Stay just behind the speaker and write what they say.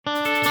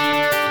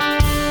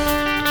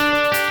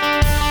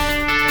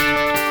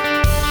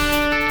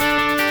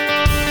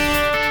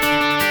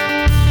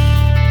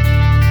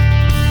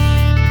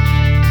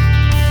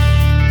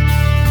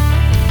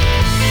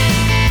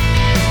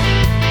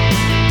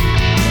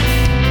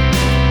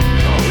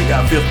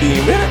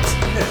15 minutes.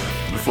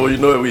 Before you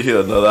know it, we hit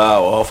another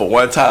hour off of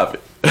one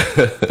topic.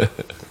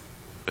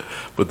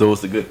 But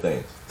those are the good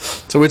things.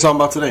 So we're talking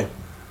about today.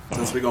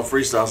 Since we're going to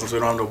freestyle, since we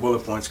don't have no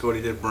bullet points,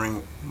 Cody did bring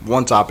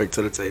one topic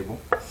to the table.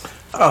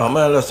 Oh,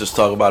 man, let's just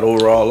talk about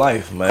overall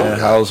life, man.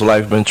 How's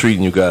life been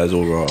treating you guys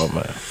overall,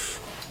 man?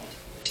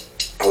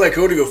 I'll let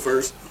Cody go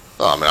first.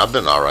 Oh, man, I've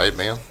been all right,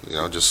 man. You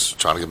know, just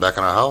trying to get back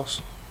in our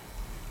house.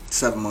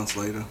 7 months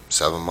later.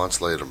 7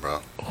 months later, bro.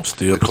 I'm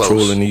still We're close.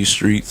 patrolling these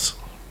streets.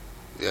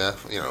 Yeah,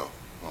 you know,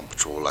 I don't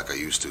patrol like I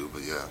used to,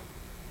 but yeah.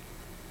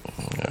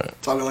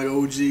 Talking like an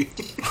OG.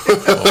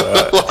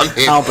 Well, I I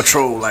mean, don't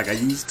patrol like I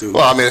used to.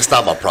 well, I mean, it's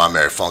not my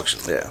primary function.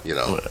 Yeah. You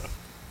know.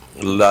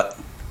 A lot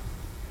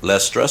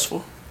less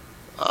stressful.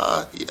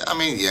 Yeah, I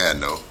mean, yeah,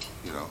 no.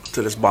 You know.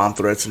 To this bomb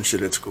threats and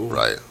shit at school.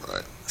 Right.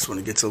 That's when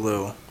it gets a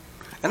little.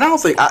 And I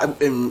don't think,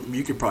 and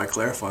you could probably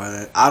clarify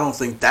that. I don't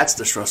think that's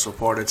the stressful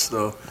part. It's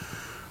the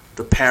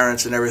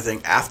parents and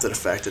everything after the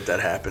fact that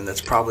happened.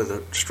 That's probably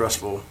the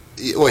stressful.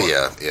 Well,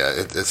 yeah.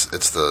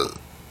 It's the,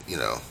 you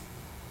know,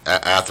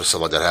 after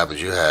something like that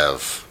happens, you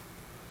have,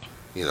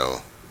 you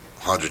know,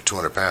 100,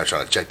 200 parents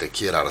trying to check their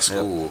kid out of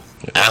school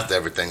after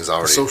everything's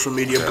already. Social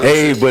media.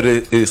 Hey, but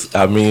it's,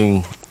 I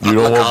mean, you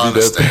don't want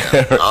to be that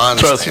parent. I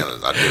Trust me.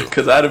 understand it. I do.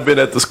 Because I'd have been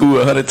at the school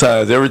 100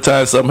 times. Every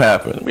time something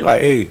happened, be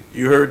like, hey,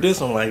 you heard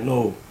this? I'm like,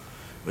 no.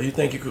 But you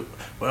think you could?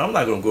 Well, I'm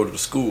not going to go to the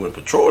school and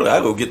patrol it. I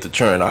go get the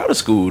churn out of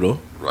school, though.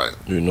 Right.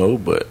 You know,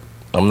 but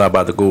I'm not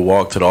about to go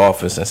walk to the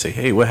office and say,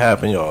 hey, what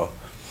happened, y'all?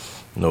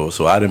 No,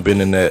 so I done been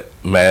in that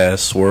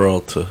mass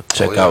swirl to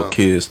check out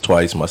kids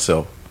twice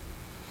myself.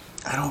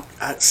 I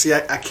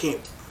can't.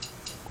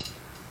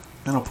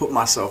 I don't put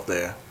myself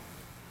there.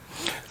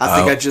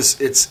 I think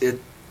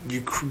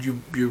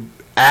you're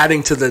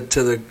adding to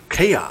the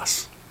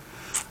chaos.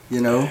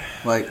 You know,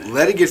 like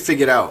let it get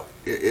figured out.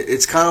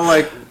 It's kind of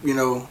like, you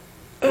know,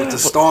 with the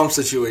storm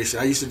situation.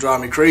 I used to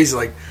drive me crazy.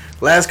 Like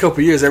last couple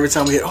of years, every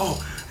time we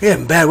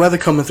had bad weather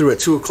coming through at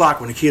 2:00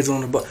 when the kids are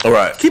on the bus. All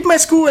right. Keep them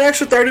at school an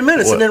extra 30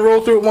 minutes and then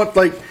roll through it once.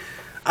 Like,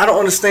 I don't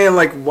understand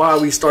like why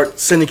we start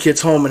sending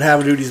kids home and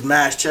having to do these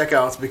mass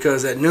checkouts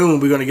because at noon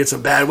we're going to get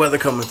some bad weather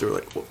coming through.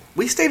 Like,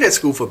 we stayed at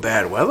school for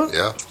bad weather.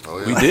 Yeah. Oh,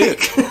 yeah. We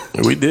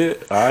did. We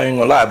did. I ain't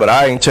gonna lie, but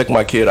I ain't checked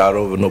my kid out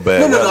over no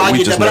bad weather. No, I We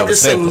get that, but I'm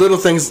just saying little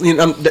things. You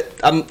know,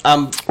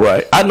 I'm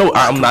right. I know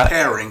I'm not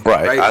comparing,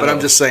 right. But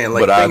I'm just saying,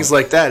 like but things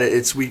like that.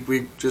 It's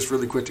we just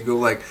really quick to go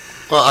like.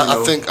 Well,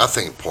 I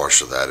think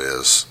part of that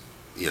is,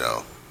 you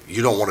know,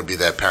 you don't want to be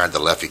that parent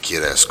that left your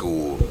kid at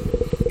school,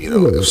 you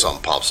know, if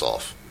something pops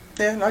off.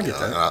 Yeah, I get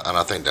that. And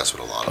I think that's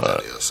what a lot of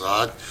that is. So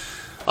I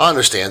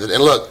understand it.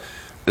 And look,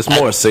 it's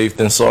more safe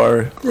than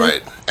sorry.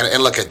 Right.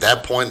 And look, at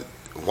that point,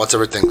 once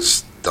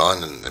everything's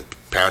done and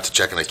parents are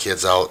checking their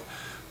kids out,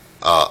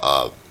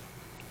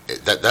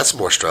 that's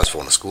more stressful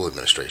in the school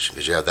administration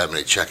because you have that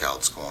many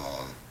checkouts going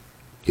on,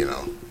 you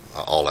know,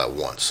 all at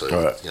once. So,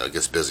 you know, it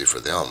gets busy for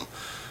them.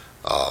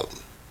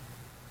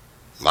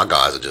 My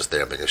guys are just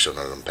there making sure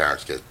none of them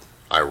parents get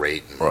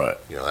irate. And,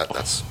 you know,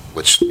 that's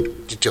which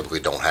you typically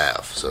don't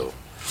have. So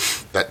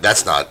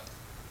that's not,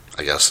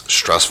 I guess,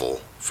 stressful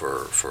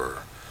for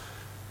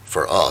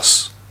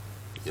us,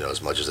 you know,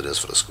 as much as it is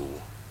for the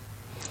school.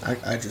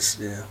 I just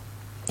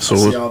So I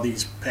see all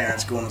these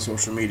parents going on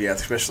social media,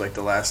 especially like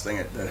the last thing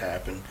that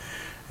happened,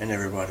 and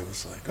everybody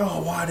was like,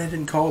 "Oh, why they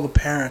didn't call the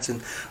parents?"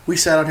 And we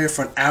sat out here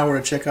for an hour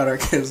to check out our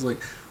kids.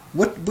 Like,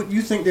 what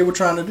you think they were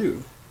trying to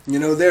do? You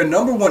know, their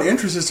number one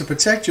interest is to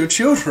protect your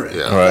children.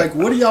 Yeah. Like,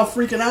 what are y'all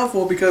freaking out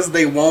for? Because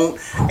they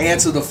won't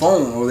answer the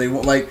phone, or they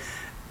won't like.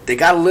 They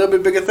got a little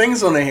bit bigger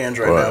things on their hands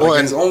right now. Like,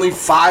 there's only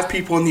 5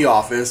 people in the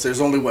office. There's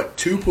only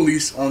 2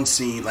 police on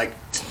scene. Like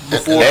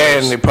before,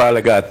 and they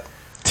probably got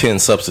 10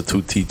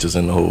 substitute teachers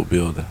in the whole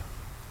building.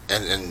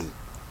 And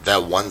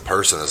that one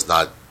person is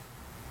not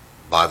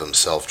by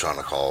themselves trying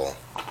to call.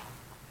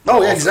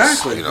 Oh, yeah,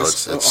 exactly. You know,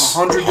 it's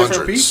 100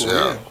 different people.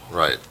 Yeah,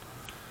 right.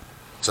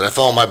 So that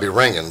phone might be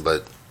ringing,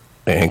 but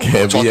and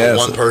can't be answered.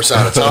 One person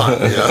at a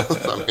time. You know,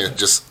 I mean,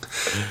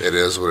 it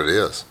is what it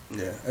is.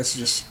 Yeah, it's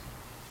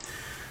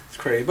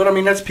crazy. But I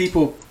mean, that's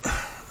people.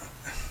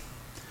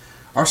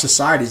 Our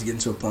society's getting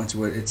to a point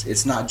where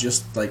it's not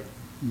just like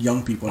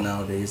young people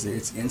nowadays.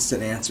 It's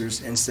instant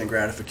answers, instant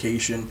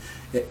gratification.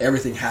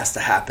 Everything has to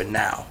happen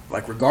now,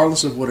 like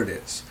regardless of what it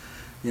is.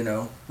 You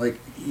know, like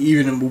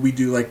even when we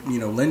do like, you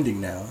know,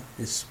 lending now,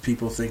 it's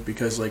people think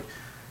because like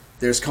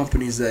there's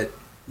companies that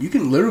you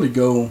can literally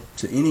go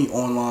to any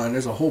online.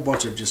 There's a whole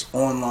bunch of just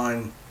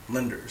online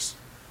lenders.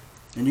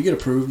 And you get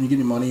approved and you get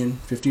your money in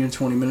 15 to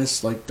 20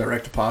 minutes, like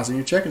direct deposit in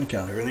your checking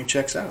account. Everything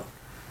checks out.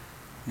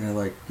 You know,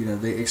 like, you know,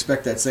 they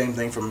expect that same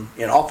thing from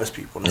in-office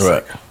people. And it's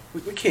like,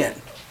 we can't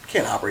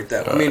operate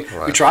that way. I mean,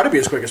 we try to be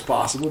as quick as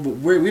possible, but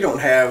we don't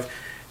have,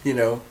 you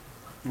know,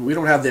 we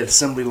don't have that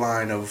assembly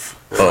line of...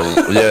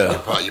 yeah.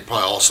 You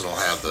probably also don't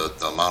have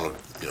the amount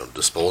of, you know,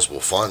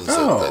 disposable funds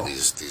that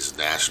these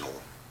national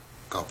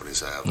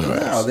companies have.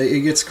 No,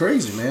 it gets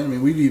crazy, man. I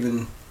mean, we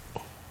even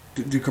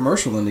do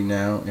commercial lending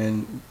now,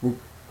 and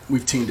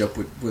we've teamed up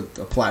with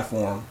a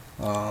platform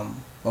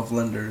of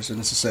lenders, and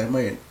it's the same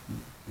way.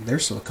 they're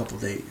still a couple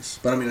days.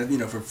 But I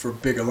mean, for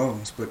bigger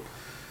loans. But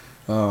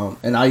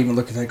and I even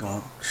look at that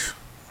going,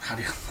 how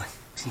do you like?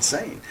 It's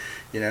insane.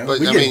 But,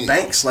 we get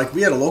banks, like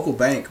we had a local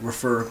bank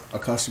refer a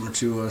customer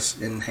to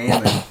us in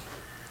Hammond,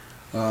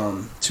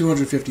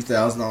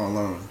 $250,000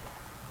 loan.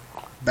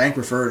 Bank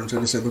referred him to it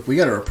and said, look, we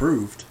got her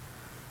approved,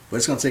 but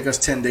it's going to take us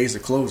 10 days to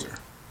close her.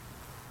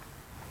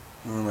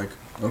 And we're like,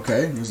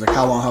 okay. And he was like,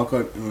 how long, how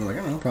quick? And we were like,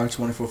 I don't know, probably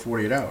 24,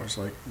 48 hours.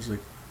 Like, he was like,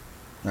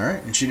 all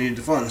right. And she needed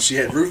the funds. She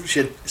had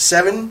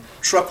 7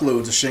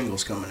 truckloads of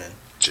shingles coming in.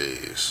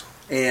 Jeez.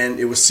 And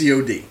it was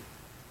COD.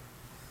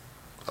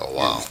 Oh,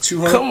 wow.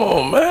 Come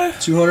on, man.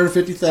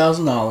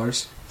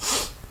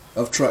 $250,000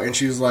 of truck. And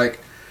she was like,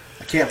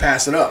 I can't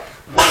pass it up.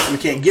 We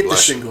can't get the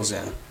shingles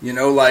in.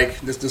 Like,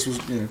 this was,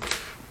 a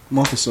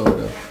month or so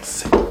ago.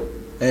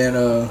 And,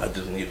 I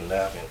just need a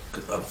napkin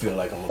because I feel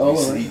like I'm going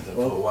to be seasoned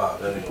for a while.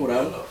 That ain't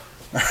gonna be enough.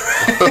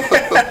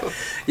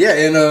 Yeah,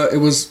 and it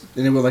was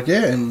like,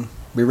 yeah, and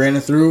we ran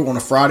it through on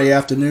a Friday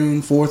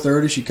afternoon,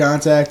 4:30. She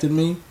contacted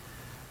me.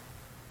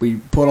 We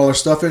put all her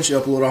stuff in. She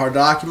uploaded all her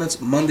documents.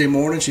 Monday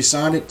morning, she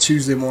signed it.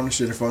 Tuesday morning,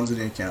 she had her funds in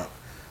the account.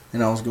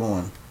 And I was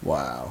going,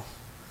 wow.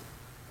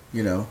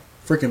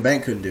 Freaking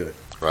bank couldn't do it.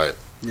 Right.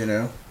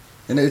 And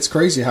it's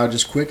crazy how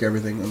just quick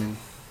everything. I mean,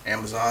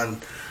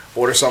 Amazon,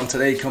 order something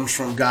today, comes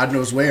from God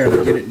knows where.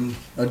 They get it in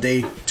a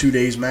day, 2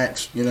 days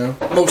max.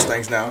 Most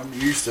things now. It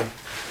used to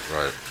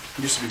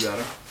be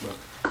better.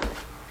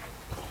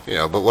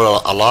 But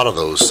what a lot of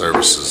those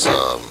services,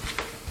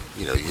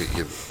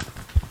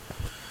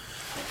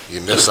 you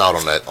miss out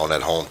on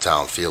that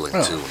hometown feeling too.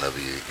 Whenever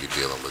you're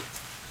dealing with,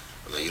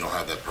 you don't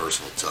have that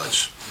personal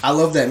touch. I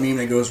love that meme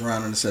that goes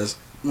around and it says,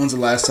 "When's the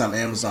last time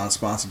Amazon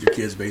sponsored your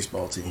kid's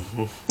baseball team?"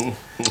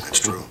 That's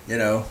true.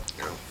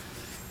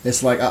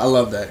 It's like I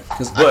love that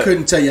because I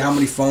couldn't tell you how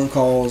many phone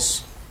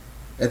calls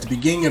at the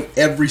beginning of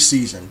every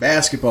season,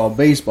 basketball,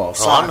 baseball,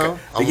 soccer,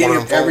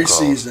 beginning of every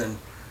season,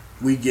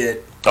 we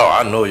get. Oh,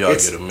 I know y'all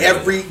get a million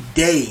every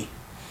day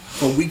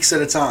for weeks at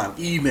a time.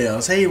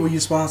 Emails, hey, will you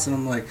sponsor?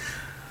 I'm like,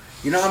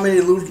 how many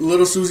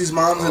little Susie's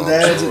moms and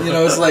dads?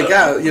 It's like,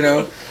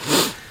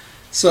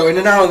 So, and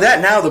then not only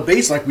that, now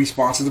we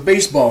sponsor the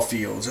baseball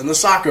fields and the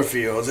soccer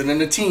fields and then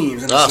the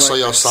teams. And so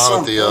y'all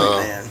signed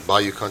the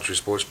Bayou Country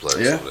Sports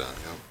Players.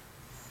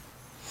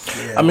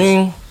 Yeah. I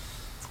mean,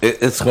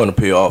 it's going to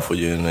pay off for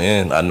you in the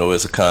end. I know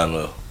it's a kind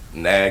of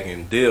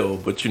nagging deal,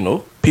 but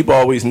people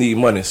always need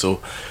money,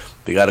 so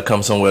they got to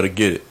come somewhere to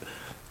get it.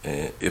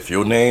 And if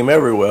your name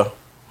everywhere,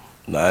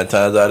 9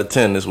 times out of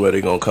 10 is where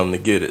they're going to come to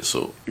get it.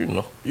 So, you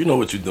know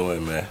what you're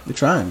doing, man. You're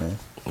trying, man.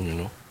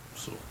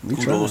 So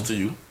kudos to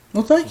you.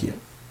 Well, thank you.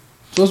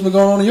 So what's been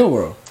going on in your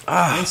world?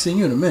 I ain't seen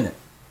you in a minute.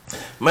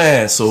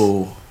 Man,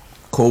 so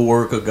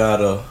co-worker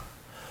got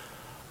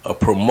a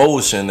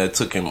promotion that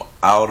took him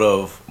out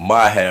of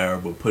my hair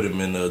but put him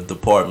in the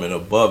department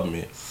above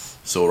me.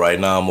 So right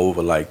now I'm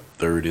over like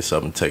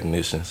 30-something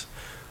technicians.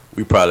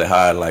 We probably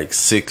hired like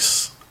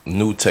 6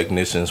 new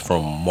technicians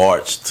from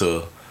March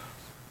to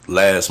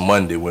last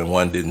Monday when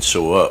one didn't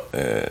show up.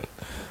 And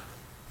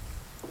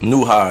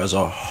new hires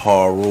are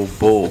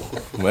horrible,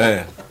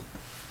 man.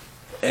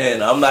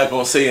 And I'm not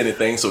going to say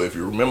anything, so if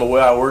you remember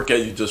where I work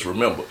at, you just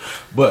remember.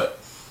 But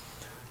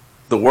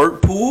the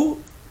work pool,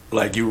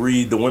 like you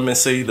read the women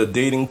say the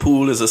dating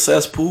pool is a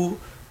cesspool,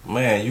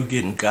 man, you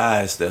getting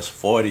guys that's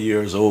 40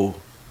 years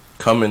old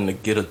coming to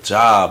get a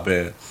job,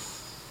 and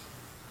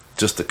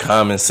just the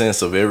common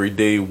sense of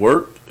everyday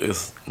work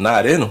is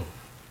not in them.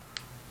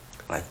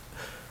 Like,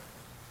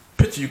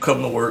 picture you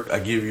come to work, I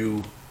give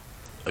you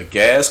a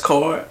gas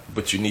card,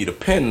 but you need a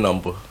PIN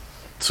number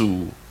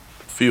to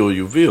fuel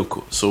your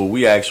vehicle. So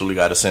we actually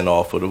got to send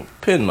off for the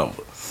PIN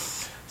number.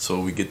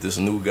 So we get this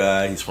new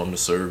guy, he's from the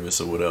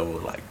service or whatever,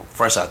 like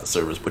fresh out the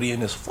service, but he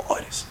in his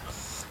 40s.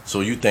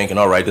 So you thinking,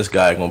 all right, this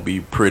guy gonna be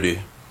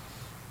pretty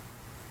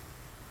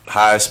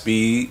high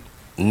speed,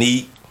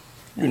 neat,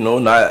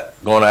 not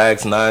gonna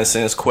ask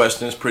nonsense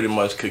questions, pretty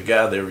much could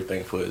gather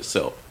everything for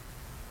himself.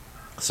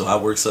 So I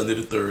work Sunday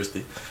to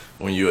Thursday.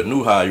 When you're a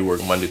new hire, you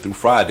work Monday through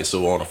Friday.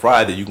 So on a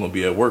Friday, you're going to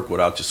be at work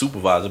without your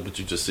supervisor, but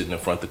you're just sitting in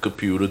front of the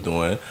computer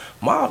doing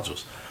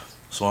modules.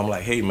 So I'm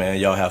like, hey, man,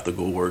 y'all have to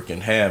go work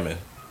in Hammond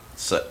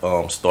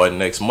starting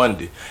next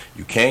Monday.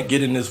 You can't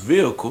get in this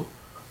vehicle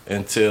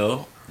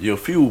until your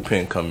fuel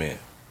pin come in.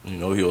 He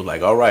was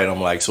like, all right.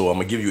 I'm like, so I'm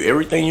going to give you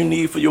everything you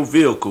need for your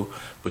vehicle,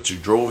 but you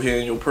drove here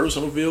in your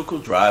personal vehicle,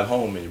 drive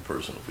home in your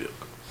personal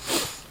vehicle.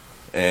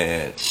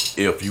 And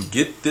if you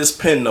get this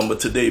PIN number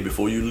today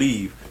before you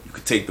leave, you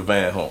could take the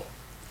van home.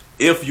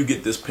 If you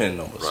get this PIN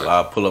number. Right. So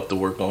I pull up to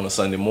work on a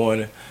Sunday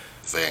morning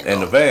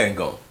the van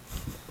gone.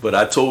 But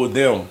I told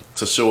them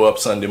to show up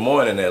Sunday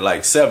morning at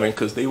like 7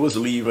 because they was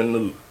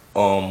leaving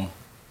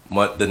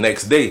the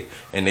next day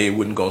and they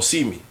wasn't going to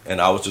see me.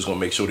 And I was just going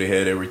to make sure they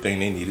had everything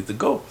they needed to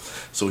go.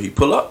 So he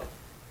pull up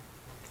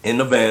in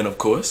the van, of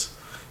course,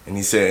 and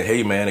he said,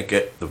 hey, man,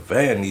 the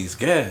van needs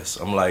gas.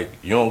 I'm like,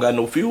 you don't got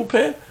no fuel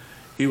pin?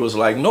 He was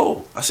like,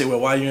 no. I said,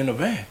 well, why you in the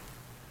van?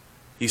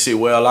 He said,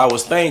 well, I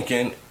was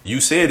thinking, you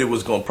said it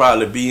was going to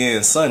probably be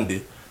in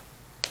Sunday.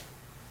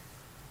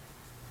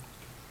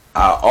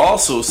 I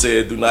also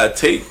said do not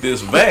take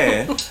this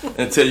van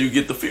until you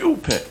get the fuel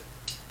pump.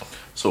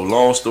 So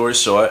long story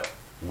short,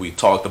 we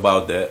talked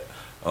about that.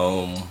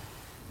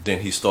 Then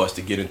he starts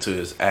to get into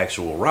his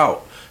actual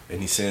route,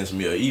 and he sends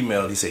me an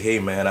email. He said, hey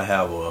man, I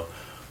have a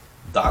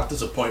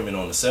doctor's appointment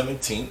on the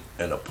 17th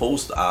and a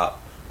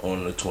post-op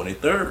on the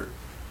 23rd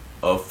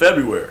of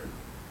February.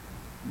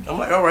 I'm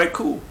like, all right,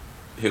 cool.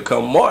 Here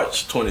come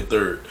March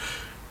 23rd.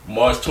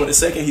 March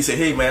 22nd, he said,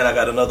 hey man, I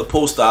got another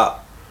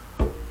post-op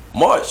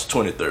March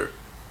 23rd.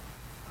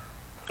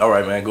 All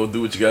right, man, go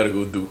do what you got to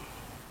go do.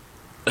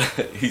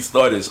 He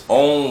started his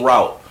own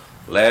route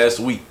last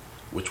week,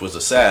 which was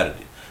a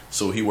Saturday.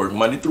 So he worked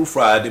Monday through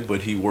Friday,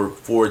 but he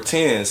worked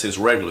 4/10s, his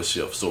regular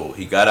shift. So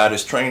he got out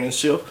his training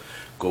shift,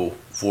 go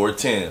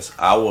 4/10s.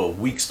 Our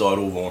week start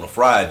over on a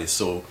Friday.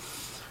 So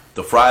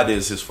the Friday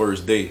is his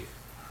first day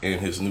in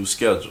his new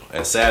schedule.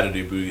 And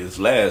Saturday will be his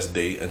last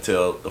day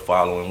until the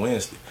following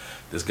Wednesday.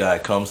 This guy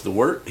comes to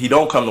work. He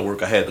don't come to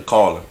work. I had to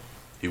call him.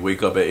 He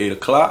wake up at 8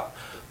 o'clock.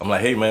 I'm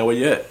like, hey, man, where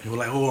you at? He was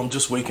like, oh, I'm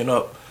just waking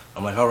up.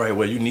 I'm like, all right,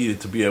 well, you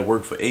needed to be at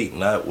work for 8,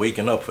 not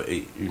waking up for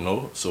 8, you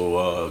know?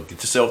 So get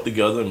yourself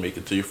together and make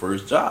it to your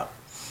first job.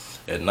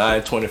 At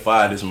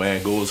 9:25, this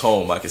man goes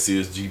home. I can see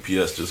his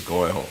GPS just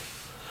going home.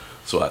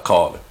 So I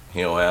call him.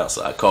 He don't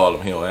answer. I call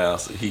him. He don't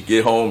answer. He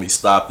get home. He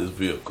stopped his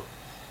vehicle.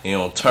 He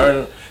don't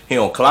turn. He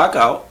don't clock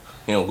out.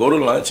 He don't go to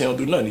lunch. He don't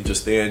do nothing. He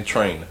just stay in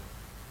training.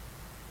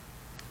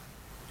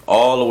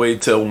 All the way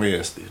till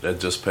Wednesday. That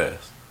just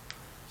passed.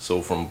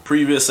 So from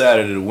previous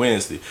Saturday to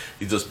Wednesday,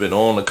 he just been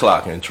on the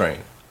clock and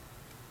training.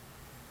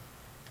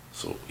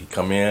 So he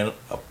come in,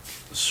 I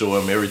show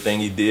him everything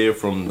he did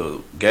from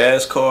the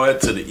gas card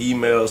to the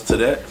emails to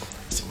that.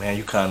 I said, man,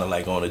 you kind of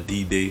like on a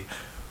D-Day.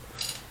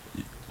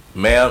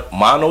 Man,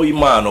 mano y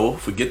mano,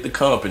 forget the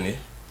company.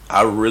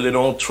 I really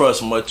don't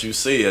trust much you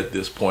say at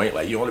this point.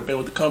 Like, you only been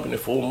with the company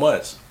 4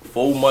 months.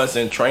 4 months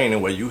in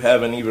training where you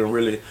haven't even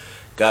really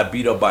got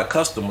beat up by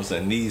customers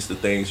and needs the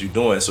things you're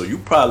doing. So you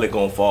probably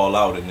gonna fall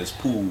out in this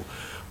pool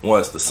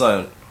once the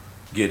sun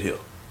get here.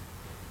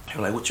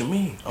 They're like, what you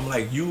mean? I'm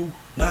like, you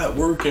not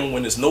working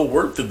when there's no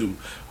work to do.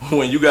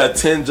 When you got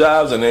 10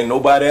 jobs and ain't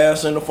nobody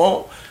answering the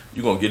phone,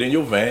 you're going to get in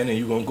your van and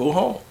you're going to go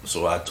home.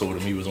 So I told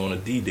him he was on a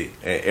D-Day.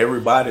 And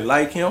everybody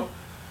like him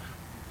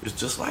is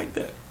just like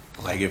that.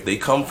 Like if they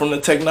come from the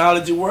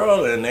technology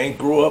world and they ain't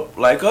grow up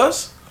like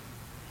us,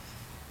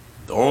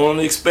 don't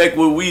expect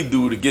what we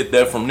do to get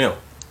that from them.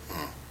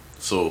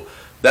 So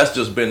that's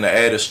just been the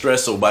added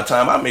stress. So by the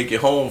time I make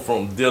it home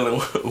from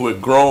dealing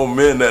with grown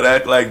men that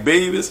act like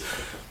babies,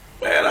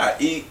 man, I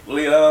eat,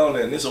 lay down,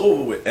 and it's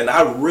over with. And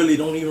I really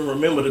don't even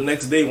remember the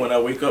next day when I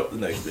wake up the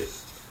next day.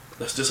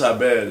 That's just how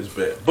bad it's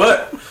been.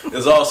 But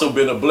it's also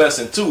been a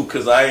blessing, too,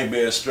 because I ain't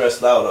been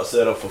stressed out or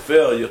set up for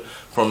failure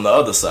from the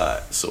other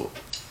side. So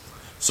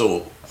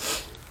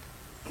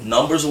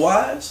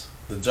numbers-wise,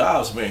 the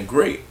job's been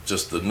great.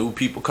 Just the new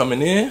people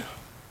coming in,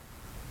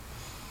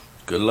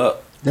 good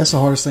luck. That's the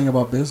hardest thing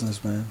about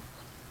business, man.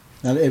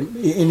 Now,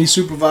 any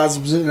supervisor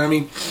position, I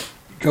mean,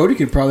 Cody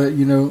could probably,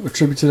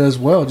 attribute to that as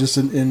well, just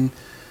in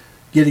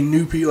getting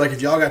new people. Like,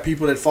 if y'all got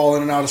people that fall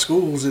in and out of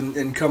schools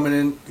and coming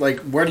in, like,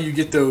 where do you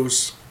get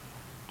those?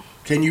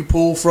 Can you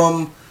pull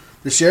from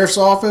the sheriff's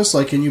office?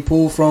 Like, can you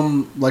pull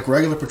from, like,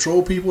 regular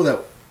patrol people that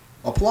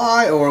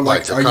apply? Or,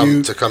 like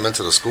to come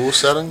into the school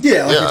setting?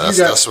 Yeah. Like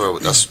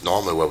that's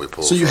normally where we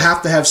pull So you from.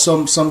 have to have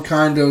some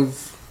kind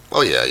of...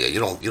 Oh, yeah. You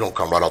don't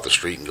come right off the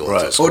street and go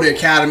into the school. Or the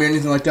academy or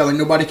anything like that. Like,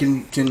 nobody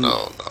can...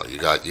 No.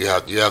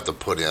 You have to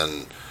put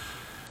in...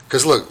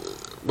 Because look,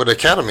 what the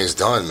academy's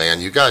done, man,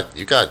 you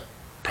got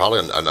probably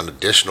an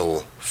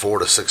additional 4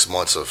 to 6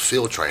 months of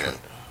field training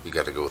you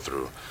got to go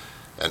through,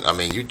 and I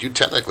mean you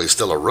technically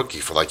still a rookie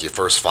for like your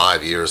first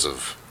 5 years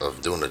of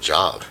doing the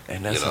job.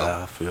 And that's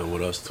how I feel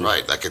with us too.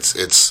 Right, like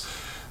it's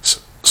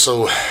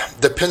so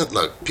dependent.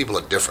 Look, people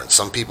are different.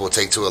 Some people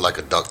take to it like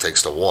a duck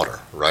takes to water,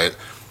 right?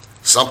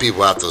 Some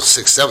people after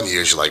 6-7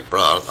 years, you're like,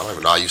 bro, I don't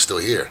even know how you still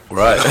here.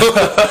 Right.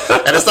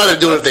 And it's not that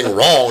doing anything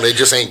wrong. They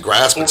just ain't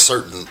grasping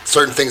certain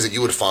things that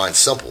you would find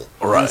simple.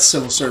 Right. It's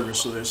civil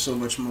service, so there's so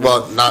much more.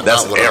 Well, not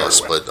with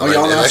us, but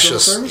y'all not that's civil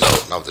just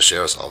service? not with the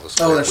sheriff's office.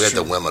 Oh, that's we had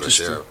true. the whim of the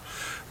sheriff.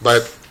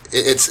 But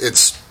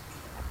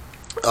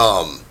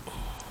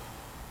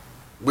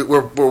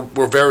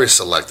we're very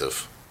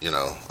selective,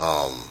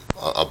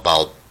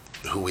 about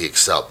who we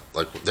accept.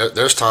 Like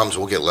there's times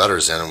we'll get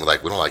letters in and we're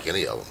like, we don't like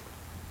any of them.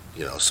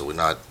 So we're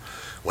not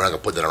gonna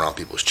put that around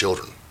people's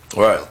children.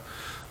 Right.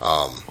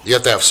 You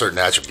have to have certain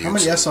attributes. How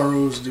many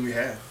SROs do we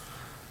have?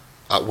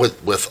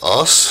 With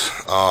us,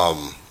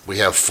 we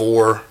have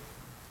 4,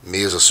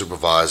 me as a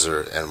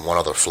supervisor, and 1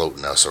 other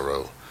floating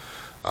SRO.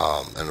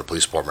 And the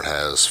police department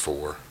has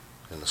 4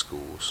 in the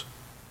schools.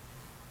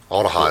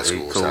 All the high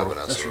schools have an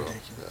SRO. That's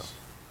ridiculous.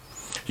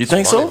 Yeah. You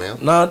think so? Man.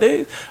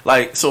 Nowadays?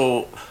 Like,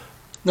 so...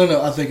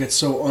 No, I think it's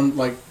so...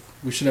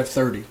 we should have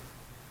 30.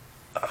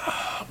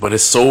 But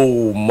it's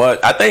so much.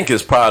 I think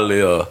it's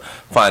probably a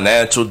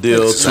financial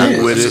deal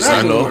too with it.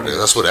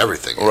 That's what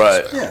everything is.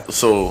 Right. Yeah.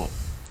 So,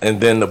 and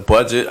then the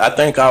budget. I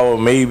think our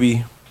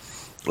maybe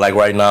like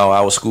right now,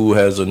 our school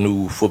has a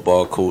new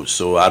football coach,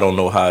 so I don't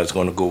know how it's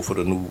going to go for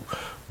the new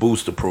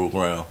booster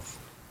program.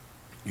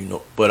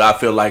 But I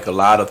feel like a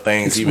lot of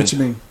things. What you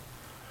mean?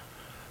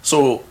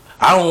 So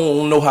I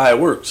don't know how it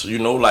works.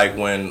 Like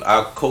when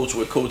I coached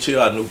with Coach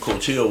Hill, I knew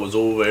Coach Hill was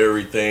over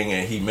everything,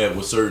 and he met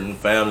with certain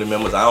family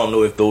members. I don't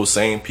know if those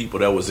same people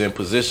that was in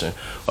position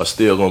are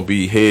still going to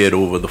be head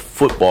over the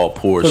football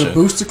portion of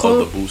the booster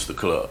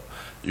club.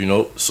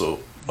 So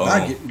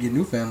I get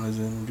new families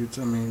in.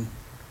 I mean,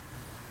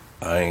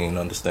 I ain't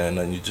understand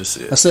nothing you just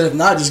said. I said if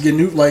not, just get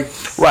new, like,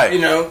 right.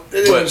 It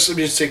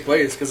just take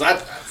place because I'm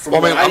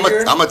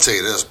gonna tell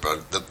you this,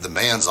 bro. The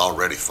man's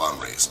already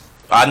fundraising.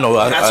 I know.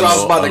 That's what I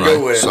was about to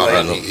go with. So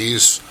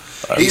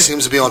he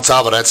seems to be on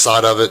top of that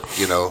side of it.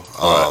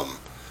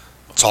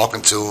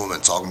 Talking to him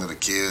and talking to the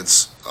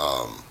kids.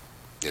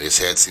 His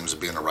head seems to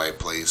be in the right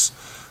place.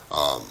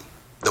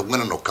 The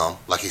winning will come.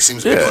 Like he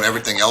seems to be doing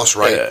everything else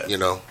right.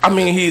 Yeah. I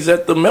mean, he's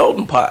at the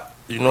melting pot.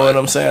 You know what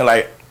I'm saying?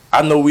 Like,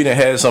 I know we done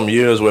had some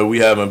years where we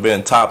haven't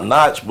been top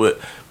notch, but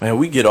man,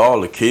 we get all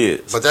the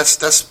kids. But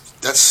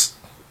that's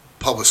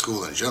public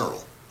school in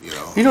general.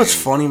 What's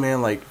funny,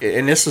 man? Like,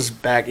 and this is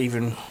back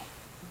even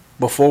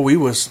before we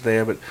was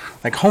there, but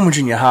like Homer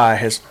Junior High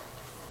has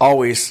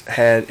always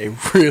had a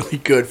really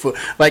good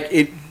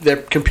they're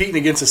competing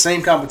against the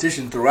same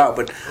competition throughout,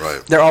 but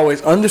they're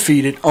always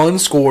undefeated,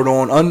 unscored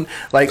on. No,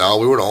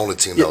 we were the only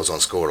team that was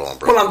unscored on,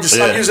 bro. Well, I'm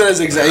using it as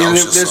an example.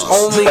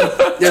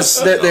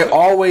 They're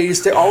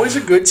always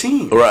a good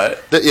team, right?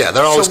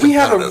 They're always. So we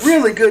have a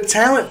really good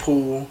talent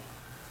pool,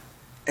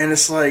 and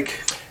it's like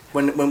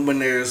when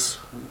there's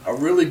a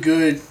really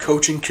good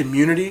coaching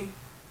community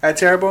at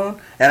Terrebonne,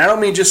 and I don't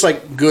mean just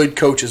like good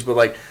coaches, but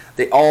like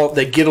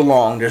they get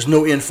along. There's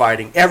no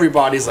infighting.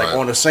 Everybody's like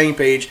on the same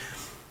page.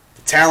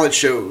 The talent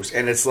shows,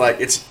 and it's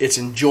like it's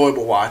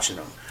enjoyable watching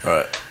them.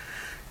 Right.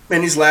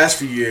 Man, these last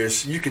few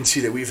years, you can see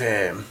that we've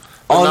had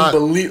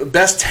unbelievable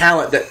best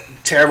talent that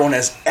Terrebonne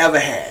has ever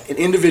had in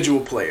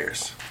individual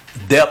players,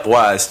 depth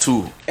wise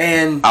too,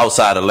 and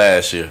outside of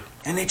last year.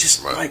 And they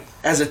just like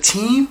as a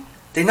team,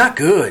 they're not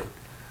good.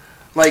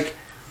 Like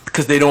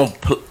because they don't.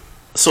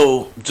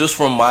 So just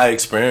from my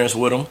experience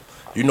with them.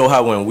 You know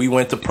how when we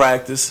went to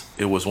practice,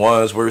 it was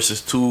ones versus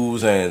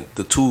twos, and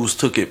the twos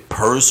took it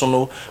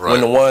personal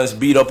when the ones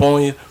beat up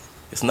on you?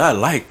 It's not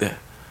like that.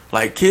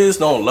 Like, kids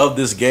don't love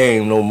this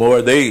game no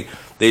more. They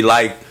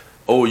like,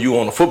 oh, you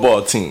on a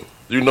football team.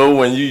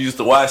 When you used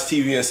to watch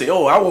TV and say,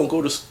 oh, I won't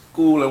go to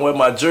school and wear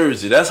my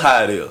jersey. That's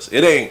how it is.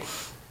 It ain't,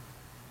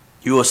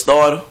 you a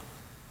starter?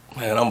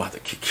 Man, I'm about to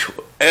kick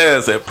your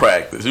ass at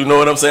practice. You know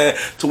what I'm saying?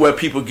 To where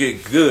people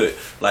get good.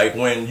 Like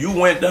when you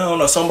went down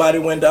or somebody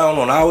went down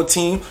on our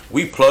team,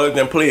 we plugged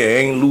and play and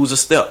ain't lose a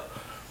step.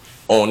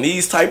 On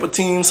these type of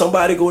teams,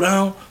 somebody go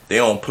down, they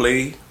don't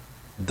play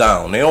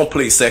down. They don't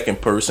play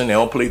second person. They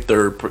don't play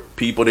third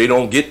people. They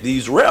don't get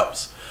these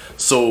reps.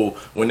 So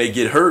when they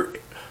get hurt,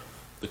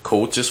 the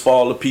coaches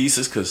fall to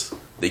pieces because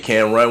they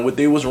can't run what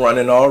they was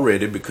running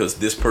already because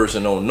this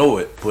person don't know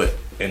it. But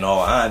in all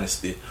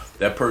honesty,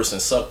 that person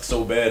sucked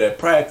so bad at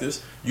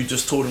practice, you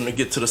just told him to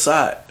get to the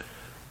side.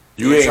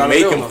 You ain't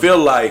make him feel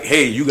like,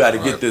 hey, you got to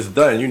get this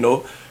done.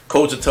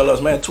 Coach will tell us,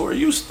 man, Tori,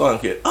 you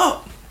stunk it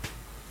up.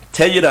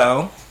 Tear you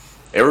down.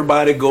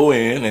 Everybody go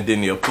in, and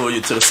then they'll pull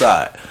you to the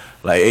side.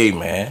 Like, hey,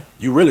 man,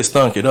 you really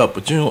stunk it up,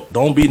 but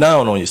don't be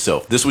down on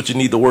yourself. This is what you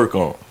need to work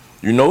on.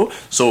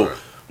 So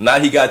now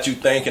he got you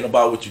thinking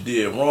about what you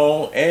did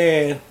wrong,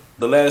 and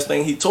the last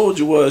thing he told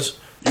you was,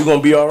 you're going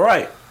to be all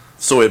right.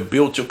 So it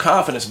built your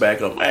confidence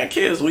back up. Man,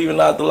 kids leaving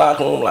out the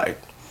locker room like,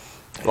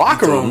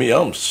 locker room? Me,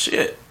 I'm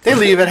shit. They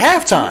leave at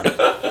halftime.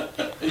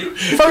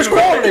 First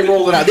quarter, they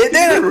roll it out.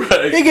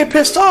 They get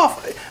pissed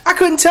off. I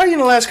couldn't tell you in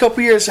the last couple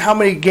of years how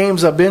many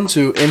games I've been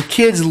to, and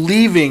kids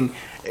leaving,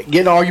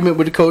 get an argument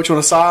with the coach on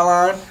the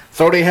sideline,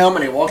 throw their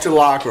helmet, and they walk to the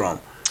locker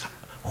room.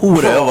 Who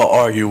would ever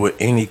argue with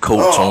any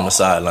coach on the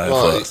sideline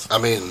first? I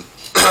mean,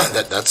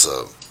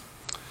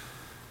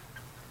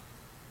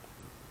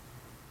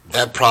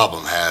 that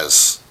problem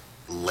has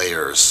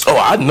layers. Oh,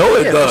 I know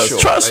it does. Sure.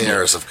 Trust me.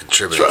 Layers of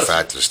contributing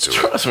factors to it.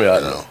 Trust me, I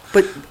know.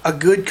 But a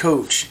good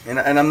coach, and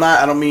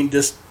I don't mean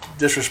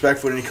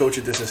disrespectful to any coach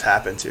that this has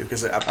happened to,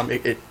 because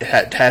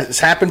it's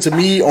happened to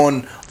me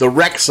on the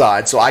rec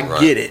side, so I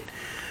get it.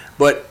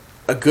 But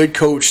a good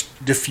coach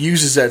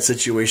diffuses that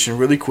situation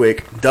really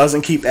quick,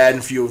 doesn't keep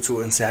adding fuel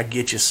to it, and say, I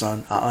get you,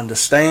 son. I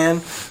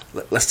understand.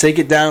 Let's take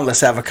it down.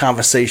 Let's have a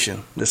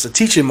conversation. This is a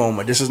teaching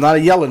moment. This is not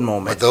a yelling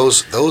moment. But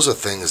those are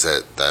things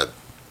that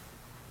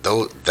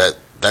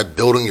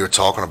building you're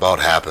talking about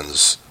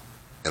happens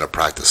in a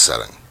practice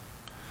setting.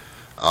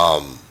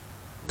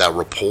 That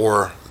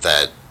rapport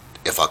that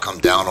if I come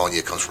down on you,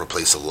 it comes from a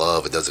place of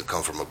love. It doesn't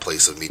come from a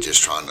place of me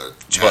just trying to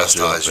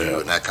chastise you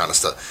and that kind of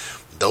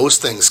stuff. Those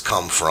things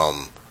come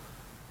from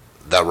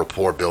that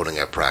rapport building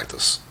at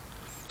practice.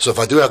 So if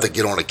I do have to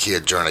get on a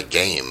kid during a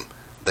game,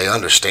 they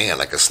understand.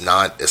 Like it's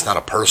not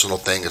a personal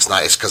thing. It's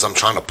because I'm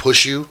trying to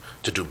push you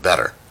to do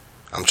better.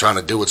 I'm trying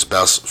to do what's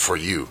best for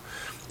you.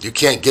 You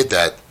can't get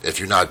that if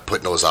you're not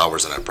putting those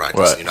hours in that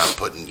practice.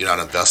 Right. You're not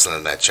investing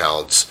in that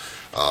child's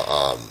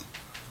I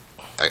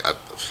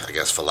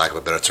guess, for lack of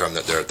a better term,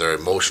 that their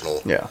emotional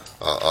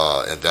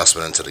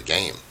investment into the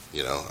game.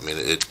 You know, I mean,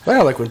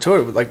 like when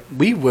Tori, like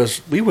we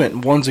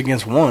went ones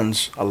against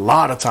ones a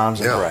lot of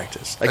times in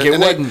practice. Like and it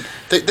wasn't.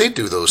 They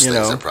do those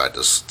things in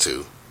practice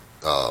too.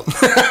 Well,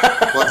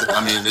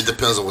 I mean, it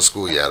depends on what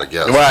school you're at, I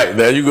guess. Right,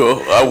 there you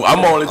go.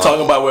 I'm only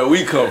talking about where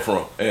we come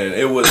from, and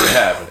it wasn't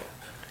happening.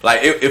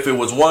 Like if it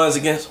was ones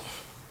against.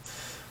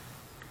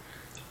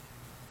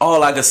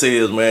 All I can say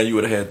is, man, you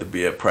would have had to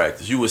be at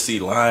practice. You would see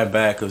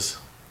linebackers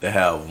that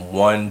have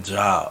one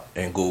job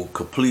and go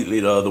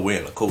completely the other way,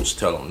 and the coach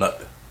tell them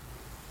nothing.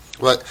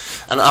 But,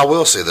 and I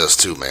will say this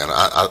too, man.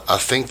 I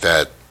think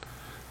that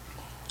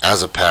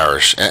as a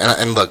parish,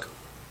 and look,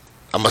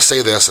 I'm gonna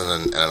say this,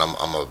 and I'm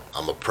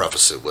gonna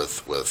preface it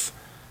with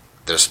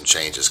there's some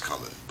changes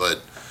coming,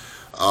 but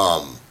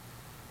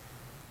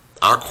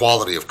our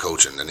quality of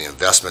coaching and the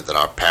investment that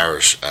our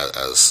parish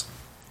as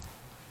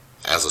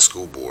a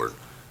school board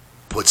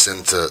puts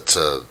into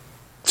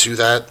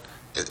that,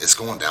 it's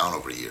going down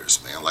over the years,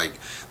 man. Like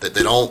that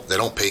they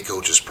don't pay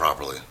coaches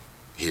properly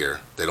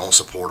here. They don't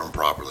support them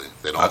properly.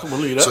 They don't. I can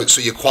believe that.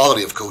 So your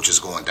quality of coach is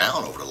going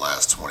down over the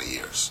last 20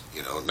 years.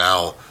 You know,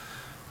 now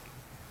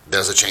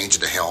there's a change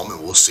in the helm,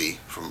 and we'll see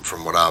from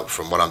what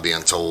I'm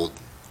being told.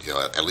 You know,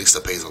 at least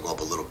the pays will go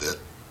up a little bit.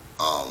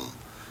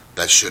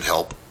 That should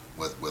help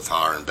with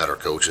hiring better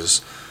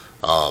coaches.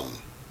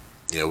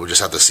 You know, we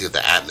just have to see if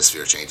the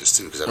atmosphere changes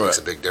too, because that makes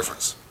a big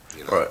difference.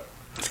 You know? Right.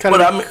 It's kind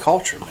of a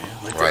culture, man.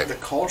 Like the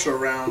culture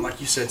around, like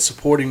you said,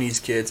 supporting these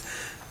kids,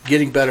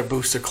 getting better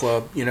booster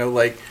club. You know,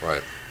 like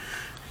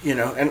you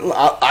know, and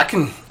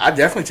I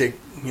definitely take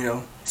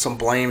some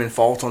blame and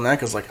fault on that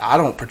because like I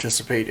don't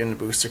participate in the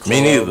booster club.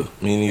 Me neither.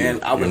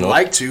 And I would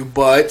like to,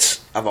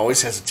 but I've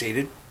always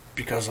hesitated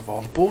because of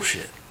all the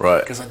bullshit.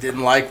 Right. Because I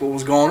didn't like what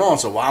was going on.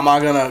 So why am I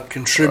gonna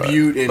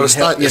contribute? Right. But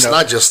it's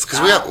not just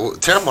because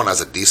Terrebonne has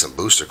a decent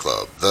booster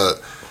club.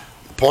 The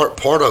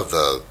part of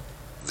the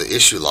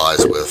issue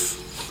lies with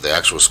the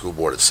actual school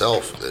board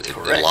itself. It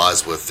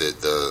lies with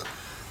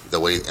the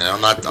way.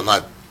 And I'm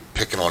not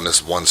picking on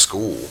this one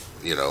school,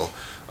 you know,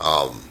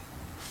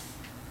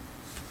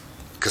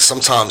 because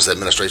sometimes the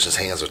administration's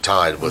hands are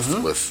tied with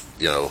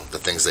you know the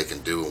things they can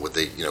do and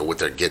what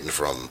they're getting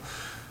from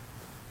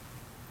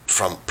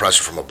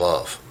pressure from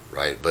above,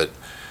 right? But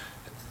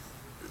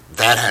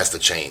that has to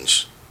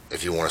change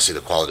if you want to see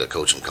the quality of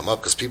coaching come up,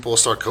 because people will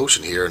start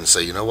coaching here and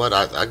say, you know what,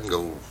 I can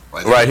go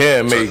right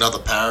here and make another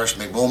parish,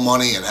 make more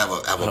money, and have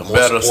a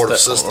more supportive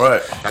system.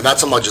 Right. And not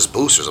talking about just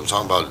boosters. I'm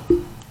talking about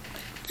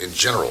in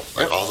general,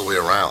 like all the way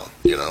around.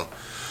 You know.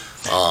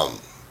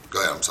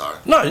 Go ahead. I'm sorry.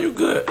 No, you're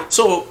good.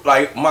 So,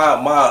 like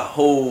my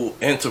whole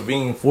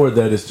intervening for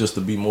that is just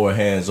to be more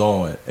hands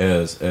on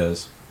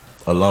as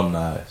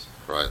alumni.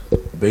 Right.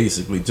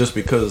 Basically, just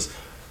because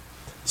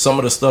some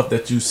of the stuff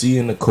that you see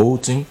in the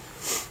coaching.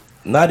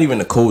 Not even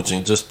the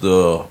coaching, just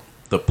the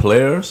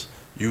players,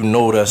 you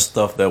know that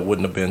stuff that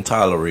wouldn't have been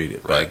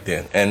tolerated back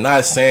then. And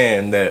not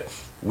saying that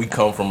we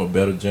come from a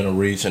better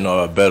generation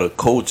or better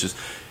coaches.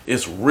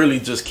 It's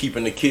really just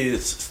keeping the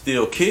kids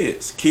still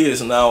kids.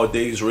 Kids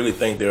nowadays really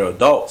think they're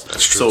adults.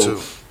 That's true,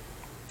 too.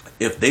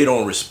 If they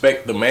don't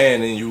respect the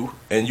man in you,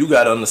 and you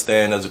got to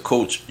understand as a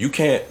coach, you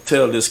can't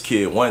tell this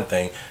kid one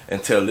thing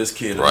and tell this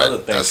kid another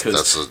thing,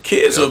 because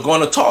kids are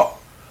going to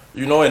talk.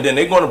 You know, and then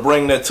they're going to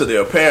bring that to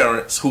their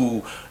parents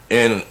who,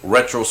 in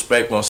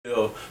retrospect, going to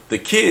tell the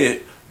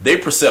kid their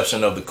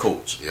perception of the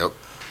coach. Yep.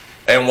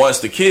 And once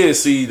the kids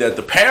see that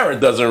the parent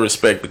doesn't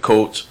respect the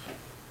coach,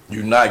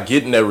 you're not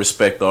getting that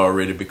respect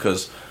already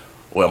because,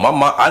 well, my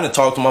mom, I didn't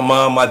talk to my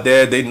mom, my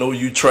dad, they know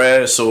you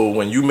trash, so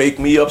when you make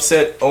me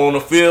upset on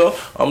the field,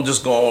 I'm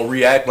just going to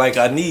react like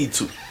I need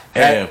to.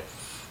 And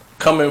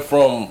coming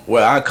from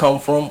where I come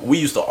from, we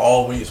used to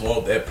always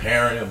want that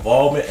parent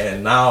involvement,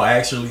 and now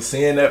actually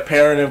seeing that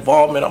parent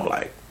involvement, I'm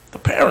like, the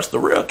parent's the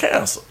real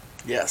cancer.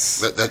 Yes.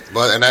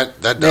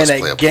 That does play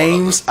a part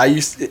games,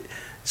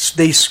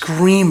 they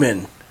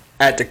screaming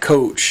at the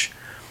coach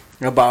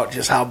about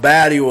just how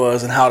bad he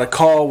was and how the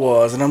call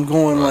was, and I'm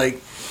going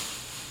like,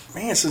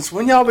 man, since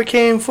when y'all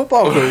became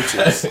football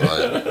coaches?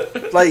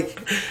 Like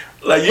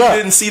you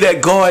didn't see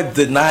that guard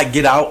did not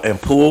get out and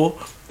pull,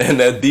 and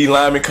that D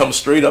lineman comes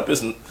straight up.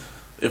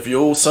 If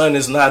your old son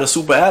is not a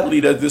super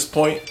athlete at this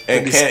point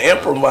and can't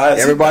improvise,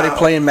 everybody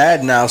playing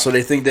Madden now, so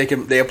they think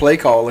they're a play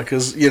caller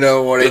because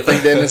or they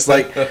think then it's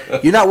like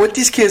you're not with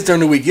these kids during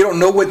the week. You don't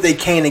know what they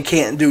can and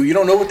can't do. You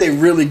don't know what they're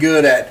really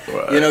good at.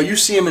 Right. You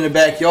see them in the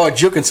backyard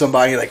juking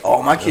somebody. You're like,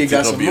 oh, my kid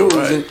got some moves.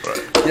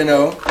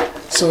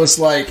 Right. So it's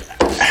like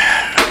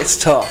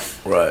it's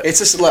tough. Right. It's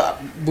just like,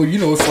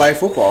 with flag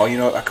football.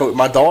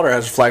 My daughter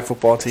has a flag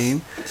football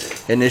team,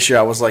 and this year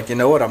I was like, you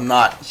know what, I'm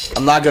not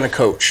going to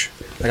coach.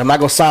 Like, I'm not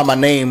going to sign my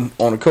name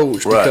on a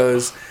coach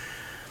because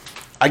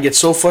I get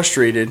so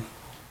frustrated.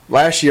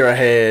 Last year I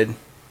had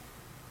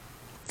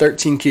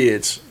 13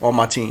 kids on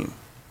my team.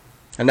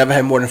 I never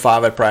had more than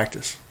 5 at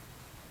practice.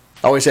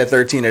 I always had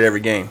 13 at every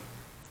game.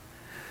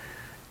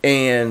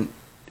 And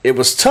it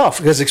was tough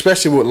because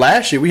especially with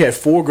last year, we had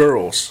 4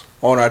 girls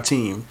on our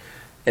team.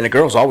 And the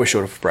girls always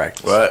showed up for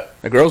practice. Right.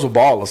 The girls were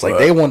ballers. Like,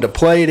 they wanted to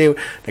play.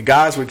 The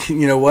guys would,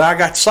 well, I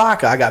got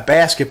soccer, I got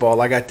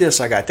basketball, I got this,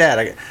 I got that.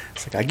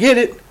 It's like, I get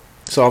it.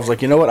 So I was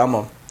like, you know what,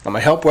 I'm gonna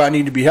help where I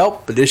need to be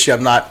helped. But this year,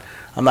 I'm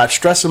not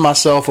stressing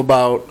myself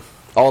about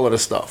all of the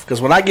stuff.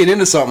 Because when I get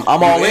into something,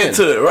 I'm all in.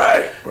 Into it,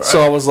 right.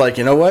 So I was like,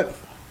 you know what?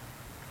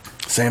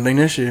 Same thing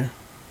this year.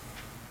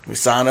 We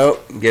sign up,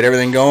 get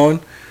everything going.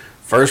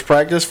 First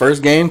practice,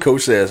 first game,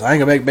 coach says, I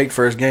ain't going to make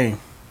first game.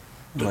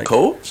 The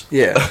coach?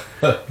 Yeah.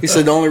 He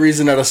said the only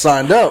reason that I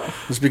signed up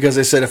was because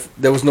they said if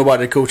there was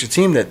nobody to coach a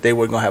team, that they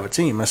weren't going to have a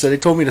team. I said, they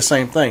told me the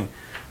same thing.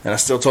 And I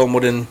still told them,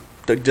 well, then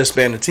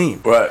disband the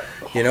team. Right.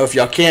 If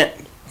y'all can't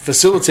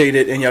facilitate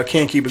it and y'all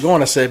can't keep it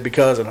going, I said,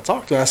 because, and I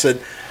talked to him, I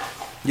said,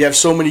 you have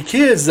so many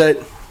kids that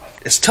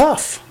it's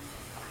tough.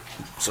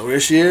 So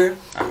this year,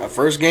 my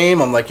first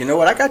game, I'm like, you know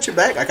what, I got your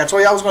back. Like I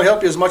told you, I was going to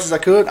help you as much as I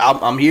could.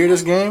 I'm here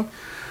this game.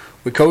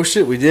 We coached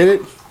it. We did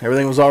it.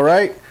 Everything was all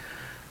right.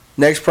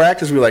 Next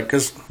practice,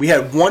 because we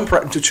had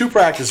 2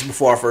 practices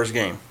before our first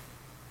game.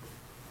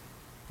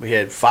 We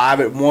had 5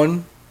 at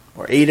one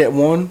or 8 at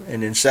one,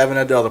 and then 7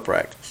 at the other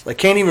practice. Like,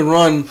 can't even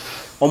run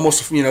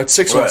almost, it's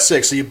 6 on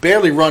 6, so you're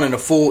barely running a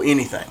full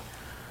anything.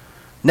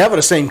 Never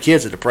the same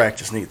kids at the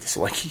practice neither.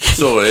 So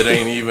it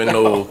ain't even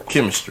no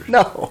chemistry.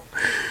 No.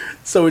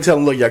 So we tell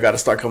them, look, y'all got to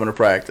start coming to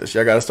practice.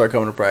 Well,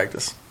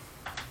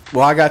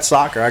 I got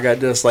soccer. I got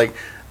this. Like,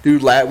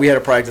 dude, we had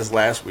a practice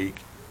last week,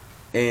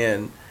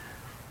 and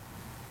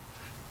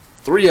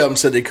 3 of them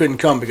said they couldn't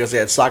come because they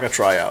had soccer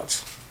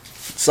tryouts.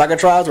 Soccer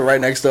tryouts were right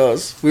next to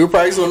us. We were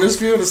practicing on this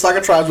field. The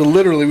soccer tryouts were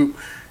literally,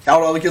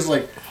 all the other kids were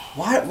like,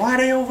 why are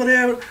they over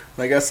there?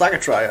 They got soccer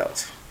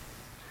tryouts.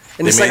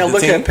 And it's like I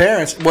look at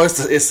parents. Well,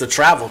 it's the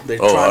travel. They're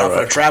trying out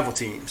for the travel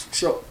teams.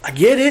 So I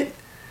get it,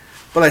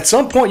 but at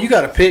some point you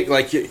got to pick. You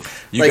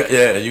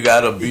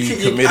got to be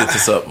committed to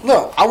something.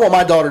 No, I want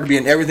my daughter to be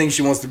in everything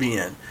she wants to be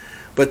in,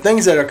 but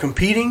things that are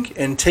competing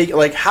and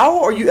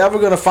how are you ever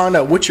going to find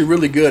out what you're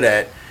really good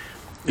at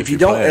if you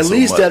don't at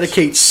least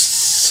dedicate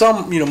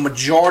some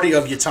majority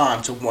of your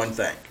time to one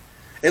thing?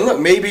 And look,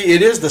 maybe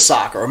it is the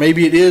soccer, or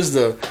maybe it is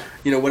the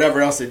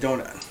whatever else they're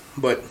doing,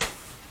 but.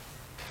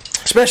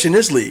 Especially in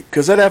this league,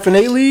 because that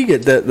FNA league,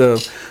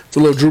 the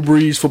little Drew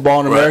Brees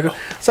football in America,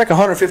 it's like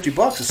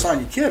 $150 to sign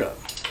your kid up.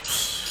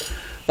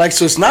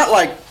 So it's not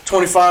like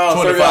 $25,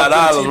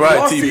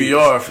 right?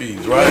 TBR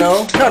fees, right?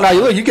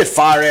 No, you get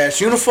fire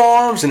ass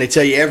uniforms, and they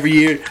tell you every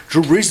year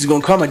Drew Brees is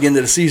gonna come at the end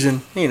of the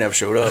season. He ain't never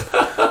showed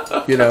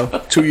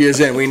up. 2 years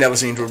in, we ain't never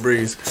seen Drew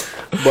Brees.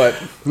 But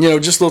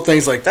just little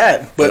things like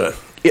that. But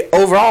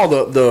overall,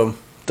 the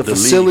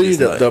facility,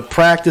 the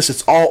practice,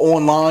 it's all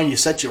online. You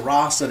set your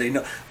roster. They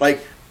know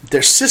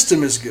their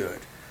system is good.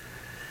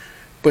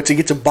 But to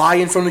get to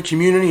buy-in from the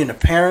community and the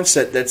parents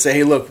that say,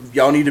 hey, look,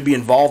 y'all need to be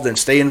involved and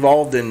stay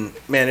involved, and,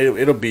 man,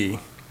 it'll be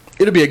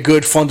a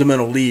good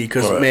fundamental league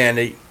because,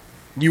 man,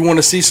 you want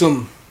to see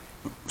some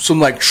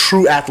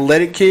true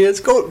athletic kids,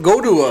 go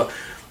to a,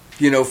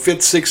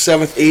 5th, 6th,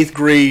 7th, 8th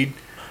grade.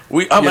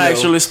 I'm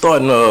actually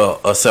starting a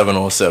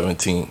 7-on-7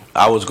 team.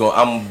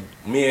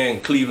 Me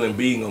and Cleveland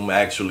Bingham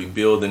actually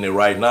building it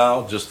right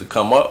now just to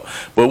come up.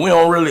 But we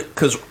don't really,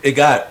 because it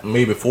got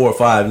maybe 4 or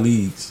 5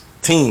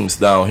 teams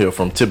down here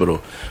from Thibodeau.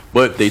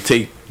 But they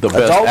take the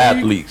best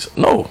athletes.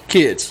 League? No.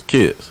 Kids.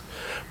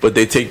 But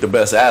they take the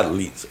best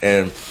athletes.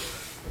 And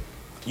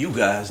you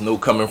guys know,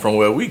 coming from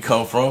where we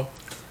come from,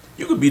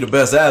 you could be the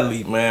best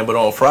athlete, man, but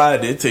on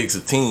Friday it takes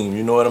a team.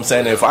 You know what I'm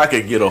saying? If I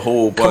could get a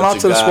whole bunch of guys. Come out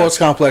to the sports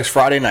complex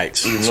Friday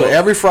nights. So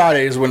every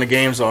Friday is when the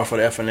games are for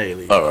the FNA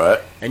league. All right.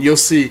 And you'll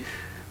see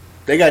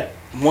they got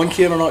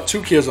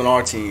 2 kids on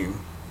our team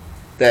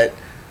that,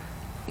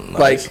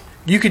 nice.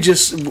 You could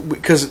just,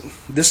 because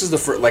this is the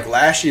first,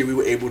 last year we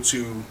were able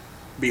to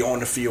be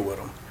on the field with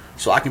them.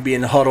 So I can be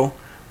in the huddle,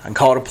 I can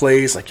call the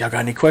plays, y'all got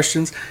any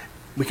questions?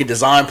 We can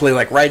design play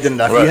right then and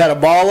there. If you had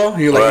a baller,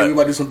 you're like, you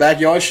about to do some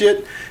backyard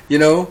shit,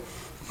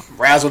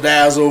 razzle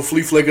dazzle,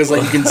 flea flickers,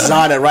 you can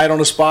design it right on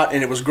the spot,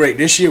 and it was great.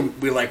 This year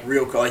we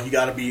real, you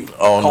got to be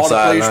on call the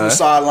plays from the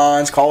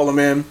sidelines, call them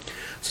in.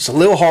 So it's a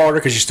little harder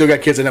because you still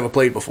got kids that never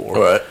played before.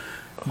 Right.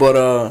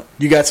 But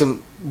you got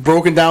some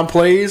broken down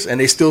plays, and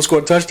they still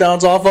scored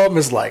touchdowns off of them.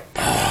 It's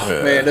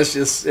man, that's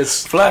just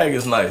it's. Flag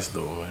is nice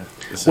though, man.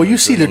 You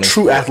see the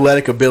true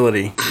athletic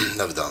ability.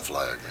 Never done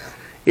flag,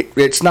 man.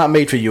 It's not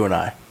made for you and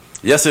I.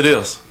 Yes, it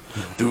is,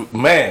 dude,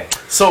 man.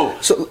 So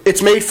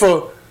it's made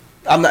for.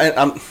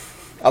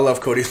 I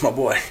love Cody, he's my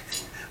boy,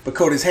 but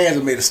Cody's hands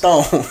are made of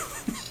stone.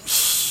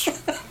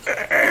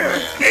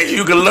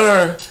 You can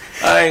learn.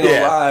 I ain't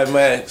gonna lie,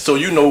 man. So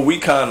we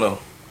kind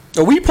of.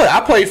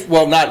 I played,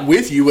 well, not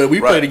with you, but we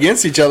played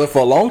against each other for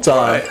a long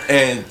time. Right.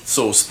 And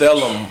so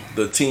Stellum,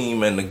 the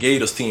team, and the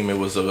Gators team, it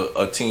was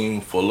a team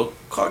full of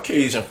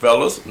Caucasian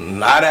fellas,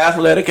 not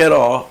athletic at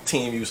all.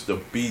 Team used to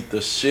beat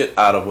the shit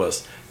out of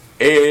us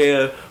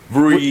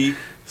every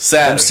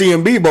Saturday.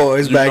 Them CMB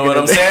boys back in the day. You know what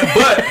I'm saying?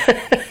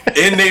 But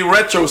in their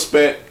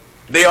retrospect,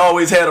 they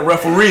always had a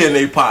referee in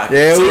their pocket.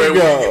 There we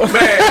go.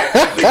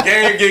 If the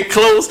game get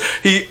close,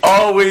 he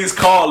always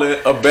call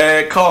it a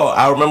bad call.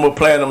 I remember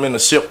playing them in the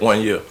SHIP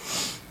one year.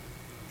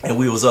 and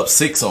we was up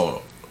 6 on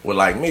them with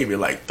like maybe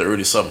like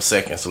 30 something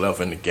seconds left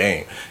in the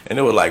game, and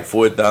it was like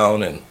 4th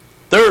down and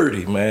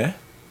 30, man.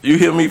 You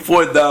hear me?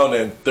 4th down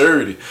and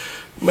 30.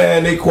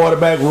 Man, they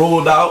quarterback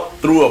rolled out,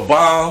 threw a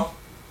bomb,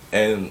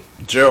 and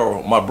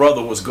Gerald, my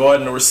brother, was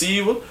guarding the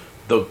receiver.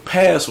 The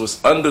pass was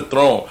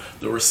underthrown.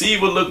 The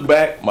receiver looked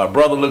back. My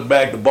brother looked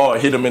back. The ball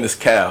hit him in his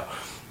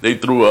calf. They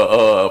threw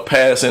a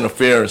pass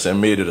interference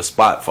and made it a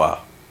spot foul.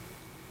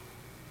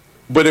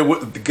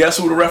 But guess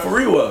who the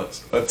referee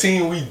was? A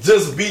team we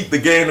just beat the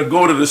game to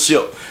go to the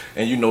ship.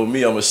 And you know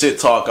me, I'm a shit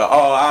talker.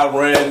 Oh, I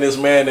ran this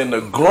man in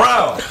the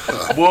ground.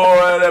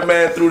 Boy, that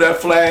man threw that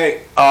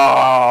flag.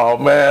 Oh,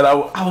 man.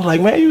 I was like,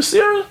 man, you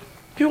serious?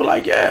 He was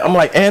like, yeah. I'm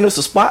like, and it's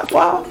a spot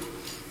foul?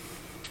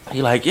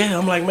 He like, yeah.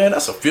 I'm like, man,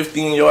 that's a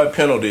 15-yard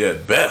penalty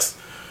at best.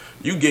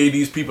 You gave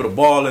these people the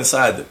ball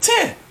inside the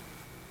 10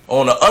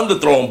 on an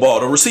underthrown ball.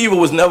 The receiver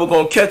was never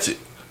going to catch it,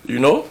 you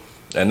know?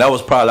 And that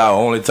was probably our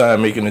only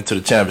time making it to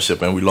the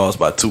championship, and we lost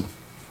by 2.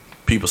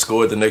 People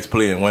scored the next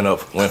play and went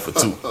for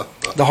 2.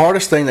 The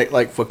hardest thing that,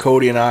 like, for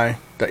Cody and I,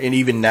 and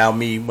even now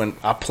me, when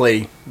I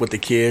play with the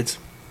kids,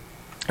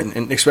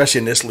 and especially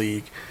in this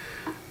league,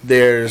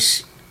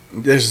 there's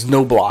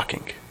no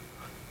blocking.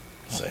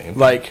 Same.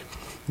 Like,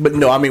 but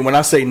no, I mean, when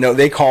I say no,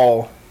 they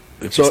call.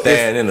 If you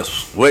stand in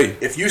the way.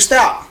 If you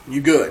stop, you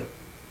good.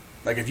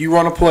 Like, if you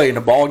run a play and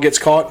the ball gets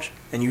caught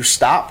and you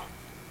stop,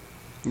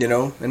 you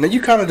know, and then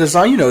you kind of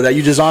design, you know, that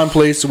you design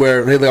plays to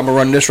where, hey, I'm going to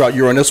run this route,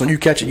 you run this one, you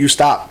catch it, you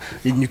stop,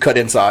 and you cut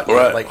inside.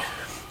 Right. Know? Like,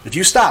 if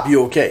you stop,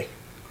 you okay.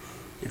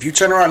 If you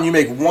turn around and you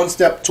make one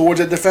step towards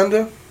a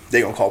defender,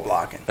 they going to call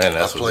blocking. And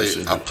that's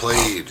I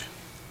played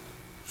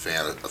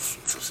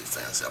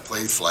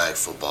flag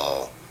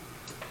football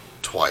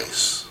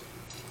twice,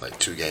 like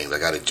 2 games. I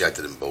got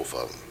ejected in both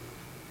of them.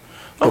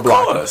 Of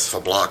course.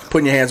 For blocking.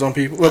 Putting your hands on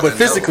people. Well, but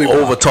physically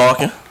over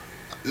talking.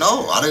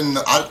 No, I didn't.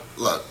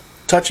 Look.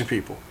 Touching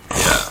people.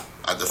 Yeah.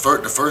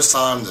 The first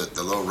time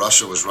the little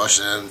rusher was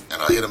rushing in,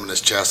 and I hit him in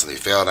his chest, and he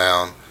fell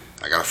down.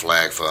 I got a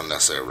flag for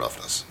unnecessary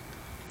roughness.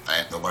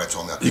 Nobody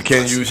told me. You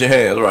can't use your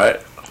hands, right?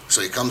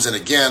 So he comes in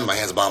again. My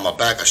hands behind my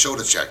back. I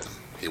shoulder checked him.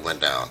 He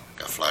went down.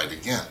 Got flagged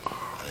again.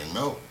 I didn't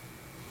know.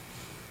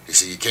 He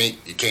said you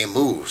can't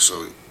move.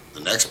 So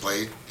the next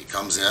play, he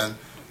comes in.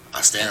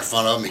 I stand in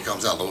front of him. He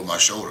comes out, load my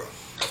shoulder.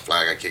 Got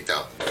flag. I kicked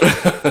out.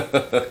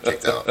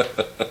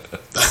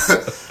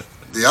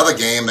 The other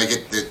game, they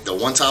get the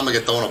one time I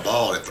get thrown a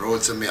ball, they throw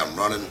it to me. I'm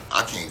running.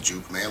 I can't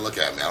juke, man. Look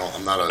at me.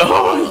 I'm not a.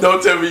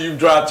 Don't tell me you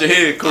dropped your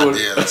head, Cody.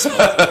 I did. That's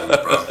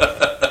bro.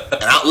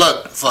 And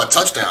look, for a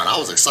touchdown, I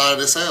was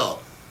excited as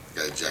hell.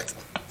 Got ejected.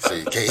 So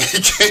you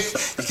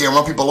can't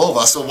run people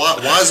over. So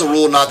why is the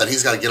rule not that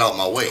he's got to get out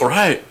my way?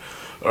 Right.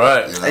 You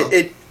know?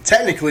 It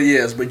technically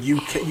is, but you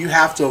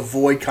have to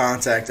avoid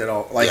contact at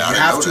all. Like, yeah, you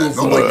have to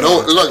avoid.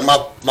 No, look,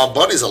 my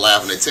buddies are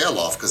laughing their tail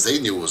off because they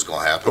knew what was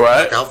going to happen.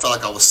 Right. Like, I felt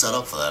like I was set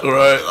up for that.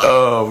 Right.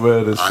 Oh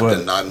man, that's funny. I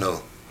did not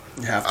know.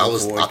 You have to I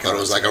thought it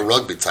was like a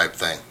rugby type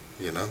thing.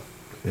 You know.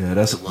 Yeah,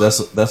 that's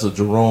a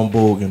Jerome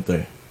Bogan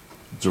thing.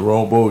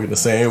 Jerome Bogan the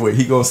same way.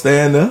 He gonna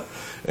stand there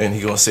and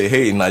he gonna say,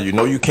 "Hey, now you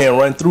know you can't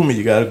run through me.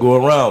 You got to go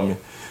around me."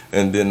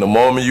 And then the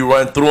moment you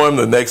run through him,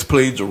 the next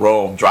play,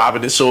 Jerome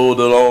dropping his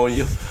shoulder on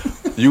you,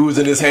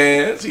 using his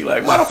hands. He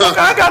like, motherfucker,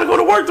 I got to go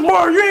to work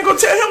tomorrow. You ain't gonna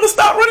tell him to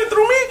stop running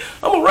through me.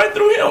 I'm gonna run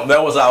through him.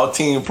 That was our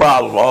team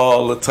problem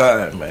all the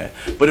time, man.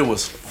 But it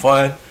was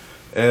fun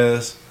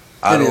as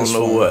I don't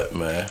know what,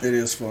 man. It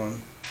is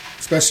fun,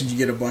 especially you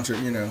get a bunch of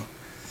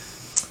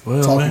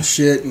Well, talking man.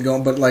 shit and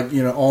going, but like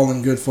all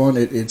in good fun.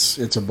 It's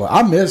a blast.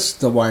 I miss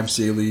the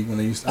YMCA league when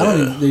they used. I don't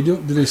even. They do.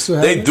 Do they still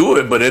have? They it? do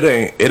it, but it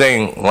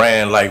ain't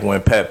ran like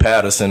when Pat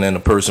Patterson and the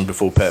person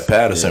before Pat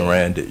Patterson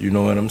ran it. You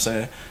know what I'm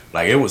saying?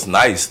 Like, it was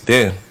nice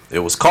then. It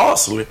was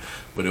costly,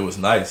 but it was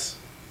nice.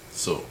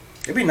 So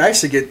it'd be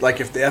nice to get,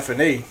 like, if the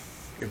FNA,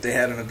 if they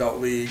had an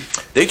adult league.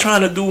 They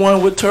trying to do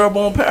one with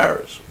Turbone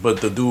Parish, but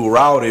the dude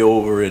Rowdy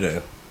over it,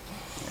 and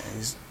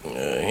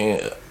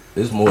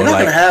it's more We're not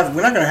like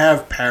gonna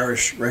have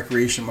parish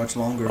recreation much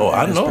longer. Oh,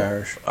 I in this know.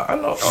 Parish. I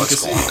know. Oh,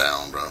 it's going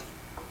down, bro.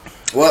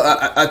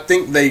 Well, I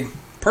think they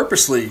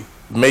purposely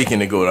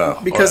Making it go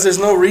down because there's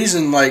no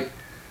reason, like,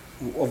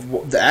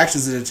 of the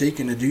actions that are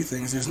taken to do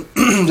things. There's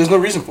there's no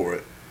reason for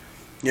it.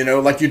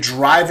 Like, you're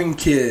driving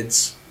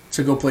kids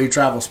to go play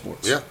travel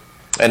sports. Yeah.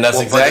 And that's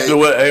exactly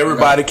what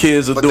everybody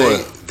kids are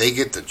doing. They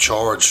get to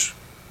charge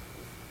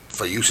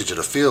for usage of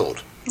the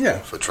field. Yeah.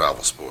 For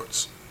travel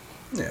sports.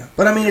 Yeah,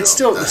 but I mean, it's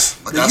still. That's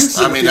why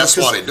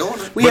they're doing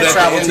it. We But have at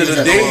travel the end of teams the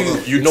that day,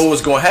 go you know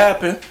what's going to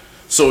happen.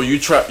 So you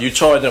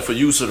charge them for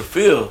use of the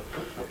field.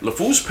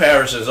 Lafourche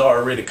Parish is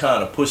already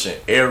kind of pushing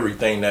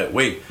everything that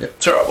way. Yep.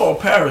 Turbone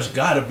Parish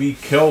got to be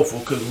careful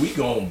because we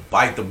going to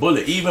bite the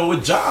bullet. Even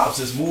with jobs,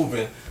 it's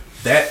moving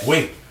that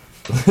way.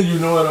 You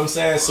know what I'm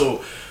saying?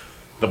 So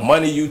the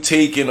money you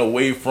taking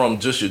away from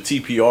just your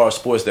TPR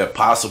sports that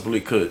possibly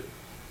could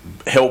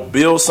help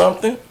build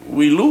something,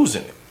 we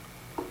losing it.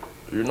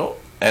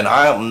 And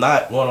I am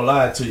not going to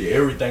lie to you.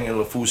 Everything in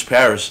Lafourche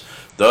Parish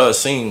does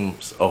seem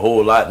a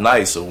whole lot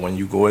nicer when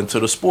you go into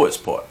the sports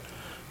part.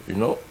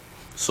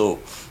 So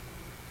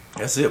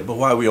That's it. But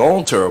while we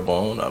on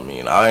Terrebonne, I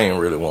mean, I ain't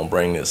really want to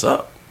bring this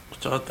up.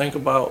 What y'all think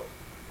about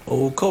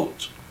old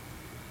coach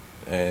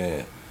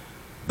and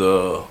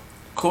the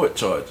court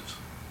charges?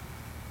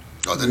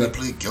 Oh, didn't he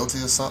plead guilty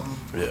or something?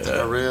 Yeah. I think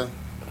I read.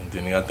 And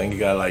then I think he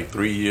got like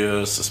 3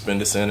 years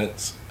suspended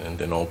sentence, and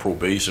then on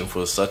probation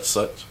for such.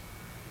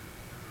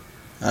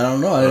 I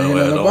don't know. I didn't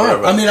know about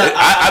it.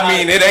 I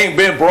mean, it ain't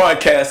been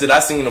broadcasted. I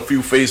seen a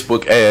few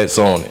Facebook ads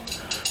on it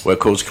where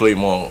Coach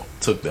Claymore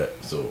took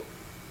that. So,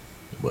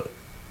 but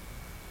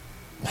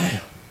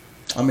damn.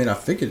 I mean, I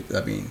figured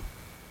though.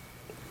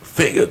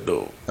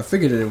 I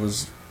figured that it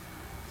was.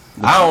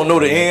 I don't know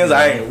the ends.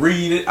 I ain't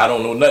read it. I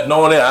don't know nothing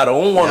on it. I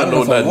don't want to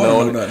know nothing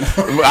on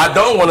it. I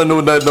don't want to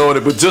know nothing on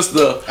it. But just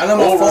the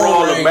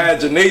overall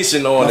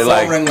imagination on it.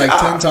 My phone rang like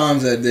 10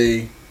 times that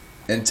day,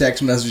 and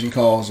text messaging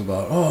calls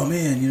about, oh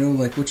man,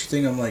 like what you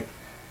think? I'm like,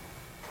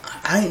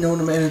 I ain't known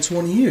the man in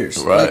 20 years.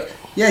 Right. Like,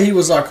 yeah, he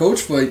was our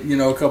coach for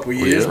a couple of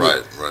years.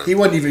 Right. He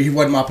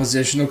wasn't my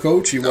positional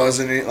coach. He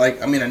wasn't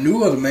I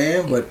knew of the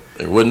man, but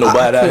there wasn't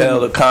nobody I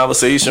held a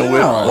conversation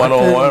with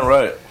one-on-one.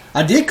 Right.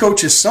 I did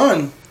coach his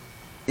son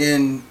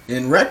in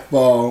rec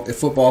ball, in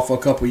football for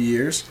a couple of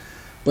years,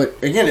 but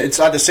again, it's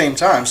at the same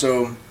time.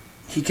 So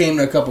he came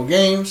to a couple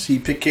games. He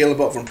picked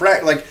Caleb up from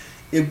practice.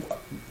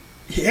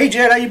 Hey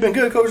Jed, how you been?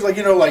 Good, coach.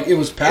 It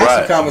was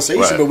passive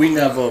conversation, but we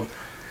never.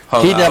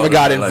 He never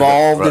got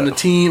involved in the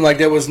team. Like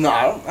there was no.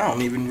 I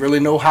don't even really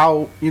know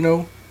how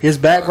his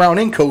background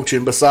in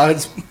coaching.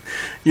 Besides,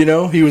 he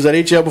was at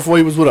HL before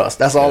he was with us.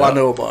 That's all I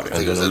know about it.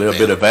 And then a little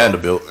bit of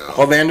Vanderbilt.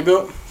 Oh,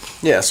 Vanderbilt.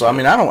 Yeah. So I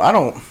mean,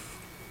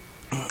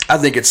 I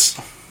think it's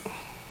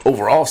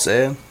overall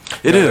sad.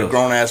 It is. A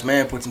grown ass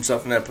man puts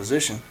himself in that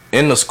position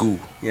in the school.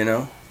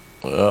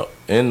 Well,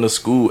 in the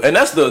school, and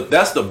that's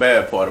the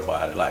bad part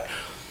about it. Like,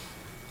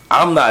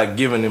 I'm not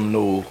giving him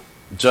no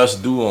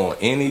just due on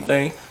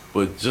anything,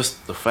 but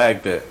just the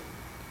fact that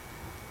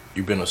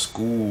you've been a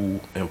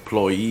school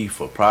employee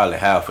for probably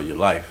half of your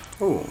life.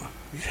 Oh,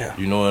 yeah.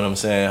 You know what I'm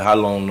saying? How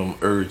long them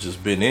urges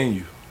been in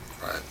you?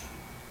 Right.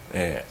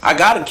 And I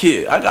got a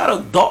kid. I got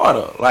a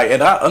daughter.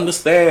 And I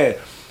understand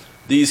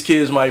these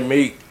kids might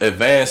make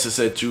advances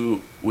at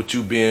you with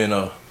you being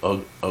a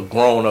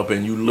grown up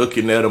and you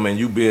looking at them and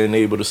you being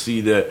able to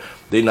see that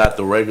they not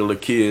the regular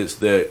kids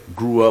that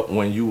grew up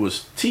when you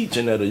was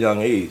teaching at a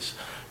young age.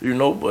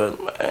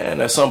 But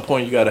man, at some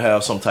point you got to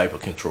have some type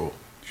of control.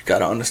 You got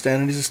to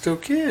understand that these are still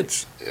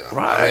kids. Yeah.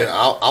 Right.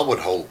 I would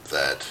hope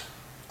that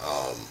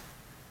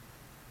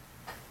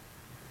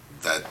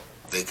that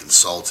they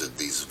consulted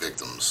these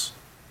victims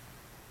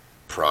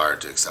prior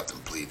to accepting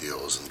plea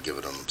deals and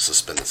giving them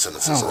suspended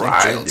sentences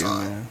and jail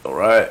time. All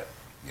right.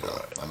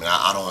 I mean,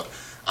 I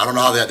don't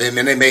know how they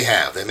may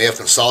have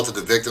consulted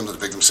the victims, and the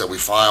victim said we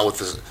file with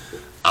this.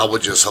 I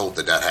would just hope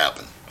that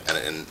happened and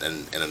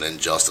an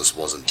injustice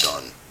wasn't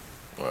done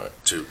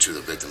to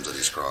the victims of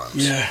these crimes.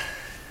 Yeah.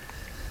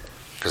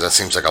 Because that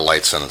seems like a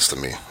light sentence to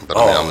me. But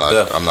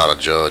I'm not a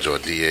judge or a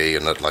DA or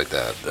nothing like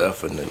that.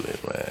 Definitely,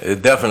 man.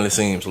 It definitely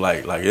seems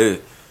like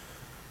it.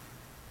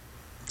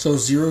 So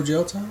 0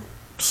 jail time?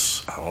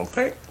 I don't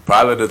think.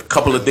 Probably the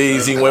couple of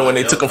days he went when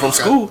they took him from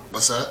school.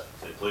 What's that?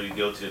 They pleaded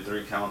guilty to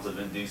 3 counts of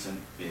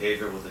indecent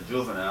behavior with a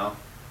juvenile.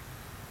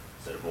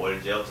 Said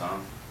avoided jail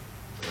time.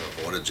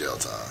 Avoided jail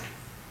time.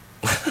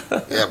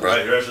 Yeah, bro.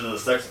 Right, you're actually a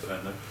sex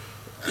offender.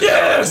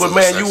 Yeah, but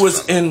man, you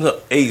was in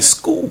a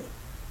school.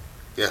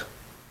 Yeah.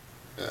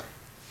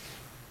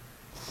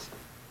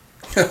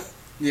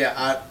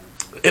 Yeah,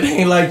 It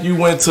ain't like you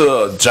went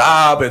to a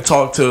job and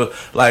talked to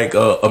like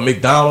a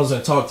McDonald's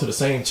and talked to the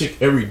same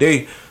chick every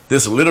day.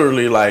 This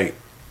literally like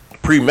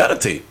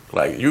premeditate.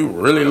 Like you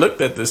really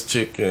looked at this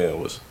chick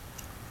and was.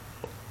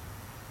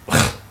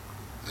 Yeah,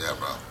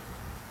 bro.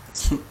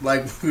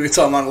 Like we were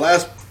talking about the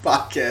last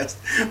podcast,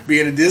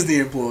 being a Disney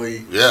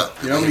employee. Yeah.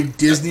 You know how many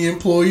Disney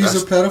employees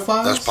are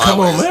pedophiles? That's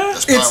probably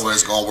that's probably where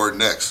it's gonna work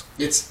next.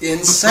 It's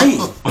insane.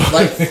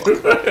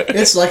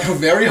 It's like a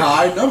very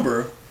high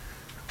number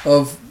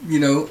of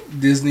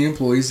Disney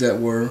employees that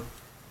were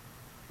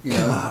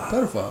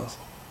pedophiles.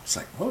 It's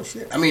like, oh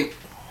shit. I mean,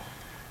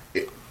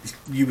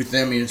 you would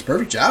think, it's a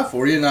perfect job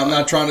for you, and I'm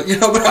not trying to,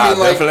 but I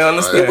definitely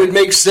understand. It would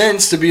make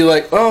sense to be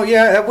like, oh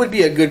yeah, that would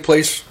be a good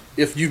place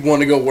if you'd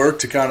want to go work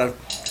to kind of,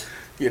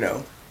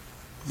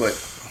 but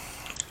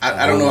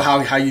I don't know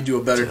how you do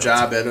a better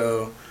job at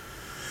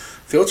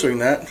filtering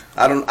that.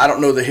 I don't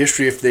know the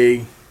history if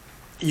they.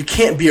 You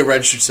can't be a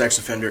registered sex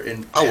offender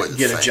and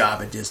get a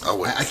job at Disney.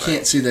 I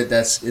can't see that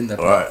that's in the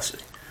policy.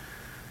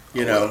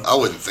 I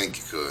wouldn't think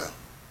you could.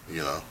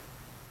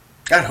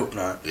 I'd hope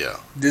not. Yeah.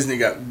 Disney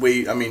got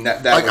way. I mean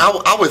that.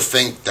 I would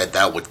think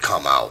that would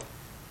come out.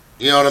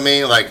 You know what I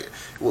mean? Like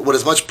with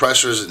as much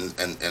pressures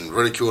and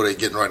ridicule they're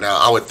getting right now,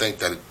 I would think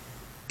that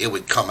it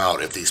would come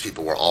out if these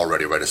people were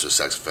already registered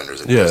sex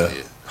offenders and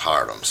Disney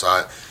hired them.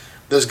 So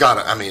there's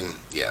gotta. I mean,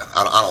 yeah.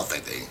 I don't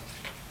think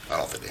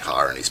they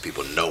hiring these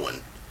people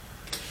knowing.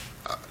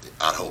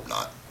 I'd hope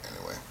not.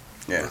 Anyway.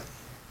 Yeah.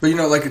 But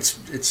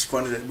it's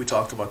funny that we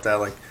talked about that.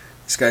 Like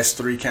this guy's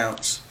 3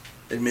 counts,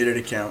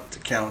 admitted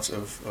counts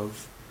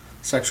of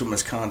sexual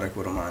misconduct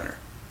with a minor.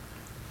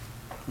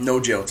 No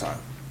jail time.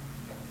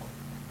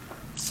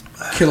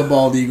 Kill a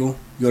bald eagle,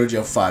 go to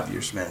jail 5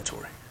 years,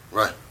 mandatory.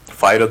 Right.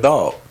 Fight a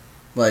dog.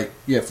 Like,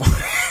 yeah.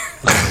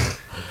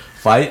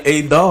 Fight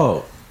a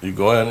dog. You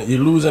go in, you're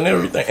losing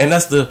everything, and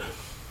that's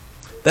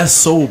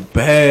so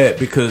bad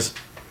because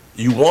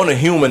you want to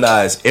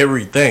humanize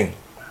everything,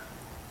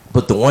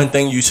 but the one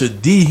thing you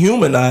should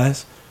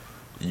dehumanize,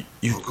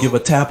 you give a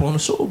tap on the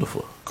shoulder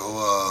for.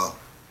 Go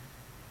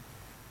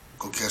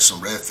catch some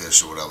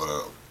redfish or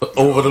whatever.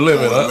 Over the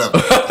limit,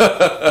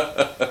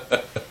 huh?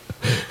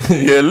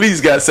 You at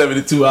least got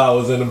 72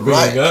 hours in the bin,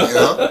 Right,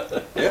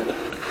 huh? Yeah.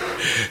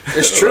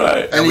 It's true.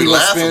 Right. And we you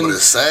laughing, but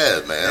it's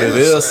sad, man. It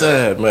is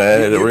sad,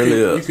 man. It really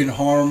is. You can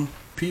harm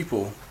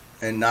people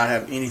and not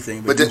have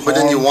anything. But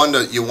then you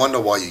wonder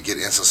why you get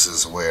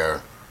instances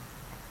where,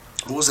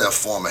 who was that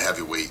former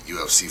heavyweight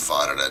UFC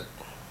fighter that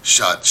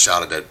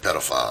shot at that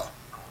pedophile?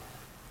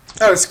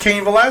 Oh, it's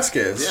Cain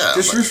Velasquez. Yeah,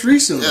 just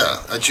recently.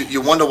 Yeah, and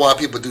you wonder why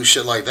people do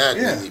shit like that.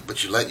 Yeah.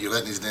 But you're letting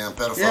these damn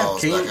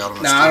pedophiles Yeah, back out on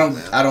the Nah,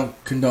 street, I man.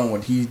 don't condone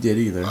what he did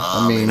either.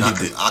 I mean, I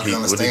can what he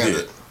understand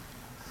did. it.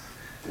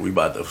 We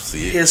about to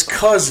see it. His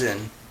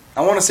cousin,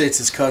 I want to say it's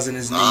his cousin,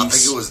 his niece. I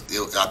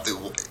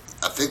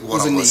think one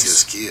was of a them was niece.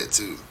 his kid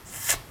too.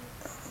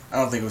 I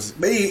don't think it was,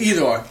 but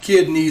either or,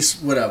 kid, niece,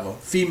 whatever,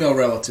 female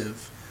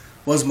relative,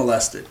 was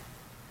molested.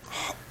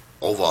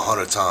 Over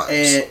 100 times.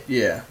 And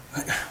yeah,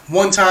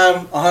 one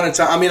time, 100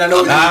 times. I mean, I know.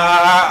 What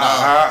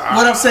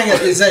I'm saying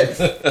is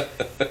that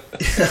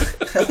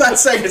I'm not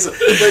saying it's,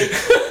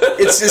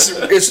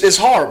 but it's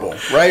horrible,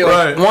 right?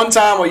 Like, Right. one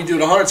time, or you do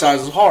it 100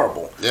 times, is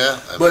horrible. Yeah,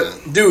 But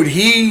dude,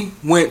 he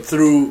went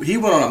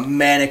on a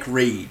manic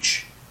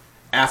rage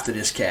after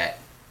this cat.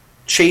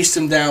 Chased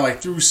him down like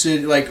through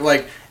city, like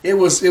it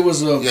was a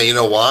yeah, you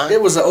know why?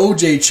 it was an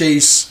OJ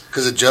chase.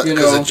 Because the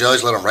know.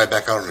 judge let him right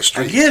back out on the I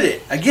street. get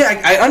it.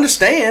 I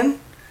understand.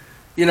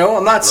 You know,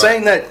 I'm not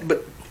saying that,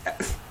 but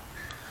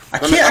I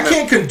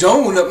can't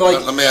condone it.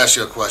 Like, Let me ask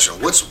you a question.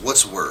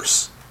 What's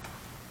worse?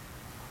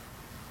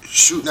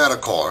 Shooting at a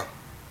car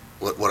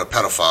with a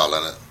pedophile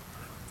in it,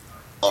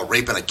 or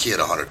raping a kid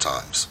 100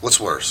 times? What's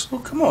worse?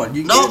 well, come on.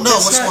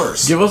 What's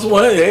worse? Give us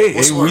one. Hey,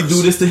 What's we worse?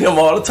 do this to him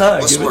all the time.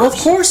 What's Give it- Well, of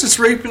course, it's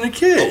raping a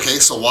kid. Okay,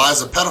 so why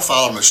is a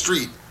pedophile on the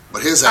street,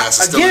 but his ass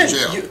is still in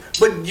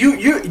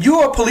jail?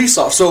 You're a police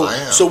officer. I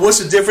am. So what's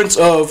the difference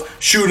of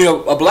shooting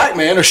a black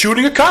man or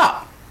shooting a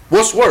cop?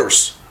 What's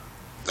worse?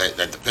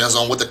 That depends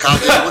on what the cop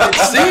did. What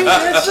the See,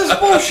 it's just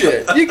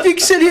bullshit. You can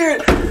sit here.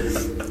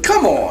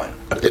 Come on.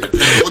 what the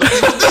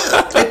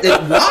people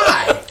did.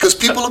 Why? Because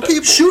people are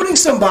people. Shooting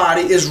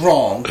somebody is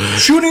wrong.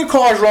 Shooting a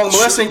car is wrong.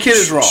 Molesting a kid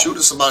is wrong.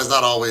 Shooting somebody's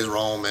not always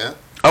wrong, man.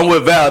 I'm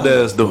with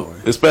Valdez though,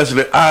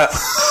 especially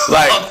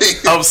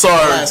I'm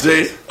sorry,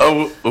 Jay,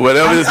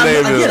 whatever his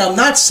name is. I'm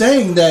not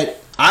saying that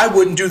I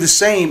wouldn't do the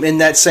same in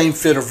that same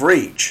fit of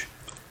rage.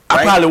 I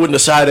right? probably wouldn't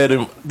have shot at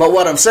him But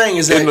what I'm saying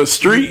is that in the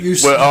street. you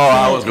But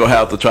I was gonna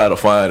have to try to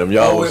find him.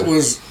 Y'all Oh, it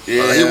was. He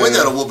went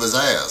there to whoop his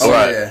ass. Oh,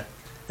 Right. yeah.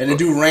 And the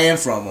dude ran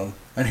from him.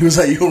 And he was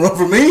like, "You gonna run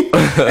from me?"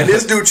 And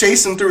this dude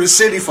chased him through the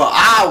city for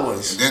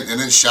hours. And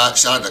then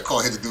shot at the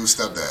car, hit the dude's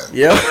stepdad.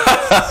 Yep.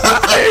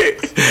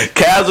 Hey,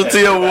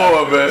 casualty of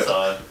war, man.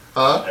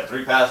 Huh? Had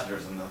 3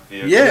 passengers in the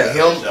vehicle.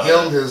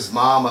 Yeah. Him, his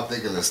mom, I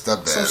think, and his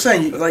stepdad. So I'm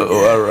saying, like,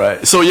 Oh, all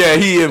right. So yeah,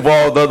 he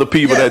involved other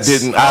people Yes. that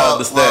didn't. I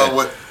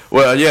understand.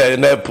 Well, yeah,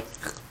 and that.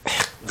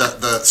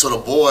 So the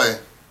boy,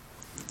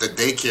 the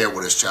daycare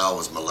where his child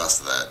was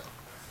molested at,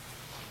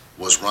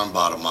 was run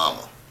by the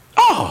mama.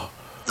 Oh,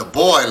 The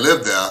boy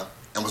lived there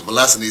and was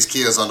molesting these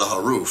kids under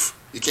her roof.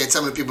 You can't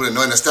tell me people didn't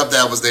know, and the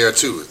stepdad was there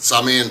too. So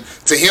I mean,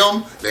 to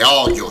him, they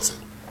all guilty.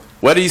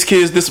 where these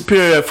kids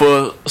disappear at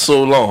for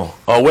so long,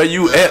 or where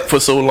you at for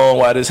so long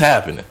while this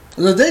happening?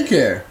 the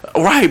daycare.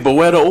 Right, but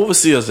where the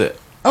overseers at?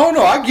 Oh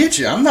no, I get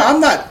you. I'm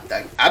not.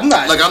 Like, I'm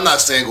not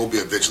saying go be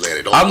a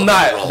vigilante. Don't I'm get me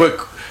not,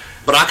 wrong.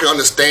 but I can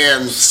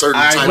understand certain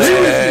I types agree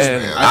of with things,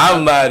 Man, man.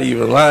 I'm not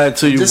even lying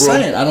to you, Just bro.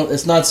 saying. I don't.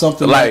 It's not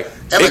something Like,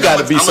 Yeah, it like, got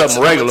to be I'm a- something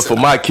I'm a- regular for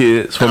my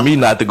kids, for me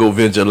not to go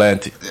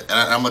vigilante. And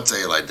I'm gonna tell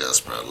you like this,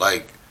 bro.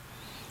 Like,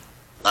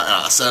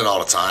 I say it all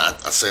the time.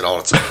 I say it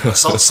all the time.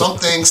 Some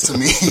things to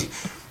me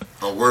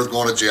are worth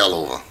going to jail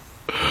over,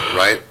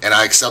 right? And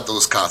I accept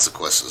those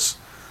consequences.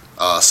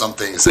 Some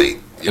things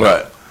ain't, you know.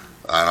 Right.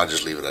 And I'll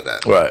just leave it at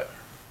that. Right.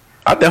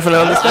 I definitely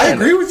I understand.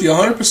 agree with you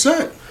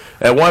 100%.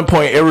 At one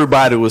point,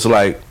 everybody was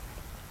like,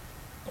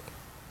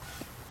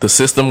 the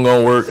system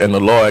gonna work and the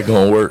law ain't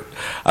gonna work.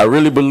 I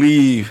really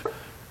believe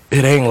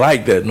it ain't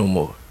like that no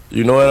more.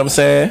 You know what I'm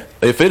saying?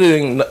 If it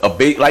ain't a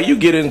big, like you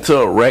get into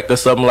a wreck or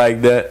something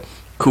like that,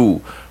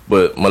 cool.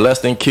 But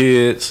molesting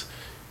kids,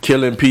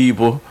 killing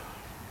people,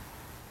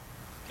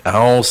 I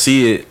don't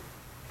see it.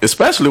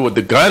 Especially with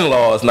the gun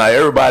laws, now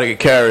everybody can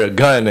carry a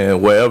gun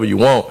and wherever you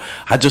want.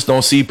 I just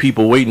don't see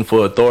people waiting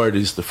for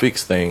authorities to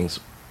fix things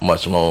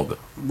much longer.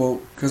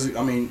 Well, because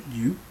I mean,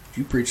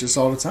 you preach this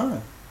all the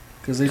time.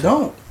 Because they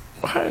don't.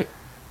 Right.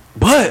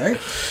 But Right?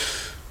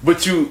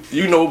 But you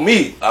know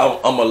me,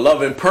 I'm a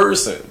loving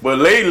person. But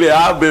lately,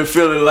 I've been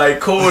feeling like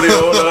Cody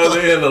on the other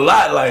end a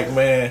lot. Like,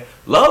 man,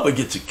 love will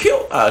get you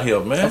killed out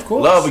here, man. Of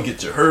course. Love will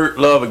get you hurt.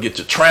 Love will get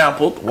you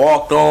trampled,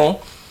 walked on.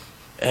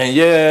 And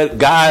yeah,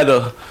 God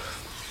will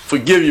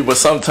forgive you, but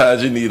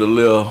sometimes you need a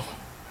little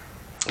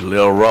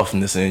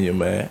roughness in you,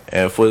 man.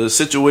 And for the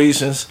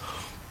situations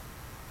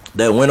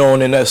that went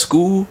on in that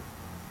school,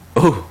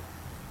 ooh,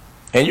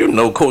 and you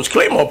know, Coach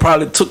Claymore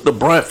probably took the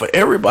brunt for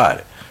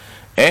everybody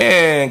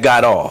and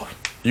got off.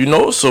 You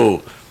know,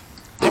 so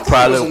There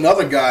was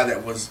another guy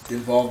that was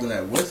involved in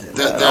that with him.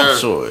 I'm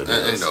sure it you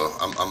is. know,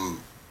 I'm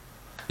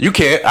You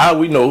can't.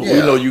 We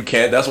know you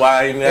can't. That's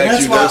why I didn't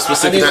ask you that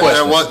specific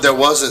question. there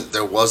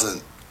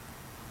wasn't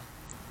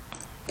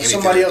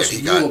anything Somebody that else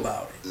he knew got.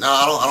 about it. No,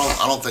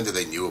 I don't think that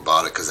they knew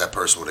about it because that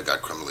person would have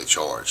got criminally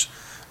charged.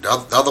 The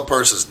other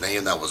person's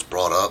name that was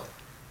brought up,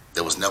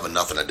 there was never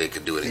nothing that they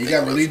could do anything. He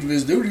got with. relieved of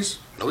his duties.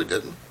 No, he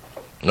didn't.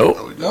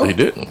 Nope, No, he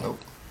didn't. Nope.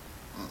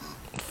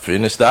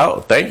 Finished out.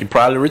 I think he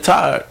probably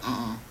retired.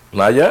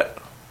 Not yet.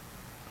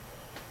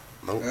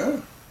 Nope.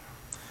 Yeah.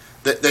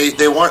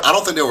 They weren't. I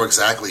don't think they were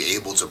exactly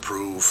able to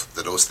prove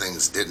that those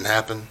things didn't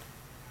happen,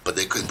 but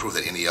they couldn't prove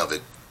that any of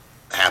it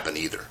happened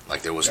either.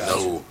 Like there was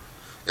no.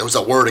 It was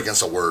a word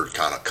against a word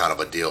kind of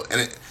a deal,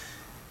 and it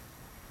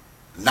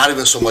not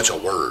even so much a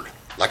word,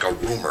 like a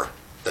rumor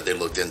that they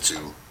looked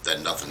into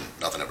that nothing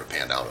ever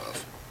panned out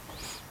of.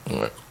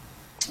 Right.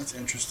 That's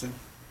interesting.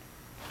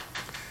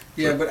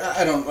 Yeah, but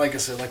I don't, like I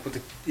said, like with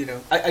the, you know,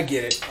 I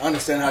get it. I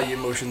understand how your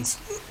emotions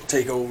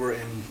take over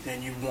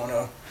and you want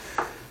to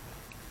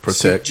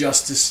Protect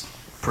justice.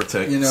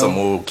 you know, know. some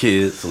old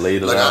kids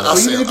later Like on. I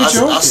even if it's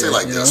your own say kid,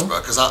 like you this, know? bro,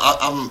 because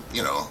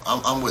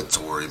I'm with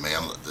Tori,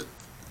 man.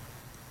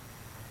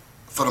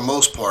 For the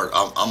most part,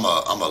 I'm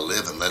a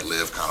live and let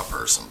live kind of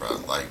person, bro.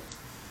 Like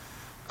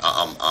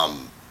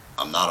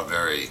I'm not a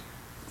very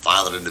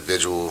violent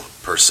individual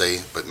per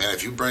se, but man,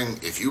 if you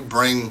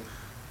bring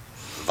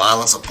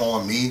violence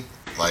upon me,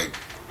 like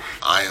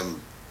I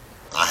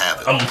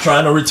have it. I'm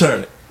trying to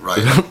return it.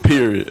 Right.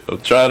 Period.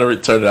 I'm trying to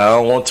return it. I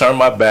don't want to turn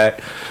my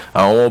back.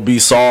 I don't want to be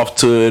soft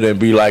to it and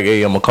be like,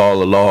 hey, I'm going to call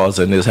the laws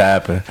and this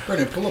happened.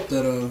 Brandon, pull up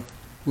that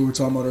we were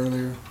talking about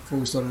earlier before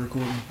we started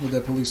recording with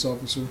that police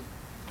officer.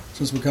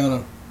 Since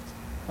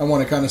I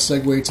want to kind of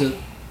segue to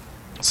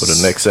For the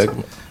next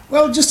segment.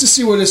 well, just to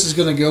see where this is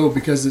going to go,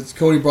 because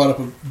Cody brought up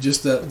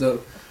just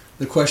the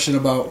question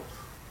about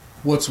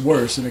what's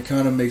worse, and it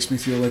kind of makes me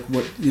feel like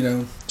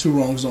two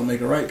wrongs don't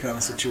make a right kind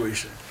of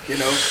situation. You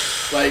know,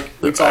 like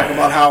we talk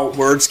about how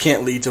words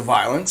can't lead to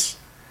violence.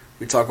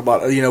 We talk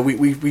about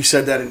we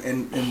said that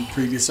in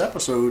previous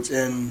episodes,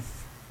 and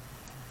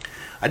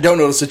I don't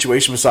know the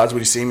situation besides what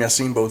he's seen. I've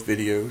seen both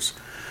videos,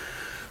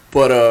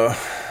 but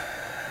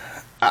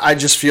I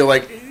just feel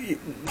like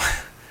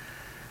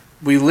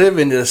we live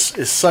in this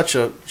is such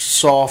a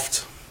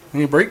soft.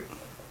 Can you break?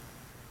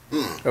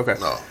 Okay.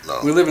 No.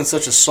 We live in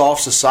such a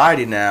soft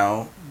society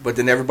now, but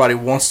then everybody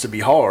wants to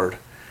be hard,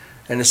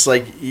 and it's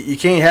like you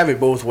can't have it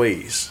both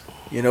ways.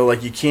 You know,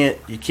 like you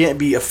can't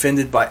be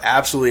offended by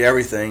absolutely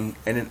everything,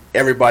 and then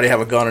everybody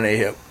have a gun in their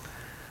hip.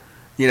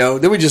 You know,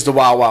 then we just the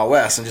Wild Wild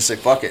West and just say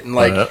fuck it, and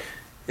like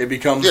it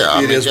becomes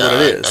what it is.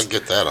 I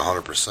get that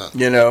 100%.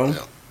 You know,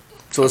 Yeah.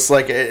 so it's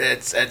like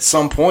it's at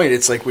some point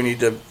it's like we need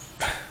to.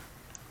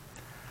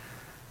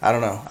 I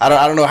don't know. I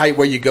don't know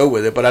where you go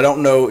with it, but I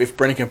don't know if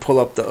Brennan can pull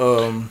up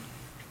the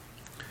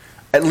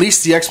at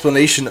least the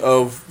explanation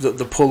of the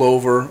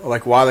pullover,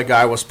 like why the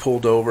guy was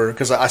pulled over.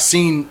 Because I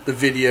seen the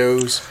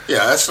videos.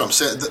 Yeah, that's what I'm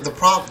saying. The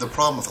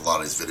problem with a lot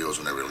of these videos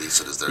when they release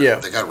it is they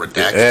got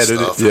redacted edited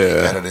stuff. it, They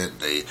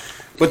edited it.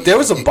 But there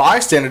was a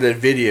bystander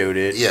that videoed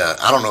it. Yeah,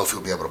 I don't know if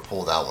he'll be able to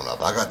pull that one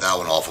up. I got that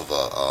one off of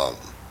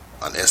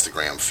an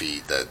Instagram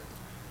feed that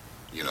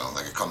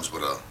like it comes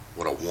with a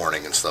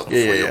warning and stuff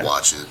before you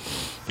watch it.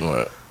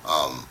 Right.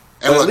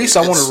 But at least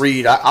I want to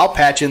read. I'll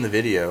patch in the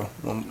video,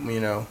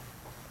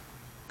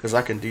 because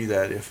I can do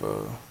that if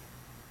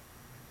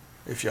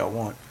y'all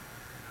want.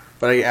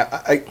 But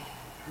I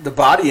the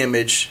body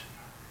image.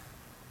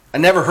 I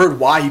never heard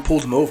why he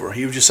pulled him over.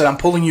 He just said, "I'm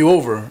pulling you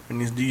over."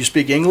 And do you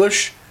speak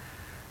English?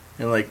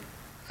 And like,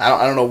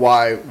 I don't know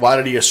why. Why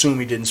did he assume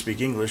he didn't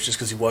speak English? Just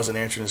because he wasn't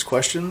answering his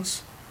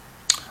questions?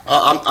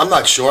 I'm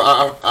not sure.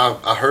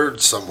 I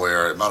heard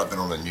somewhere, it might have been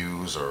on the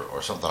news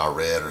or something I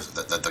read, or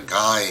that the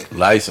guy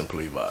License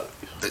plate violation.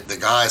 the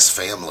guy's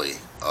family,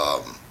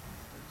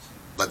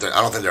 like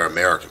I don't think they're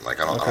American. Like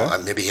I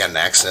don't maybe he had an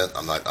accent.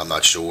 I'm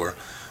not sure.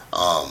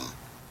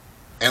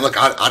 And look,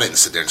 I didn't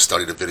sit there and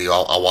study the video.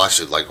 I watched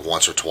it like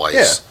once or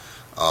twice.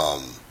 Yeah.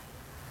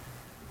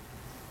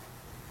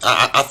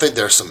 I think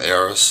there's some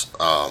errors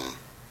on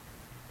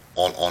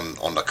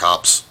the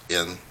cops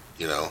end.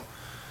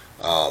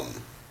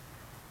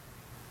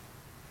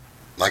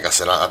 Like I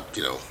said,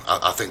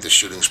 I think the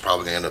shooting's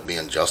probably going to end up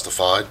being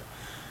justified.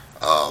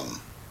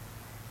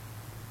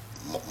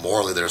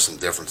 Morally, there's some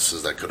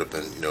differences that could have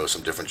been,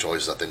 some different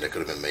choices I think that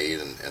could have been made,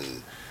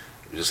 and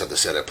we just have to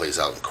see how that plays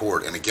out in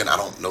court. And again, I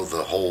don't know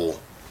the whole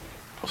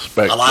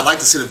spectrum. I'd like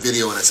to see the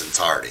video in its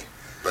entirety.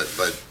 But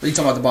you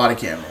talking about the body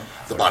camera?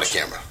 The body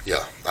camera,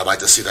 yeah. I'd like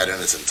to see that in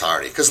its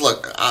entirety. Because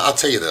look, I'll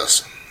tell you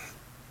this.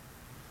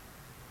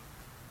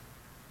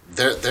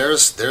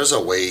 There's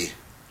a way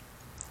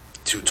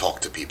to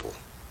talk to people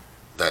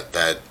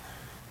that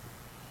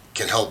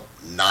can help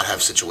not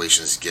have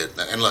situations get.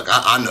 And look,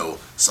 I know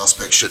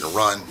suspects shouldn't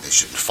run, they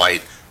shouldn't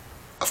fight.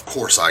 Of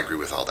course, I agree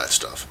with all that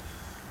stuff.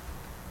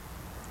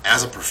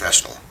 As a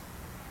professional,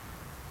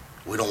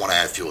 we don't want to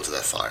add fuel to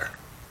that fire,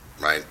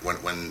 right?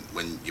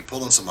 When you're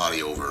pulling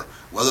somebody over,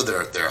 whether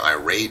they're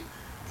irate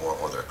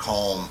or they're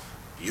calm,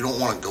 you don't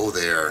want to go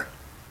there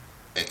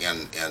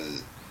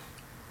and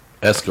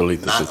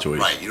escalate the situation.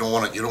 Right. You don't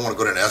want to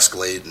go there and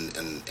escalate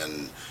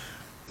and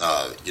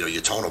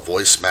your tone of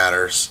voice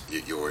matters.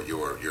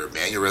 Your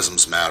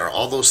mannerisms matter.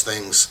 All those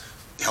things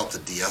help to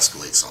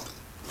de-escalate something.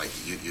 Like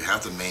you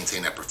have to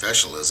maintain that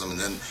professionalism, and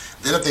then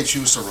if they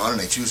choose to run and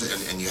they choose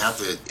and you have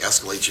to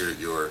escalate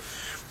your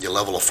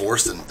level of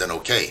force, then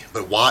okay.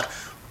 But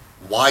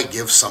why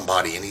give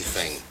somebody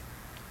anything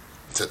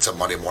to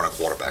Monday morning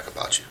quarterback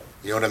about you?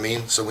 You know what I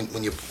mean? So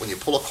when you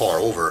pull a car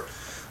over,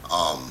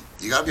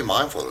 you got to be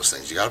mindful of those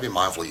things. You got to be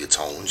mindful of your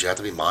tones. You have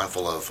to be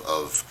mindful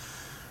of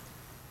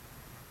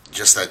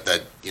just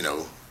that you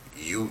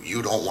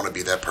don't want to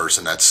be that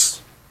person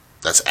that's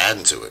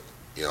adding to it.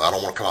 I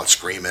don't want to come out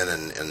screaming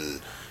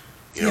and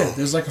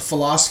there's like a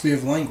philosophy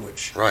of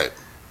language. Right.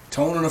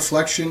 Tone and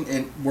inflection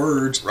and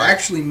words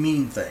actually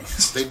mean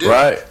things. They do.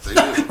 Right. They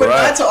do. But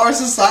not to our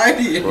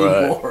society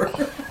anymore.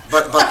 Right.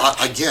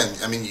 But again,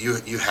 I mean,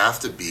 you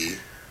have to be,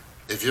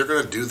 if you're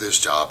going to do this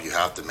job, you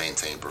have to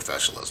maintain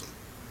professionalism.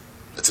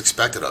 It's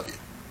expected of you.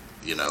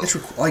 It's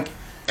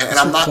and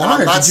I'm not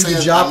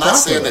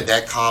saying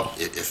that cop,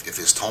 if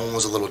his tone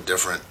was a little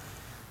different,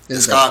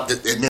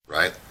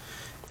 right?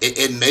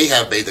 It may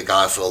have made the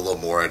guy feel a little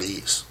more at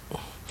ease.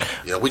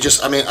 We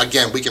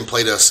can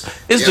play this.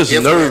 It's just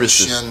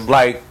nervous.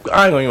 Like,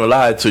 I ain't gonna even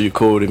lie to you,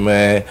 Cody,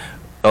 man.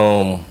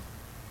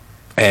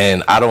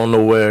 And I don't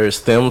know where it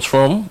stems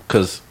from,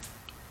 because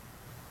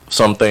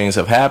some things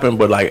have happened,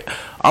 but like,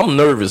 I'm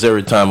nervous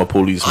every time a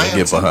policeman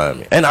get behind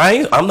me. And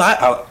I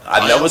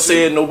never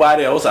said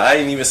nobody else. I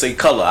ain't even say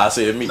color. I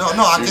said me. No,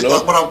 I get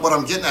what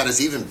I'm getting at is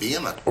even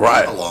being a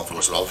law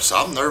enforcement officer,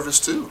 I'm nervous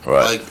too.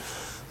 Right. Like,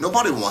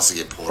 nobody wants to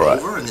get pulled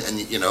over, and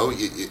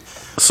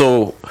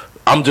So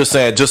I'm just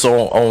saying, just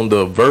on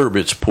the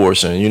verbiage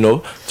portion,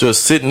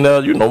 just sitting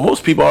there,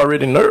 most people are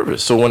already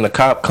nervous. So when the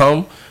cop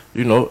come,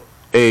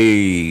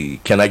 hey,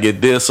 can I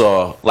get this?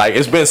 Or like,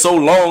 it's been so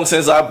long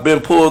since I've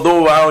been pulled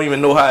over, I don't even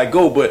know how it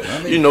go. But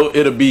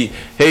it'll be,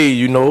 hey,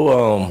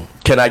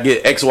 can I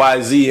get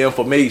XYZ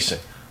information?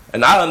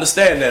 And I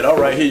understand that. All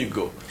right, here you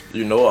go.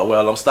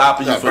 Well, I'm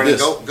stopping you for Brandon,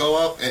 this. Go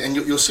up, and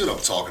you'll see what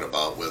I'm talking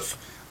about. With,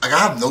 like, I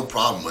have no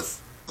problem with.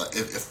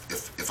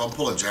 If I'm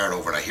pulling Jared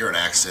over and I hear an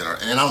accent,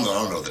 and I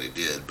don't know that he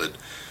did, but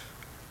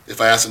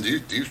if I ask him, do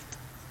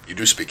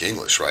you speak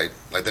English, right?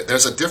 Like,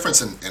 there's a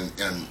difference in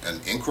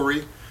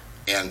inquiry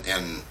and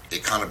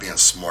it kind of being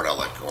smart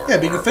aleck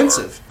being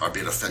offensive or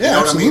being offensive. Yeah,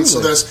 you know what I mean?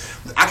 absolutely.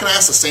 So I can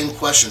ask the same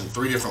question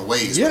 3 different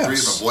ways, with 3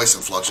 different voice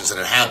inflections, and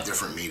it have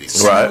different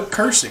meanings. Right.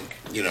 Cursing.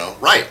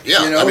 Right?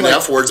 Yeah. The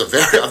F word's a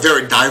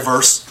very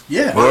diverse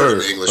word in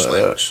the English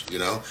language.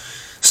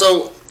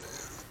 So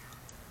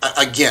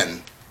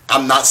again,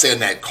 I'm not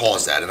saying that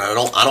caused that, and I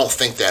don't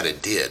think that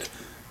it did.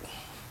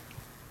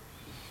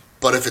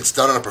 But if it's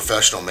done in a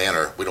professional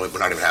manner, we're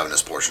not even having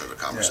this portion of the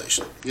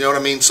conversation. Yeah. You know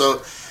what I mean?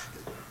 So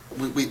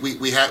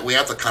we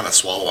have to kind of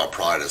swallow our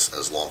pride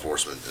as law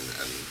enforcement,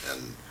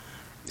 and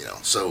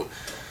So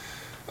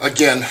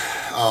again,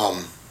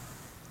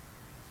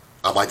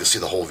 I'd like to see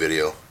the whole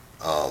video.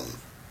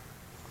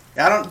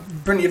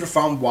 Brendan, you ever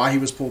found why he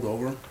was pulled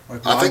over?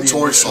 Like, I think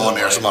Tori saw in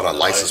there something about a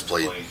license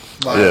plate.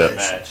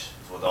 Match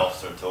is what the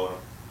officer told him.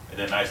 And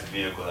then nice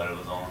vehicle that it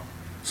was on.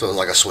 So it's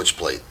like a switch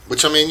plate,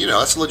 which,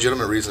 that's a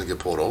legitimate reason to get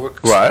pulled over.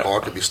 Right. The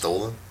car could be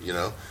stolen,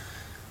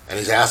 And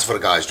he's asked for the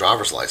guy's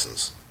driver's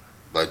license,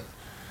 but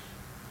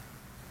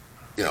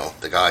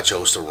the guy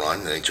chose to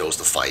run, and he chose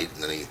to fight,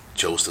 and then he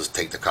chose to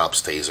take the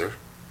cop's taser.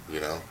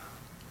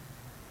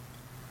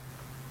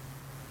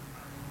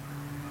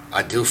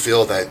 I do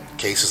feel that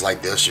cases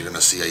like this, you're going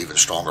to see an even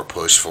stronger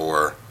push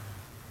for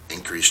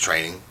increased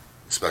training.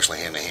 Especially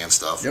hand-to-hand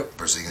stuff. Yep.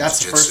 Brazilian That's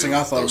jiu-jitsu, the first thing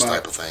I thought those about. Those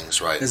type of things,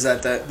 right? Is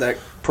that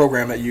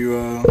program that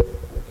you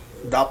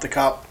adopt the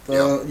cop?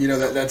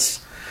 That's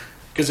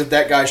because if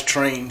that guy's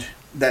trained,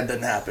 that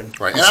doesn't happen.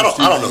 Right. And I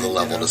don't know the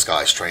level of this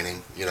guy's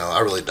training.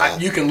 I really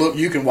don't. You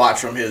can watch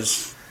from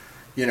his,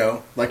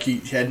 like he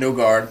had no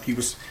guard. He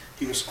was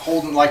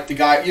holding like the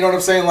guy. You know what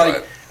I'm saying? Like,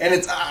 right.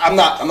 And I'm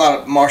not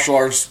a martial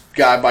arts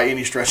guy by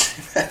any stretch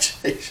of the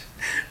imagination,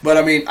 but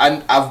I mean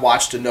I've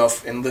watched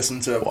enough and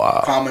listened to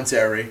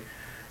commentary.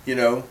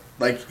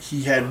 Like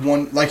he had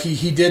one, like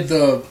he did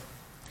the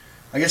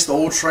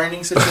old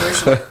training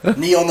situation,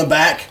 knee on the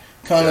back,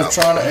 kind of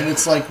trying to, and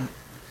it's like,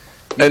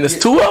 and it's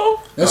 2 of them.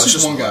 That's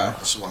just one guy.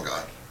 That's one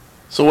guy.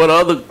 So what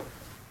other?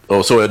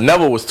 Oh, so it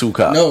never was 2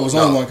 cops. No, it was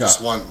only one cop.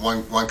 Just one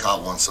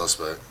cop, one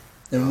suspect,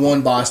 and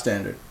one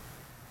bystander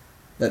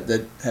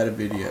that had a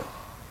video.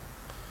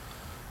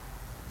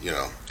 You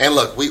know, and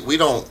look, we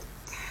don't.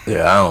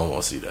 Yeah, I don't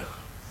want to see that.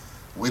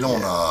 We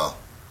don't.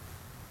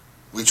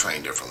 We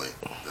train differently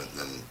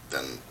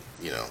than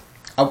you know.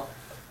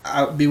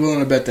 I'd be willing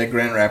to bet that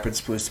Grand Rapids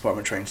Police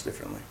Department trains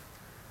differently.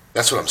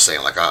 That's what I'm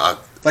saying. Like I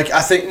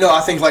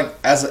think like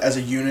as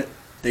a unit,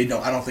 they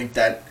don't. I don't think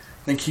that.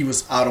 I think he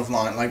was out of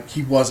line. Like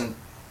he wasn't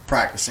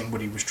practicing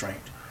what he was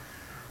trained.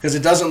 Because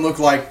it doesn't look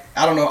like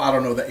I don't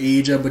know the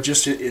age of, but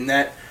just in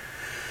that.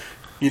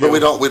 But we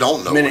don't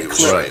know what he was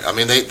clip. trained. I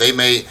mean, they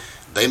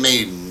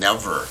may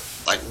never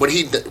like what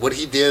he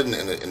did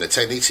and the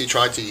techniques he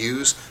tried to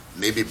use.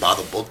 Maybe by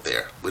the book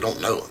there. We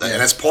don't know that, and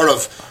that's part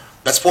of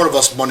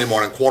us Monday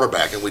morning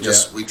quarterbacking.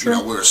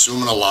 We're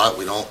assuming a lot.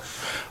 We don't.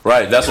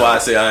 Right. That's why I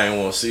say I ain't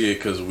want to see it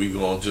because we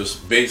gonna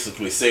just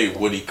basically say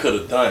what he could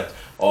have done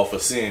off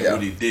of seeing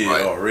what he did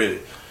already.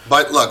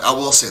 But look, I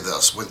will say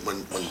this: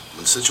 when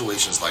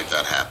situations like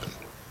that happen,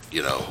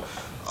 you know,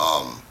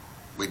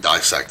 we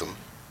dissect them.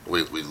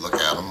 We look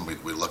at them. We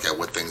look at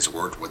what things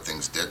worked, what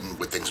things didn't,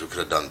 what things we could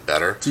have done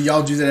better. Do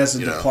y'all do that as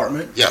a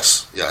department?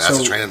 Yes, yeah, as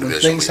a training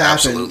division. When things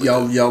happen,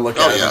 y'all look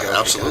at it. Oh yeah,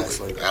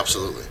 absolutely,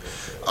 absolutely.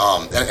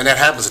 And that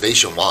happens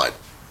nationwide.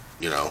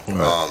 You know,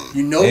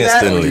 you know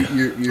that. Or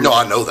you're, no,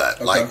 I know that.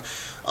 Okay. Like,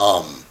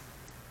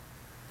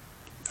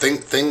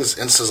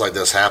 instances like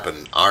this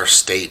happen. Our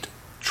state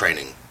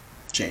training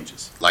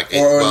changes, like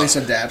or at least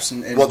adapts.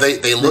 And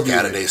they look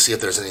at it. They see if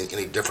there's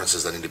any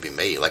differences that need to be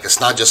made. Like it's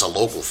not just a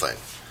local thing.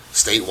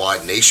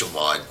 Statewide,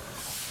 nationwide,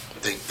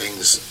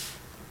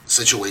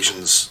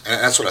 situations, and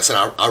that's what I said.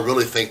 I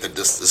really think that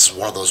this is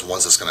one of those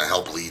ones that's going to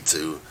help lead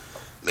to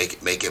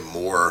make it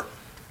more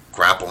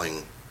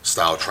grappling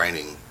style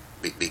training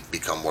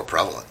become more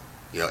prevalent.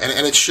 You know,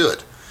 and it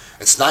should.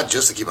 It's not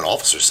just to keep an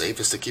officer safe;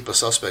 it's to keep a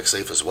suspect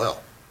safe as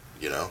well.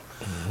 You know,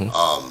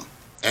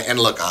 and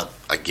look, I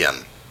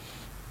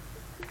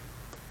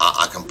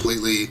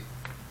completely.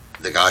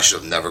 The guy should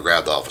have never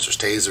grabbed the officer's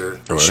taser.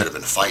 He should have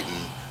been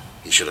fighting.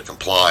 He should have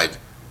complied,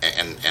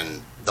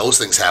 and those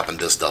things happen.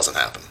 This doesn't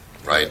happen,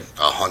 right?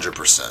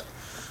 100%.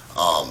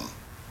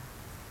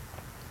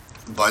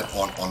 But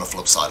on the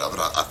flip side of it,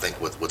 I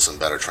think with some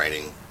better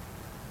training,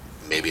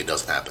 maybe it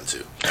doesn't happen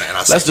too. And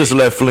let's just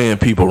let fleeing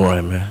people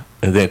run, man,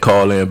 and then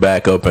call in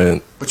back up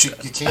and but you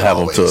can't have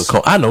always.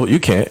 them to. I know you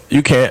can't.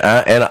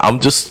 And I'm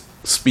just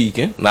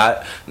speaking,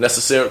 not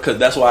necessarily because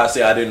that's why I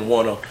say I didn't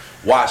want to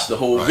watch the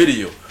whole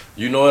video.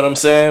 You know what I'm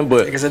saying?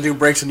 But because I do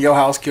breaks in your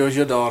house, kills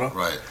your daughter.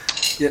 Right.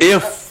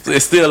 If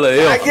it's still an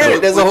if, I get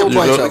it. There's a whole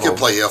bunch of them. We can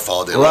play if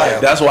all day. Right.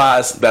 That's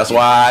why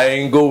I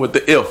ain't go with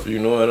the if. You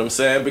know what I'm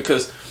saying?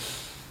 Because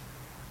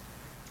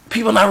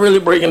people not really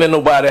breaking in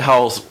nobody's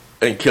house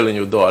and killing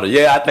your daughter.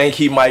 Yeah, I think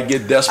he might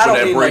get desperate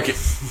and break it.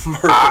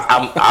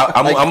 I'm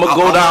gonna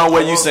go down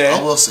where you saying.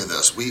 I will say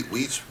this: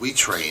 we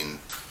train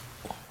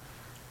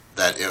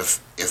that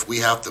if we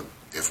have to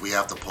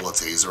pull a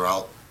taser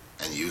out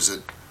and use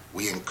it,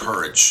 we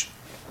encourage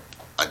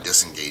a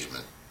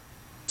disengagement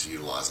to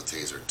utilize a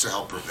taser to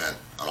help prevent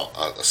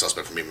a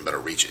suspect from even better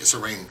reach it. It's a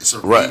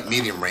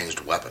medium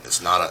ranged weapon.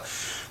 It's not a.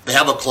 They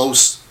have a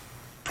close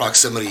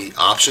proximity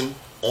option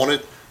on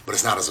it, but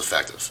it's not as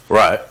effective.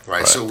 Right.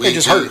 So it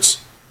just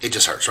hurts. It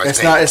just hurts. Right.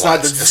 It's not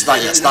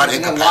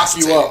incapacitating. Lock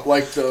you up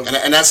like the.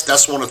 And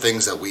that's one of the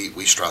things that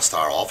we stress to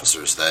our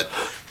officers that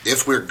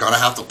if we're gonna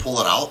have to pull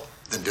it out,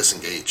 then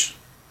disengage.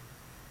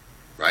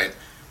 Right.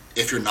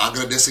 If you're not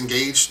going to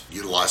disengage,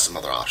 utilize some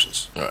other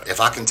options. Right.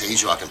 If I can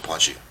tase you, I can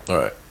punch you.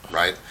 Right?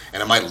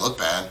 And it might look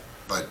bad,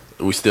 but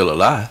we still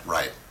alive.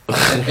 Right.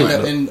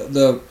 And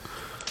the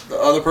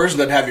other person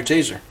doesn't have your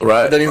taser.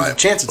 Right. Doesn't even have a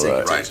chance to take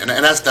your taser.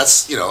 And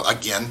that's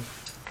again,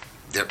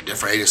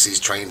 different agencies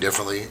train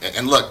differently.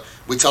 And look,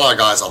 we tell our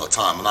guys all the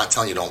time. I'm not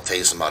telling you don't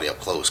tase somebody up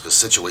close because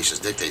situations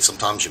dictate.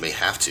 Sometimes you may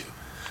have to,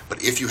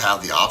 but if you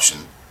have the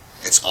option,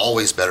 it's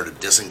always better to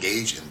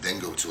disengage and then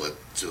go to a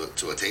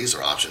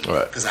taser option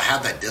because I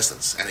have that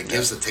distance and it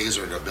gives the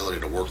taser the ability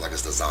to work like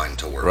it's designed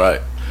to work.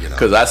 Right.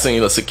 Because I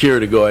seen a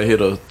security guard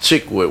hit a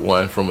chick with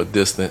one from a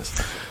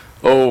distance.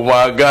 Oh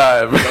my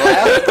God! Man.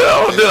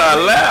 Did I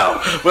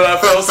laugh? But I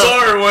felt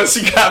sorry when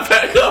she got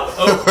back up.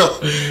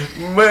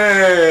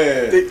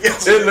 Man,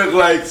 it looked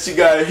like she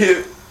got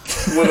hit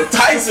with a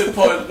Tyson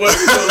punch. I'm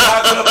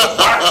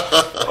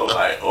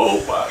like, oh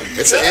my God.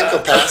 It's an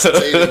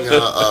incapacitating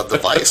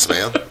device,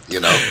 man.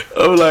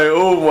 I'm like,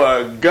 oh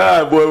my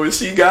God, boy. When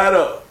she got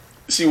up,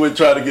 she wouldn't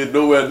try to get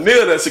nowhere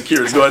near that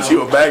security guard. She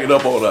was backing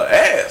up on her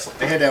ass.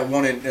 They had that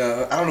one in,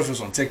 I don't know if it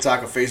was on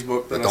TikTok or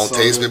Facebook. But don't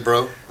tase me,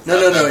 bro. No.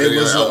 It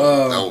was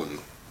that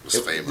was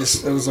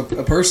famous. It was a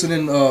person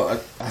in,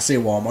 I say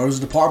Walmart. It was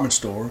a department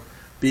store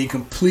being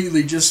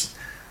completely just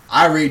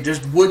irate,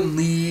 just wouldn't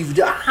leave,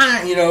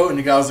 and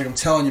the guy was like, I'm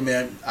telling you,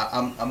 man,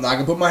 I'm not going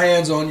to put my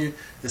hands on you.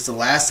 This is the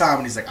last time.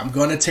 And he's like, I'm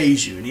going to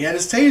tase you. And he had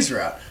his taser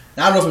out.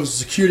 Now, I don't know if it was a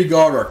security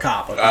guard or a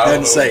cop. It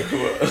doesn't say.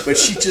 But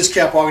she just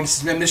kept walking. She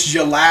says, man, this is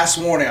your last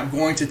warning. I'm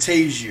going to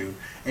tase you.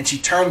 And she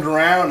turned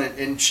around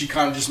and she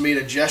kind of just made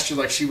a gesture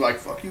like she like,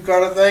 fuck you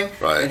kind of thing.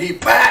 Right. And he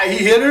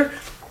hit her.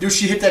 Dude,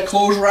 she hit that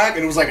clothes rack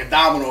and it was like a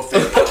domino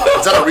effect.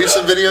 Is that a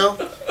recent video?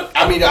 I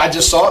I mean, I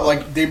just saw it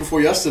like day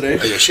before yesterday.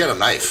 Yeah, she had a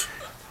knife.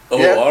 Oh,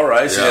 Yeah. all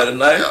right. She had a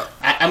knife.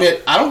 Yeah. I mean,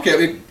 I don't care.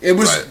 It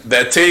was. Right.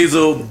 That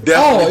taser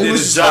definitely It did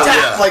was his job. tap,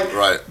 Yeah, like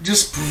right.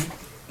 just.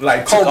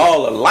 Like took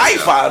all the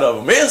life out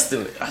of him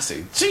instantly. I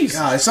say, Jesus.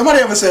 God, if somebody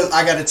ever says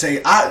I gotta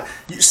tase,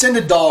 you send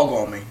a dog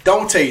on me.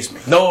 Don't tase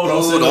me. No,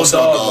 don't send no don't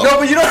send a dog. dog. No,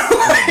 but you know.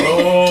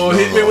 Oh,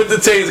 hit me with the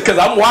taser because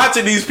I'm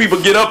watching these people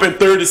get up in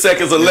 30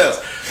 seconds or less.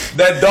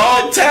 That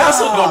dog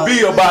tassel gonna be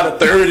about a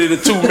 30 to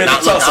 2 minute Now,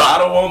 look, tussle. I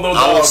don't want no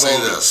I will dog. say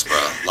on me. this, bro.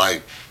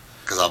 Like,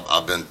 because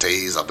I've been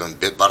tased, I've been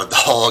bit by the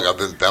dog, I've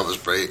been pepper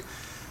sprayed.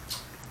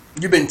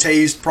 You've been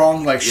tased,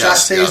 prong, like shot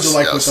tased, or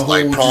like with the whole.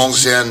 Like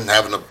prongs in,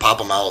 having to pop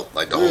them out,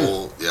 like the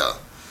whole, yeah.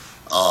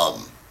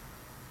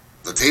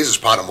 The taser's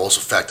probably the most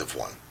effective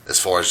one as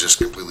far as just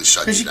completely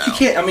shutting Because you you down.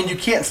 can't. I mean, you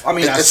can't. I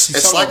mean, I see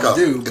It's some like of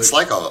them do. But it's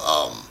like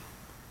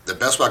the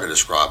best way I can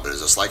describe it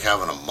is it's like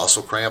having a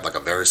muscle cramp, like a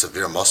very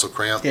severe muscle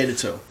cramp head to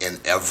toe, in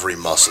every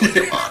muscle in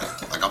your body.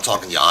 Like I'm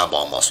talking your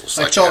eyeball muscles.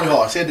 like Charlie every-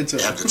 Horse, head to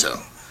toe. Head to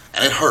toe.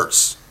 And it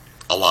hurts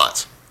a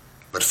lot,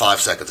 but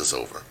 5 seconds is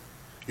over.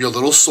 You're a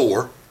little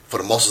sore for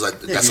the muscles.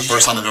 That's the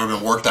first time they've ever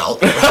been worked out.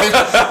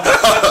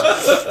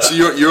 So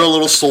you're a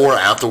little sore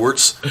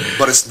afterwards,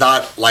 but it's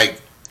not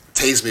like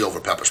tase me over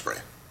pepper spray.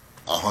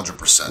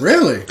 100%.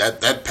 Really?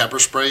 That pepper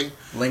spray,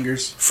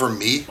 Lingers. for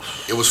me,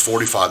 it was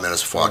 45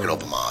 minutes before I could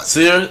open my eyes.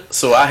 Serious?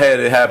 So I had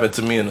it happen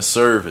to me in the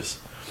service.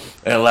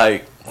 And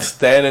like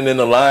standing in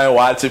the line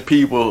watching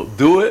people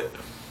do it,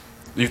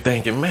 you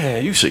thinking,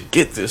 man, you should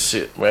get this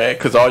shit, man.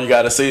 Because all you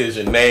got to say is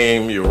your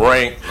name, your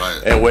rank,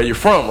 Right. and where you're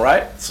from,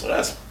 right? So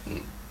that's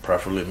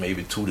preferably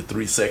maybe 2 to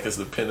 3 seconds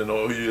depending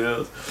on who you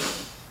is.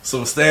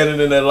 So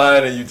standing in that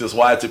line and you just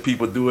watching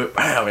people do it,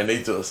 bam, and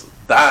they just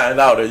dying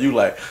out, and you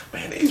like,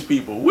 man, these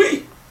people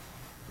weak.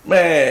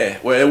 Man,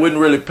 well, it wasn't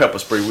really pepper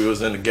spray. We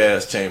was in the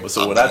gas chamber.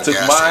 So when I took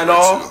mine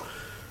off,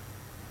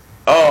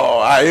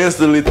 I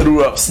instantly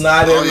threw up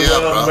snot everywhere.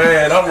 bro.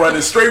 Man, I'm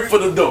running straight for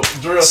the door.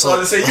 Drill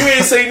started saying, you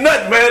ain't say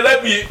nothing, man.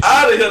 Let me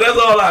out of here. That's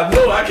all I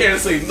know. I can't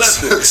say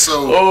nothing.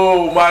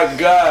 Oh, my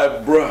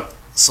God, bro.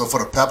 So for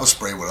the pepper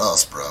spray with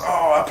us, bro,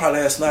 Oh, I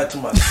probably had snot to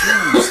my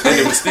shoes. And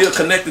it was still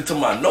connected to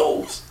my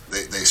nose.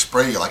 they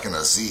spray you like in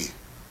a Z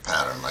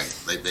pattern. Like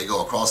they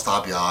go across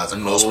top of your eyes,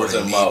 across Nose where they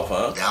and meet, mouth,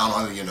 huh? down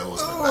under your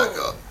nose, and then back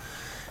up.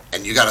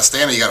 and you got to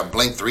stand there. You got to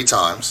blink 3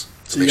 times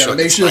to So you make gotta sure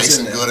make it's sure it's nice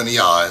in and there. good in the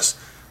eyes.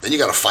 Then you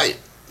got to fight.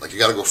 Like you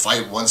got to go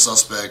fight one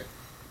suspect,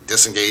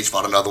 disengage,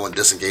 fight another one,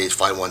 disengage,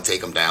 fight one, take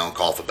them down,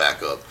 call for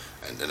backup,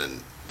 and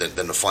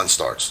then the fun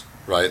starts,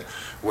 right?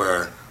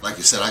 Where, like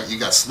you said, you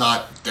got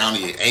snot down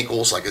to your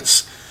ankles, like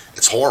it's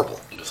horrible.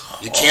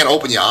 You can't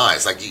open your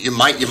eyes. Like you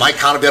might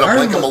kind of be able to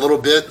blink them a little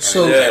bit, and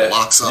So- it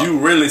locks up. You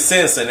really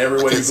sensing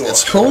everywhere you It's- go.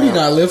 it's- Cody and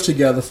I lived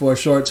together for a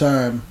short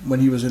time when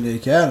he was in the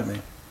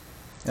academy,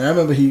 and I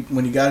remember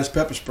when he got his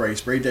pepper spray, he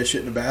sprayed that shit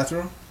in the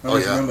bathroom. I Oh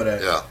always yeah, remember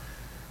that. yeah.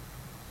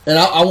 And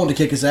I wanted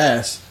to kick his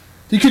ass.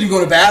 He couldn't go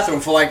to the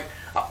bathroom for like.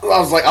 I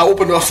was like, I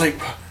opened it. I was like,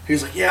 he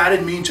was like, yeah, I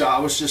didn't mean to. I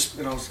was just,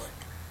 and I was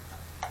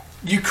like,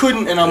 you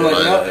couldn't. And I'm like,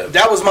 Right. no,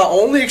 that was my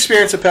only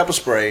experience of pepper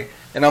spray.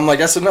 And I'm like,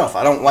 that's enough.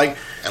 I don't like.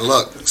 And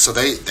look, so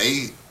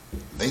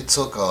They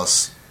took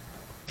us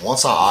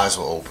once our eyes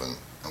were open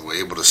and we're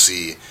able to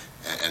see,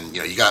 and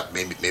you got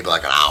maybe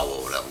like an hour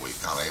or whatever. We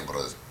kind of able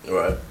to.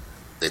 Right.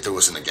 They threw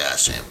us in the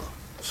gas chamber.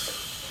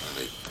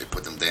 And they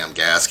put them damn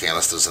gas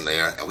canisters in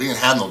there. And we didn't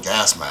have no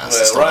gas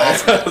masks. to Well,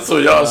 start off with. right. So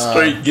y'all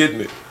straight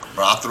getting it.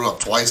 Bro, I threw up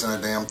twice in the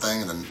damn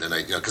thing, and then And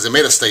they, because they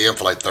made us stay in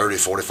for like 30,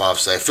 45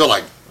 seconds. I feel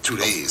like 2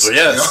 days. Well,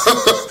 yes. You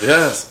know?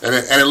 Yes. And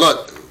it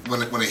look,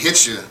 when it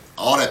hits you,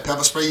 all that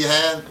pepper spray you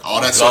had, all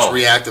that stuff's gone.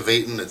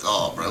 reactivating. It's,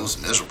 bro, it was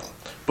miserable.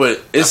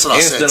 But it's That's what I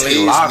said, instantly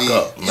tase lock me.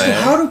 up, So So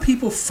man. how do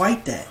people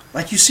fight that?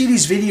 Like you see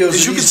these videos.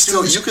 Of You these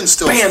can dudes,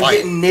 still bam, fight.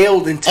 getting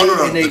nailed and Oh taken.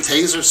 no, and the they,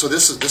 taser. So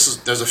this is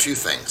there's a few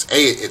things.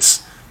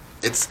 It's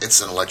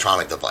an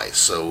electronic device,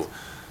 so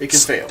it can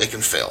fail. It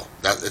can fail.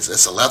 That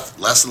it's a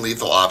less than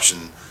lethal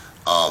option.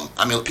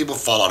 I mean, people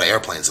fall out of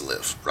airplanes and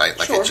live, right?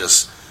 Like Sure. it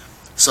just.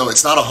 So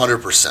it's not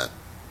 100%,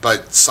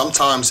 but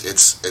sometimes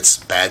it's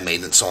bad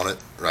maintenance on it,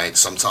 right?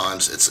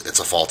 Sometimes it's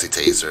a faulty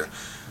taser.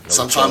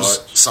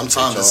 Sometimes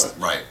it's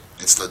right.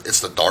 It's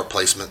the dart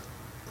placement,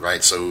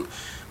 right? So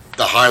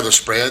the higher the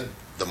spread,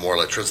 the more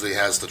electricity it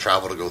has to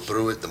travel to go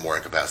through it, the more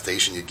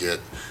incapacitation you get.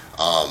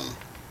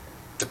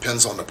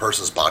 Depends on the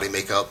person's body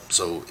makeup.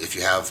 So if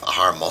you have a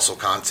higher muscle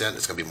content,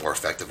 it's going to be more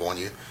effective on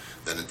you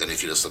than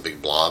if you're just a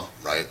big blob,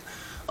 right?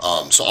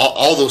 So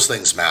all those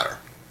things matter.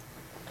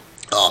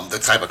 The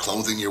type of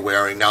clothing you're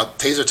wearing. Now,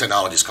 taser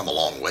technology's come a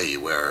long way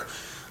where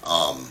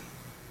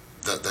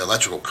the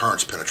electrical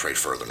currents penetrate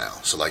further now.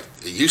 So like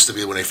it used to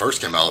be when they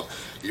first came out,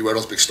 you wear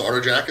those big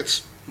starter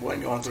jackets,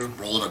 Wasn't going through.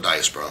 rolling the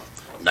dice, bro.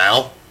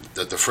 Now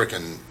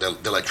the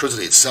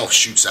electricity itself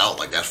shoots out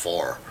like that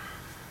far.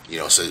 You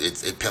know, so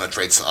it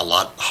penetrates a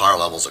lot higher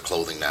levels of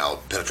clothing now.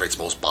 It penetrates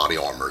most body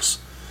armors.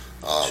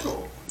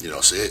 Sure. You know,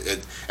 so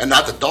it and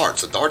not the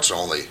darts. The darts are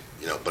only,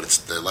 but it's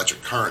the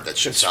electric current that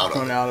shoots out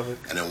coming out of it.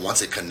 And then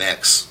once it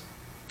connects,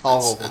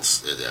 All over.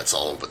 it's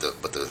all over.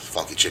 But the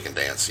funky chicken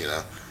dance,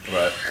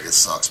 Right. like it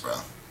sucks, bro.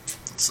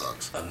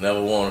 sucks. I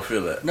never want to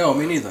feel that. No,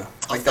 me neither.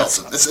 Like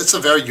it's a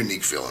very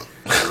unique feeling.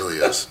 It really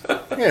is.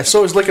 Yeah,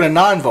 so is licking a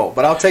 9-volt,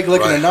 but I'll take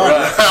licking a 9.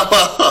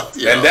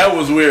 Yeah. And that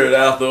was weird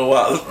after a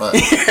while. Right.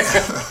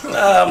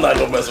 Nah, I'm not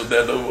gonna mess with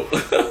that no more.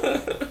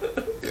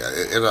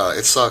 Yeah,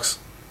 it sucks.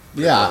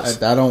 Yeah,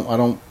 It I don't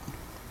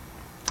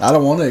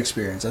want to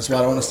experience. That's why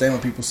I don't understand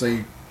when people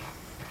say,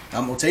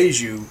 "I'm gonna tase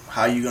you."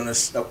 How you gonna?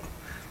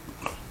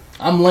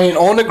 I'm laying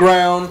on the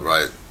ground.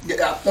 Right.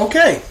 Yeah,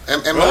 okay.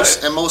 And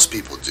Right. most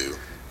people do.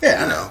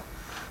 Yeah. You know.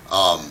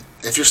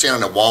 If you're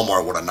standing at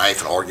Walmart with a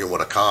knife and arguing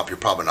with a cop, you're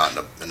probably not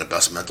in the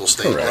best mental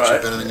state Correct. that you've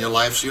Right. been in your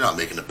life. So you're not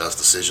making the best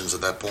decisions at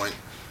that point.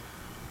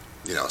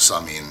 You know. So I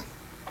mean,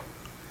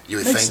 you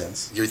would Makes think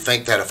sense. you would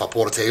think that if I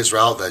pulled a taser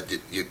out, that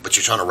but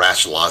you're trying to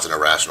rationalize an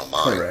irrational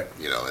mind. Correct.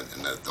 You know,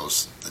 and that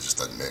just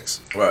doesn't mix.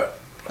 Right.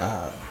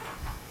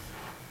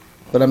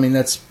 But I mean,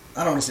 I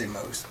don't want to say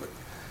most, but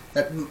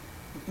that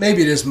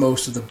maybe it is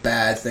most of the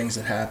bad things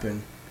that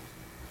happen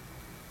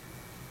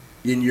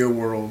in your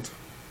world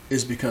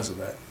is because of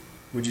that.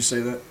 Would you say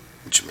that?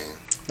 What you mean?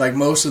 Like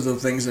most of the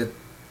things that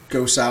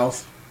go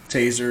south,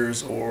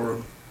 tasers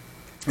or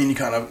any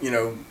kind of,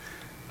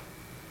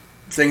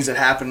 things that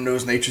happen in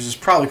those natures is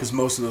probably because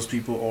most of those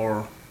people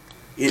are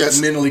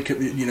Yes. mentally,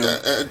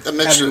 A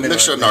mixture having of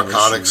mental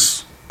narcotics.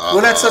 issues.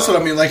 Well, that's what I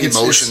mean. Like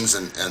emotions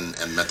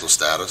and mental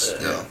status.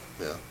 Yeah.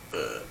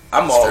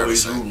 I'm It's fair to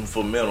always say. rooting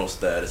for mental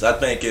status. I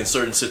think in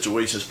certain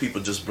situations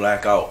people just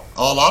black out.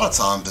 A lot of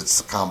times it's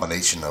a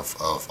combination of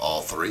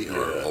all three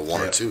or one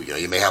or two. You know,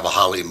 you may have a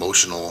highly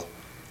emotional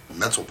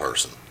mental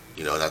person.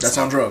 You know, That's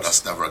on drugs.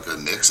 That's never a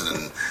good mix. And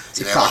then you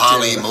a may have a cocktail.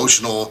 highly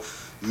emotional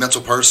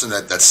mental person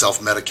that's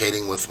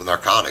self-medicating with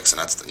narcotics, and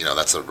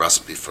that's a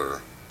recipe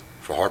for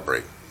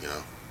heartbreak. You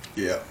know.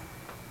 Yeah,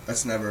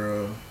 that's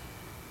never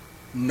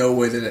no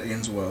way that it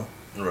ends well.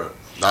 Right.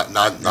 Not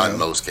Yeah. in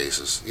most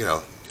cases. You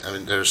know, I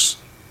mean, there's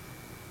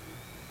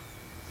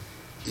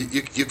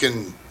you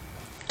can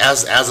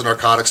as the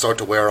narcotics start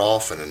to wear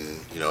off, and then,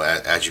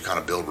 as you kind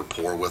of build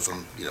rapport with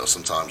them,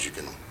 sometimes you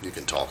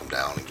can talk them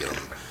down and get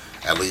them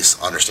at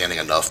least understanding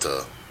enough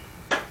to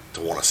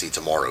want to see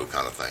tomorrow,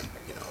 kind of thing.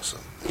 So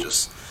it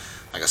just,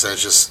 like I said,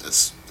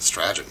 it's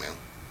tragic, man.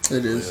 It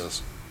It is. really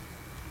is.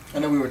 I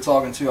know we were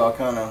talking too. I'll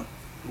kind of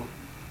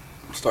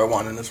start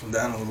winding this one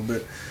down a little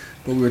bit,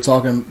 but we were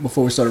talking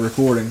before we started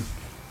recording,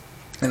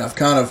 and I've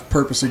kind of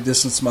purposely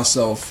distanced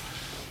myself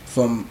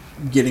from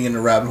getting into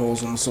rabbit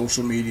holes on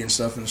social media and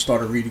stuff, and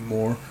started reading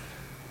more,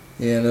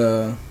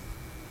 and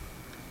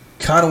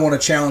kind of want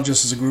to challenge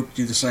us as a group to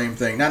do the same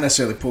thing. Not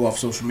necessarily pull off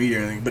social media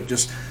or anything, but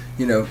just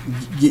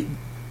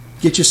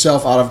get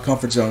yourself out of a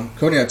comfort zone.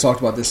 Cody and I talked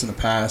about this in the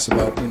past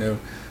about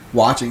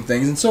watching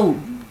things, and so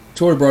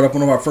Tori brought up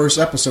one of our first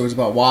episodes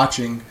about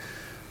watching.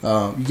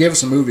 You gave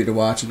us a movie to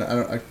watch, and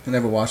I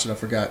never watched it. I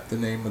forgot the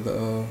name of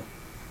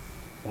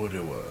What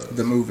it was.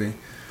 the movie.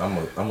 I'm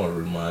gonna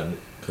remind it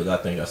because I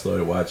think I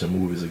started watching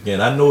movies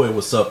again. I know it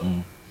was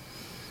something.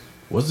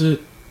 Was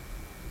it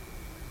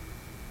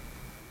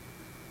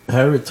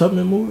Harriet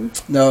Tubman movie?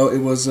 No, it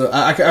was.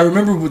 I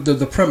remember with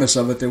the premise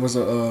of it. There was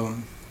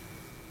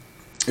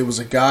it was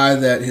a guy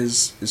that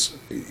his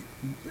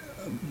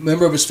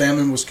member of his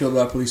family was killed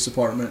by a police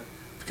department,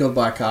 killed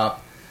by a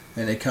cop,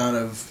 and they kind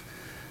of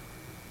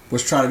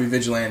was trying to be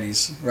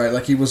vigilantes, right?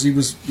 Like he was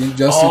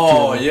injustice.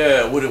 Oh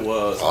yeah, what it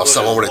was? Oh, What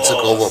someone it where they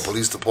took was. over a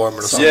police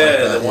department or something. Yeah, like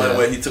that. the one yeah.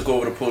 where he took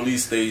over the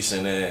police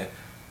station and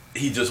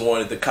he just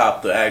wanted the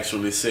cop to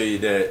actually say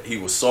that he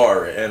was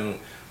sorry. And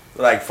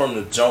like from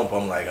the jump,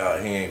 I'm like,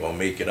 oh, he ain't gonna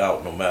make it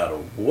out no matter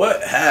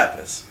what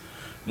happens.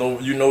 No,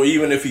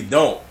 even if he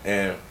don't.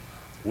 And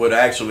what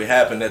actually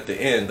happened at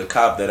the end, the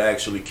cop that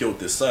actually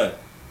killed his son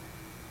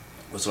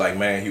was like,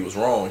 man, he was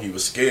wrong. He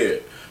was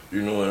scared.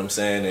 You know what I'm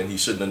saying? And he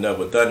shouldn't have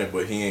never done it,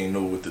 but he ain't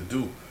know what to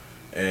do.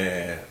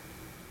 And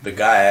the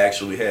guy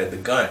actually had the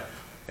gun.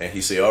 And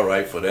he said, all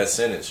right, for that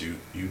sentence, you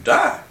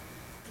die.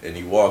 And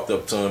he walked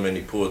up to him and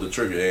he pulled the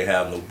trigger. It ain't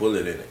have no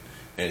bullet in it.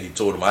 And he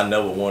told him, I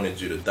never wanted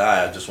you to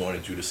die. I just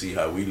wanted you to see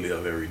how we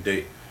live every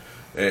day.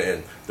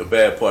 And the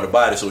bad part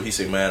about it, so he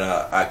said, man,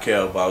 I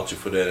care about you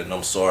for that, and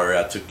I'm sorry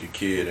I took your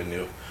kid. And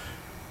if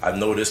I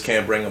know this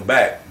can't bring him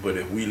back, but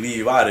if we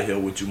leave out of here,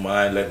 would you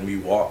mind letting me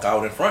walk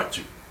out in front of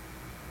you?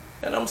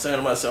 And I'm saying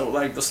to myself,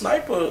 like, the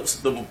sniper,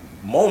 the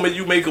moment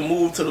you make a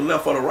move to the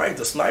left or the right,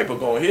 the sniper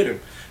gonna hit him.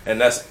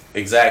 And that's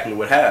exactly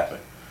what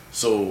happened.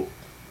 So,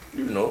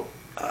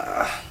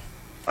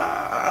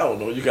 I don't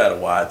know, you gotta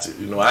watch it.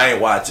 I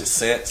ain't watched it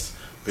since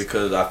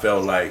because I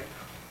felt like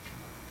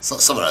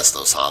Some of that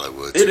stuff's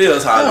Hollywood. it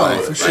is Hollywood.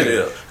 No, for sure. It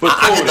is. But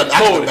I get the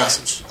Cody,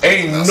 message.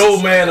 ain't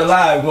no man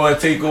alive going to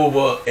take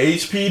over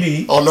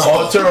HPD Oh,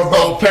 no. or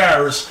Turbo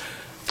Parish,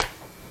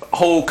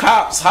 hold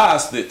cops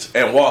hostage,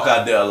 and walk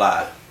out there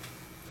alive.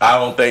 I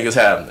don't think it's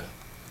happening.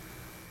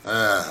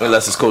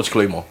 Unless it's Coach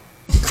Claymore.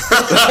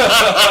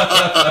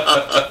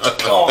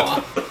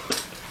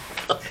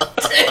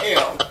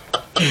 Damn.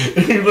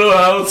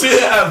 I don't see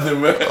it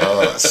happening, man.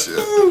 Oh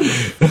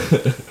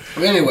shit!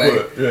 Anyway,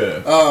 But,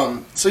 yeah.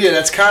 so yeah,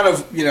 that's kind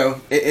of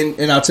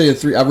and I'll tell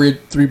you I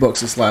read 3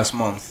 books this last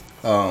month.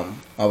 I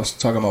was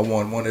talking about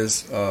one. One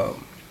is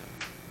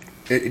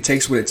It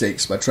Takes What It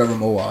Takes by Trevor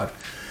Moawad.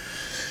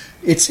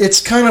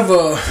 It's kind of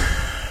a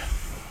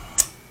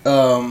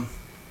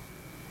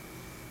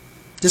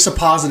just a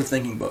positive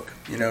thinking book.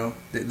 You know,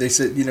 they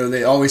said, you know,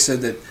 they always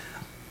said that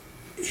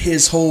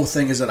his whole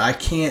thing is that I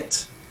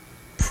can't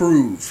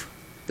prove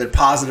that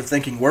positive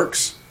thinking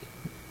works,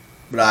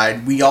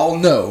 but we all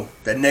know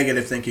that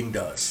negative thinking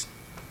does.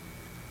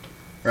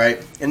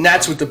 Right? And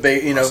that's what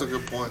you know, that's a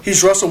good point.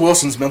 He's Russell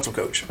Wilson's mental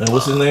coach. And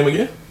what's his name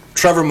again?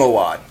 Trevor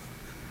Moawad.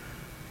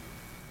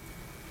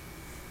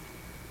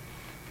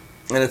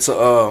 And it's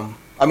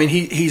I mean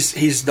he's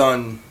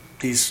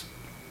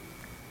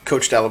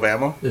coached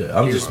Alabama. Yeah,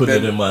 I'm just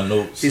putting it in my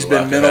notes. He's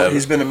been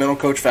a mental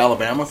coach for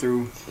Alabama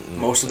through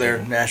most of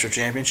their national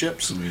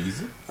championships.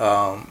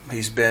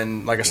 He's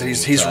been, like I said,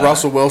 he's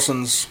Russell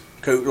Wilson's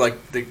coach,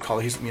 like they call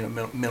it. He's, you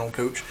know, mental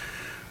coach.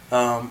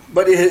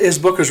 But his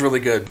book is really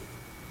good.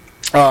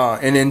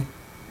 And then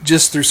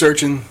just through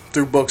searching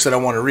through books that I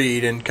want to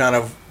read and kind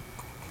of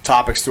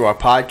topics through our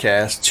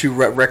podcast, two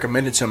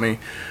recommended to me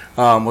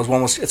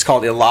it's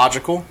called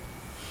Illogical,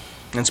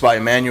 and it's by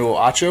Emmanuel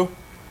Acho,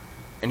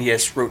 and he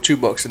wrote 2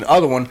 books. And the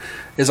other one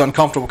is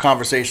Uncomfortable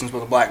Conversations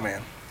with a Black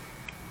Man.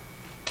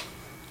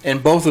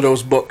 And both of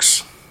those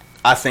books,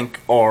 I think,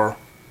 are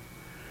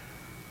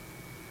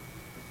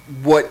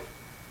what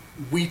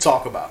we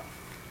talk about,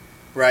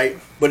 right?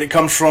 But it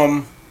comes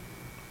from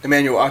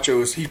Emmanuel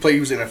Acho. He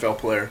was an NFL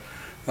player,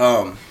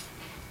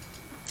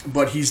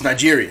 but he's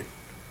Nigerian.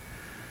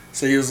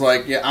 So he was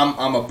like, yeah,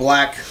 I'm a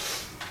black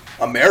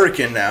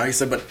American now. He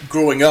said, but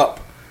growing up,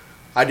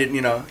 I didn't,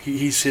 you know,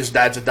 his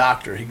dad's a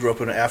doctor. He grew up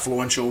in an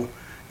affluential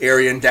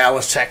area in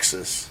Dallas,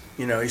 Texas.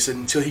 You know, he said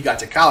until he got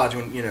to college,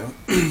 when, you know,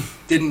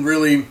 didn't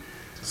really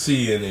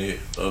see any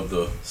of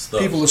the stuff.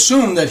 People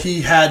assumed that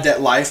he had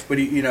that life, but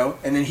he, you know,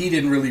 and then he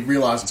didn't really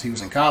realize until he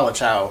was in college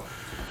how,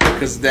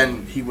 because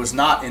then he was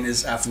not in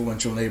his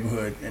affluential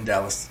neighborhood in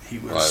Dallas. He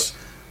was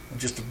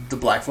just the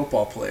black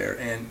football player,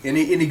 and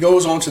he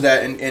goes on to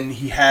that, and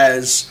he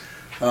has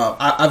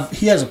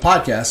he has a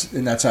podcast,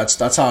 and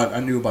that's how I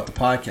knew about the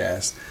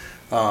podcast.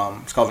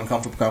 It's called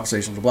Uncomfortable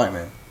Conversations with a Black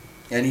Man,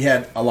 and he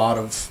had a lot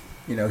of,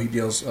 you know, he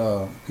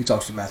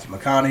talks to Matthew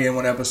McConaughey in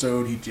one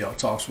episode. He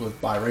talks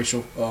with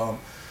biracial,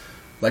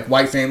 like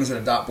white families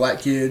that adopt black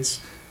kids,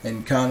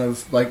 and kind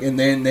of like, and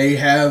then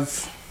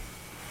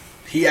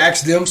he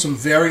asks them some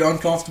very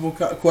uncomfortable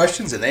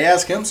questions, and they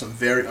ask him some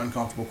very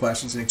uncomfortable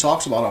questions, and he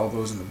talks about all of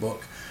those in the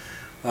book.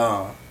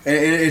 And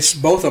it's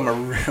both of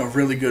them are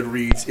really good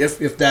reads.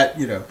 If that,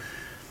 you know,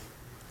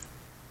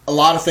 a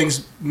lot of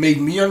things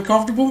made me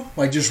uncomfortable,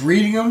 like just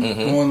reading them,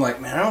 going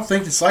like, man, I don't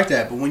think it's like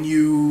that. But when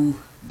you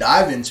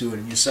dive into it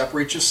and you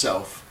separate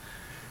yourself,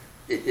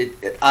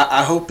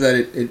 I hope that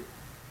it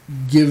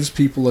gives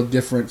people a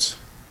different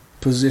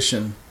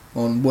position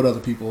on what other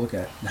people look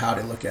at and how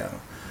they look at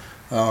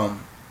them.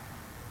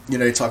 You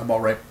know, they talk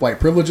about white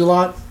privilege a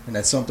lot, and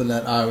that's something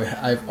that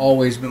I've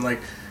always been like,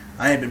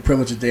 I ain't been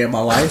privileged a day in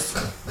my life.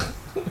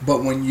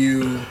 But when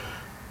you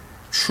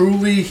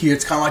truly hear,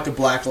 it's kind of like the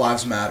Black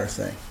Lives Matter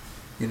thing.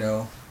 You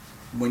know,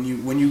 when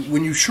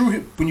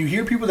you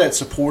hear people that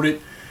support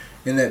it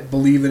and that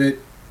believe in it,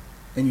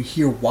 and you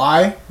hear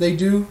why they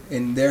do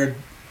and their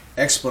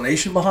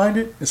explanation behind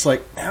it, it's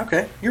like,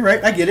 okay, you're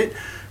right, I get it.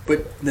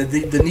 But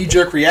the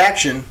knee-jerk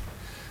reaction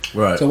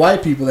to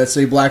white people that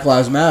say Black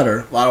Lives Matter,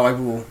 a lot of white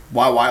people,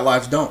 why white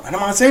lives don't? And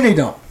I'm not saying they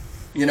don't.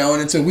 You know,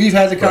 and until we've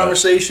had the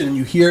conversation and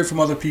you hear it from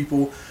other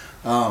people,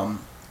 and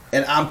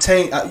I'm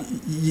telling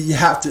you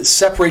have to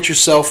separate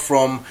yourself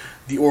from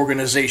the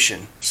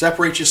organization,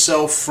 separate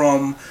yourself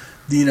from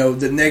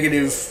the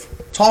negative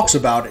talks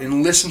about it,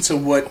 and listen to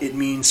what it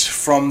means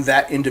from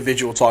that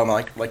individual talking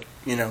about, like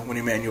you know, when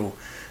Emmanuel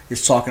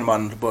is talking about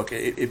in the book.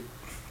 It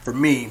for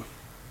me,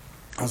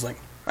 I was like,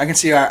 I can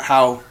see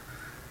how.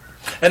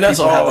 And that's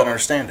all have that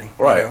understanding,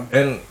 right?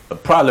 You know?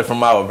 And probably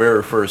from our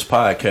very first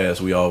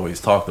podcast, we always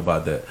talked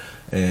about that,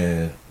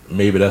 and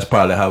maybe that's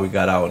probably how we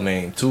got our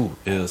name too.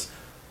 Is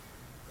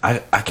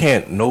I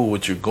can't know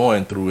what you're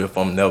going through if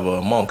I'm never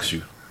amongst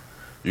you.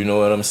 You know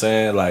what I'm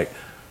saying? Like,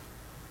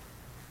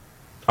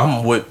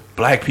 I'm with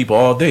black people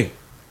all day.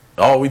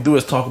 All we do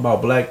is talk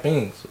about black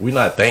things. We're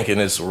not thinking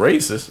it's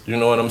racist. You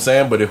know what I'm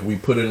saying? But if we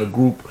put in a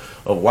group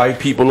of white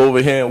people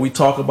over here and we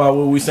talk about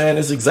what we're saying,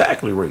 it's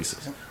exactly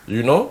racist.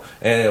 You know?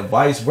 And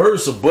vice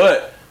versa.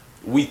 But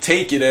we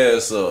take it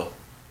as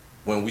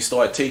when we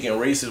start taking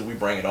racism, we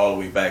bring it all the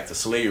way back to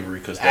slavery,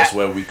 because that's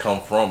where we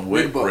come from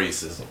with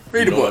racism.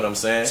 Read you know what I'm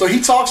saying? So he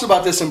talks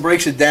about this and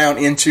breaks it down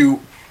into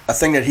a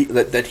thing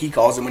that he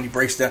calls it when he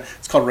breaks down.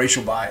 It's called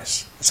racial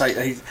bias. It's how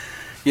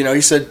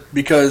he said,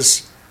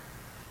 because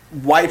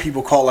white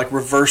people call it like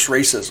reverse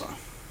racism.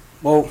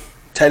 Well,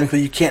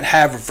 technically you can't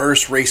have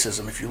reverse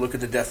racism. If you look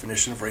at the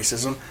definition of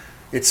racism,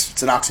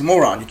 it's an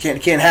oxymoron.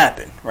 It can't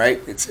happen, right?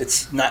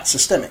 It's not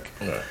systemic.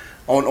 Right.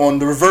 On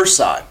the reverse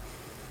side.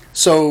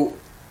 So,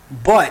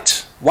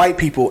 but white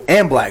people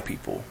and black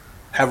people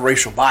have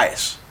racial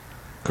bias.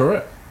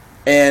 Correct.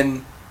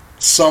 And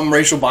some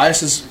racial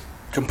bias is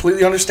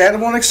completely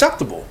understandable and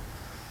acceptable.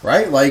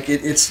 right? Like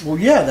it's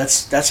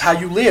that's how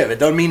you live. It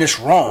doesn't mean it's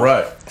wrong.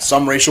 Right.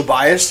 Some racial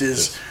bias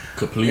is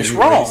completely it's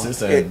wrong,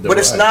 racist, and but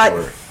it's not.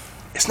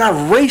 It's not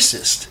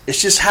racist.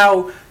 It's just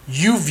how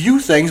you view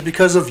things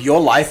because of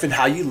your life and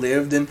how you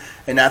lived, and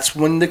that's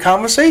when the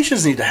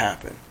conversations need to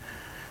happen.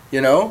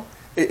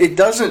 It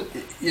doesn't,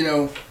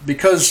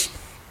 because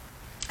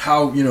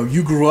how,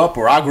 you grew up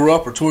or I grew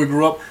up or Tori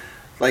grew up,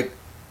 like,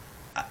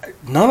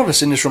 none of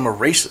us in this room are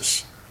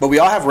racist, but we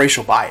all have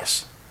racial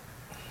bias.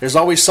 There's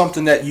always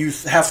something that you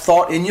have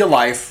thought in your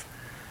life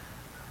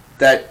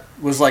that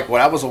was like,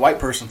 well, that was a white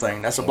person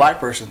thing. That's a black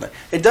person thing.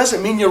 It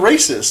doesn't mean you're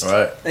racist.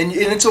 Right. And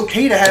it's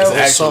okay to have...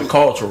 It's actually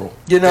cultural.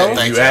 You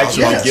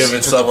actually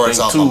giving something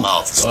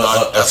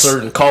to a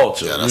certain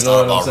culture. Yeah, that's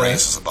not about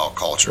race. It's about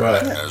culture.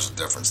 Right. And there's a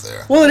difference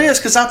there. Well, it is,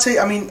 because I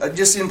tell you,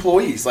 just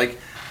employees. Like,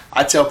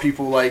 I tell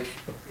people, like,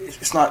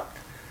 it's not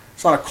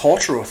a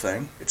cultural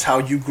thing. It's how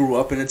you grew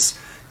up, and it's,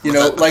 we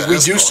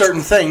do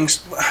certain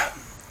things.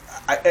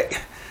 It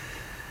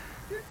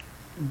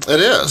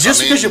is.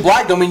 Just because you're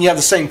black don't mean you have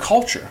the same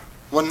culture.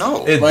 Well,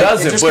 no. It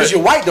doesn't. Just because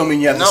you're white don't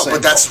mean you have the same. No,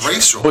 but that's culture.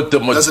 racial. But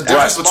there's a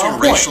difference between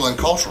racial and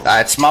cultural.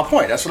 That's my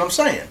point. That's what I'm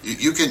saying.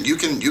 You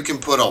can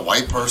put a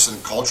white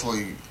person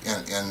culturally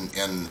in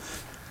and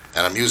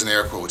I'm using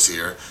air quotes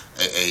here,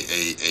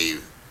 a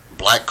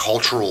black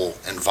cultural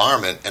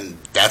environment, and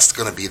that's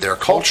going to be their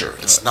culture.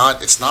 It's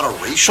not a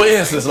racial. For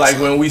instance, like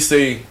when we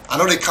say, I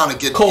know they kind of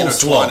get coleslaw.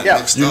 intertwined and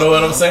mixed up. You know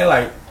what I'm saying?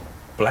 Like,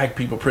 black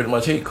people pretty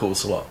much hate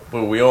coleslaw,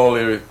 but we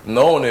only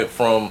known it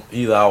from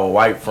either our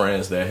white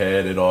friends that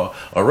had it or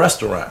a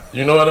restaurant.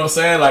 You know what I'm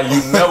saying? Like, you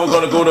never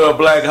gonna go to a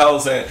black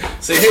house and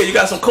say, "Hey, you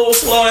got some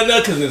coleslaw in there?"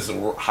 Because it's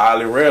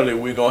highly rarely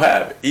we're gonna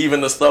have it.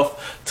 Even the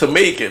stuff to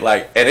make it,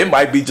 like, and it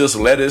might be just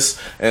lettuce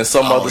and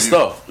some other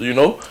stuff.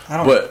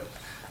 But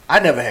I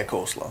never had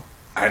coleslaw.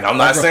 And I'm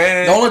not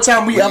saying the only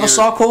time we ever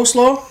saw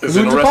coleslaw was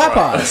in the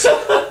Popeyes.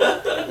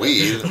 We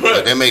eat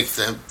it. They make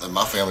them.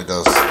 My family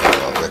does.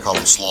 They call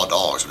them slaw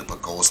dogs. They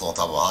put coleslaw on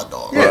top of a hot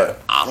dog. Yeah.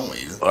 I don't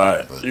eat it.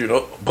 Right.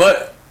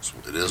 But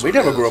it is. We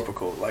never grew up with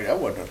coleslaw. Like, I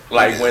wasn't.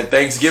 Like, when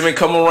Thanksgiving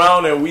come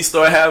around and we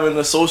start having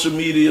the social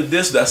media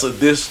dish, that's a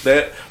dish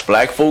that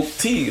black folk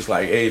tease.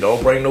 Like, hey,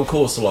 don't bring no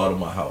coleslaw to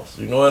my house.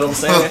 You know what I'm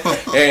saying?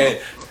 And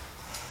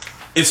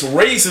it's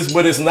racist,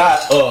 but it's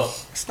not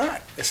It's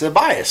not. It's a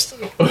biased.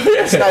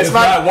 It's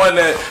not one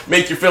that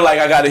make you feel like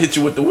I got to hit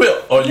you with the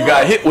whip, or you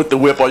got hit with the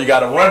whip, or you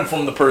got to run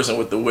from the person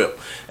with the whip.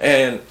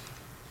 And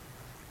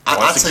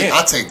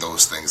I take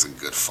those things in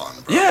good fun,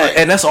 bro. Yeah, like,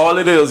 and that's all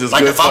it is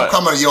like good if fun. I'm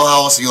coming to your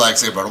house, you like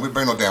say, bro, don't we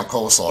bring no damn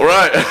coleslaw.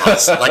 Right.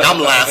 Like, I'm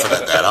laughing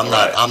at that.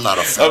 I'm not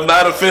offended. I'm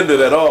not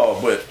offended at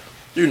all, but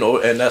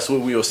and that's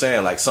what we were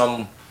saying. Like,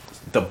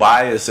 the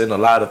bias in a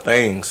lot of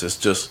things is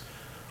just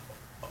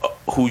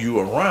who you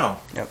around.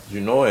 Yep.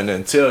 And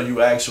until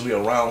you actually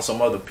around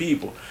some other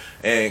people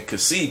and could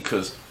see,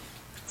 because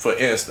for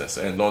instance,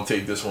 and don't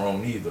take this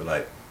wrong either,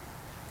 like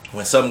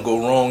when something go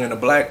wrong in the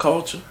black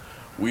culture,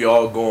 we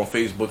all go on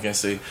Facebook and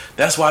say,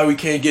 that's why we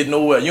can't get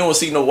nowhere. You don't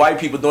see no white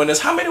people doing this.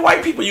 How many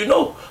white people you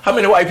know? How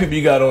many white people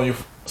you got on your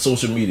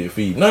social media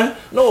feed? None?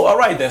 No, all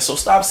right then, so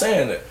stop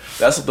saying that.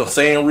 That's the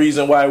same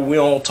reason why we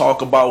don't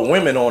talk about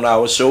women on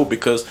our show,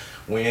 because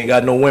we ain't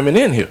got no women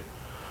in here.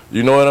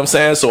 You know what I'm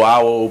saying? So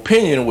our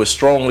opinion would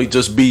strongly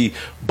just be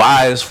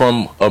biased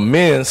from a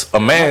man's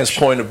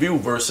point of view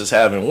versus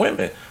having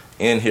women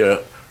in here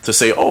to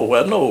say, oh,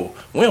 well, no,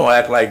 we don't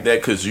act like that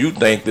because you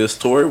think this,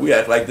 Tori. We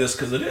act like this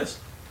because of this.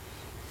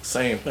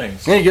 Same thing.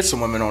 You need to get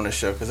some women on this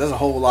show, because there's a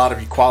whole lot of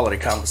equality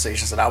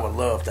conversations that I would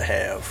love to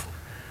have.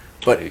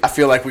 But I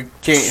feel like we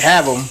can't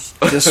have them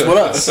just with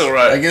us.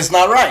 Right. Like, it's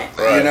not right.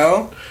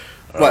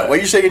 What are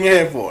you shaking your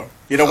head for?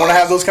 You don't want to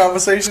have those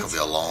conversations? It's going to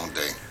be a long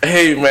day.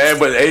 Hey, man,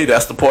 but hey,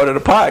 that's the part of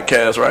the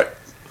podcast, right?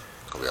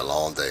 It's going to be a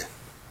long day.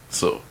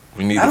 So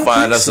we need to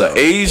find us an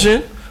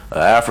Asian, an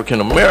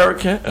African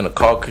American, and a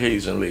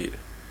Caucasian lady.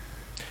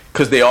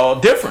 Because they all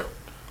different.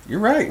 You're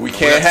right. We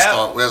can't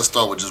have... We have to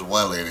start with just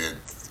one lady.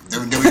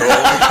 Then we can get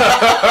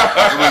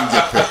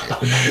picky.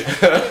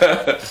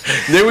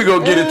 Then we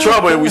gonna get in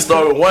trouble if we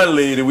start with one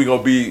lady. We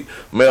gonna be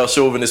male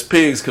chauvinist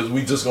pigs because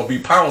we just gonna be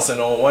pouncing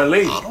on one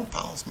lady. I don't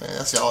pounce, man.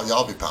 That's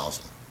y'all be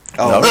pouncing.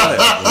 Oh, all right.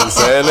 I'm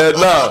saying that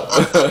now.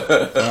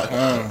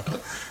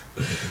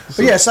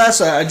 But yeah,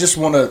 so I just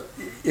want to,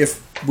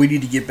 if we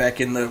need to get back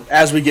in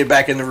as we get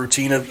back in the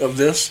routine of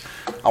this,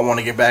 I want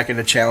to get back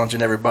into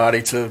challenging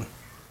everybody to,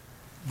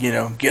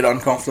 get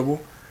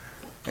uncomfortable.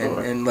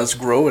 And let's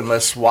grow, and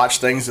let's watch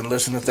things and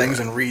listen to things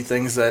and read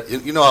things that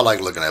I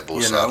like looking at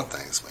both sides of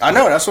things, man. I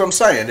know, that's what I'm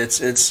saying.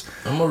 It's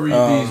I'm gonna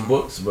read these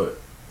books, but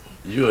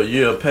you're a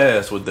year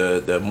past with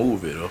that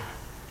movie though.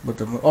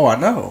 I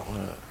know.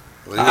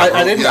 Well,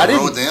 I didn't.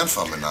 Wrote the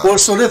info now. Well,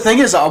 so the thing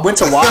is, I went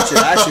to watch it.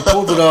 I actually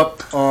pulled it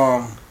up.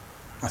 I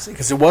think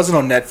because it wasn't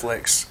on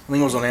Netflix. I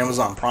think it was on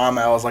Amazon Prime.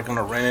 I was like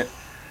gonna rent it.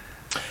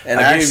 And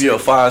I gave you a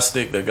Fire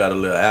Stick that got a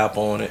little app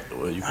on it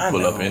where you can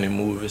pull up any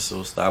movie.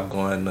 So stop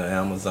going to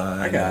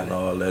Amazon and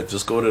all that.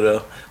 Just go to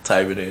the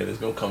type it in. It's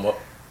gonna come up.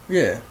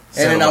 Yeah.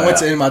 And then I went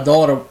to, and my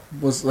daughter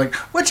was like,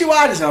 "What you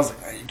watching?" And I was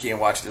like, "You can't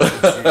watch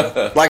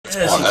this." Like,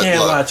 Yeah, she can't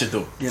watch it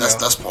though.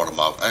 That's part of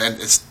my, and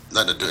it's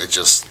nothing to do. It's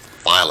just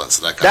violence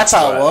and that kind That's of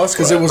how stuff. it was,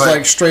 because it was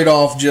like straight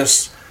off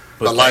just.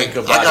 But like,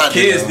 think about I got, it.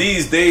 Kids you know,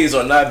 these days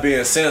are not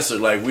being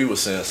censored like we were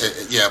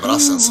censored. Yeah, but I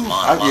censor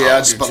mine.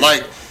 I do But too.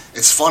 like,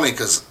 it's funny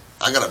because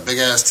I got a big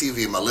ass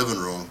TV in my living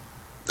room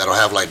that'll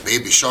have like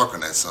Baby Shark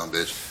on that son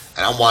bitch,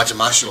 and I'm watching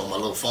my show on my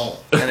little phone.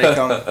 And they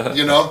come.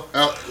 You know,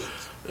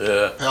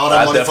 Yeah, pay all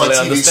that I money for definitely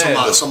TV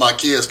understand. so my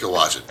kids can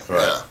watch it.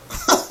 Right.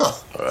 Yeah.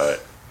 Right.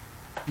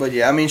 But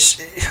yeah, I mean,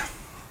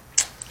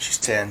 she's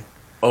 10.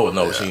 Oh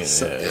no, Yeah, she.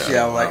 So, Yeah,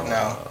 yeah, I'm like,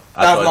 no.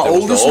 I Now, thought if my that was the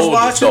oldest was oldest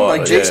watching, daughter,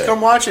 like Jake's yeah.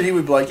 come watch it, he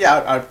would be like, yeah,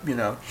 I you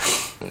know,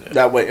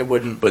 that way it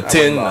wouldn't. But I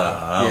 10, wouldn't nah,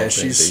 bother. I don't Yeah, think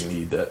she's they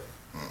need that.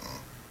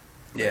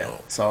 yeah.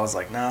 So I was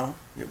like, no,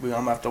 I'm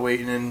gonna have to wait,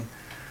 and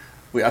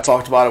then I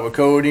talked about it with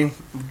Cody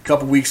a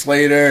couple weeks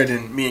later, and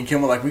then me and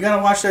Kim were like, we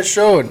gotta watch that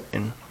show,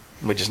 and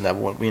we just never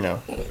went. You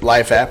know,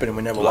 life happened, and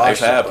we never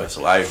Life watched happens,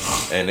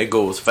 life, and it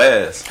goes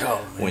fast Oh,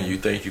 when man. you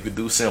think you could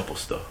do simple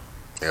stuff.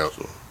 Yep.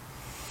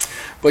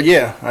 But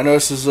yeah, I know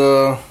this is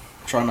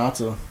try not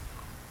to.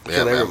 Yeah,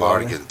 Kill man, I'm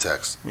already everybody. getting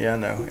texts. Yeah, I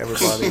know.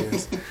 Everybody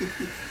is.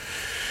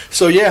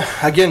 So yeah,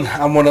 again,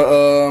 I want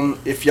to.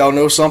 If y'all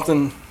know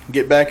something,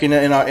 get back in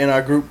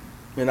our group,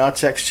 in our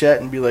text chat,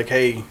 and be like,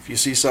 hey, if you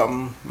see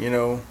something, you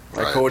know,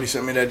 like Right. Cody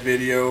sent me that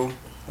video.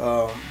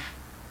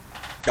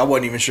 I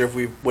wasn't even sure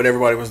what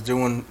everybody was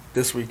doing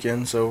this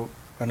weekend, so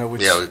I know we.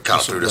 Yeah, we kind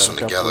of threw this a one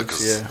couple together weeks,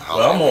 because yeah.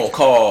 Well, I'm on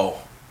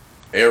call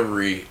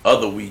every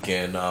other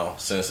weekend now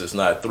since it's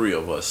not three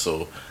of us.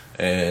 So,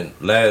 and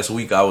last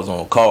week I was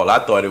on call. I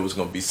thought it was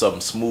gonna be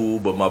something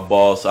smooth, but my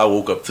boss, I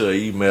woke up to an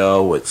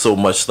email with so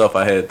much stuff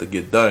I had to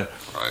get done.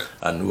 Right.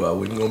 I knew I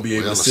wasn't gonna be We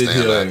able to sit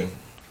understand here that. and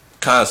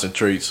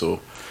concentrate. So,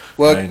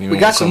 Well, I ain't even we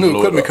got gonna some come new blow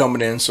it equipment up.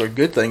 coming in, so a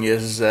good thing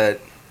is that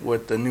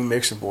with the new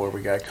mixing board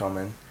we got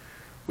coming,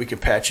 we can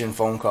patch in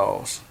phone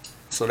calls.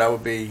 So that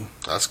would be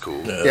That's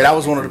cool. Yeah. yeah, that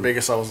was one of the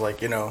biggest. I was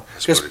like, you know,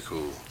 That's because pretty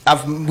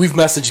cool. we've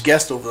messaged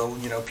guests over the,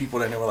 you know, people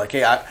that they were like,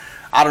 hey,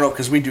 I don't know,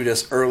 because we do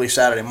this early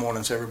Saturday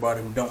mornings. So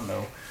everybody who don't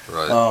know,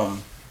 Right.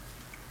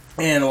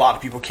 and a lot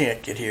of people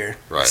can't get here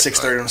Right,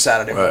 6:30 on a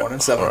Saturday Right. morning,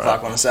 7:00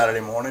 Right. on a Saturday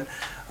morning.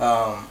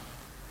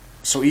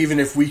 So even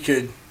if we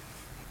could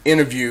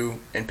interview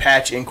and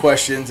patch in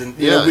questions, and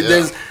you know, Yeah, yeah.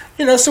 there's,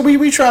 you know, so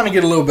we trying to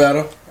get a little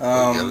better, get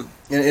and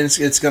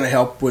it's going to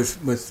help with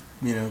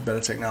you know, better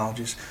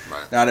technologies.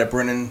 Right. Now that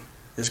Brennan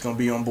is going to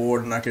be on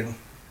board, and I can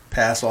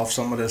pass off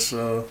some of this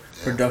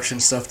production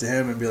stuff to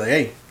him and be like,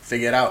 hey,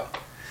 figure it out.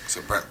 So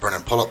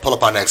Brennan, pull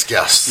up our next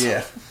guest.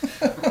 Yeah.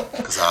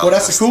 'Cause, Well,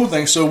 that's the cool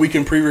thing. So we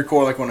can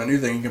pre-record, like on a new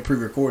thing, you can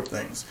pre-record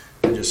things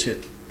and just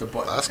hit the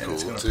button. That's and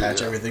it's cool, going to too,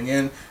 patch yeah. everything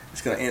in.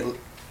 It's going to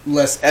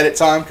less edit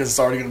time because it's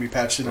already going to be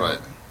patched in Right.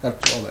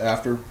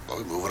 after. Well,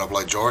 we moving up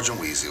like George and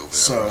Wheezy over there.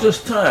 So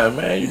just time,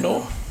 man. You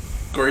know,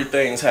 great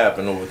things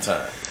happen over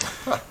time.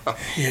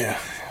 yeah,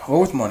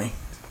 or with money,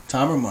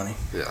 time or money.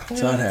 Yeah,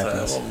 That's how it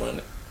happens. Time or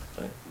money.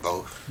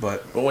 both.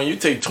 But But when you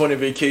take 20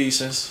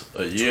 vacations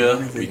a year,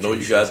 20 we know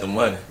you got the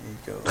money.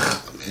 there you go.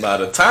 Now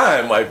the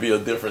time might be a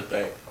different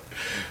thing.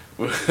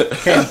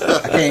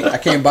 I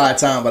can't buy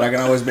time, but I can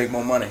always make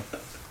more money.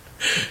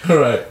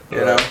 Right. You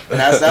know, and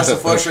that's the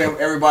frustrating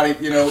everybody,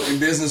 you know, in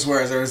business.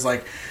 Whereas there's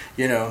like,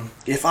 you know,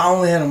 if I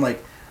only had, I'm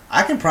like,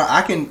 I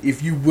can,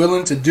 if you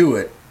willing to do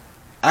it,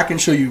 I can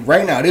show you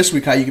right now this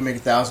week how you can make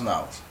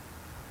 $1,000.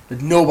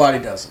 But nobody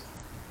does it,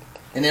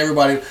 and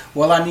everybody,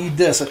 well, I need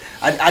this.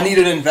 I need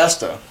an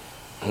investor.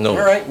 No. All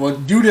right, well,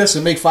 do this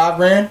and make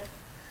 $5,000,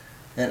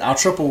 and I'll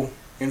triple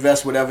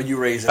invest whatever you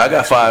raise. I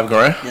got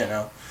 $5,000. You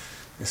know,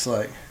 it's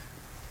like,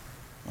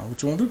 well,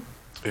 what you want to do?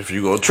 If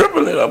you gonna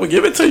triple it, I'm gonna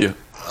give it to you.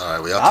 All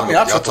right, well, I mean,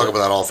 I'll y'all talk talk about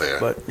that off air.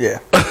 But yeah.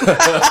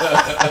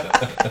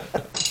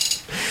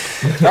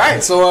 All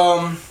right.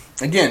 So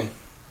again,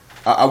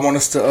 I want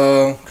us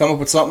to come up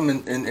with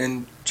something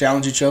and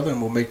challenge each other,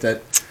 and we'll make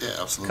that Yeah,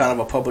 absolutely. kind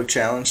of a public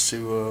challenge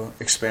to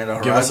expand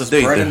our Give us horizons. a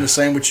date, Brennan, then. the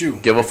same with you.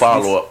 Give a If you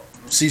follow up.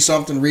 See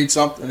something, read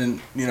something,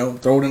 and you know,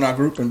 throw it in our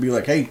group and be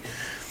like, hey,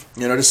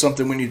 you know, this is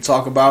something we need to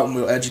talk about, and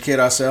we'll educate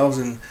ourselves.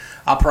 And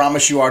I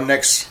promise you, our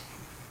next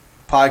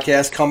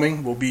podcast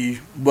coming will be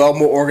well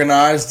more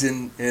organized,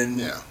 and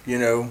Yeah. you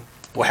know,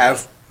 we'll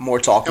have more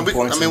talking And we,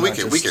 points. I mean, and we not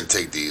can just- we can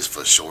take these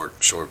for short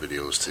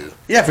videos too.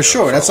 Yeah, for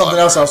sure. for That's a lot something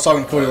else I more. was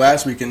talking to Cody Right.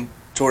 last week, and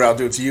Tori, I'll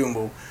do it to you, and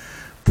we'll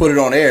put it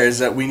on air. Is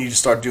that we need to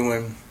start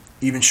doing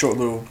even short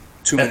little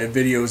 2-minute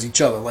videos each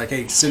other. Like,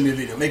 hey, send me a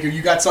video.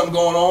 You got something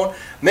going on?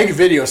 Make a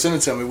video. Send it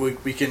to me.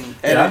 We can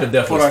edit, I could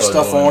definitely put our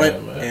start stuff doing on that,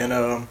 it, man.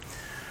 and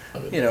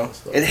you know,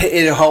 Stuff.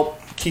 it'll help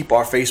keep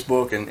our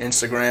Facebook and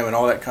Instagram and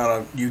all that kind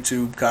of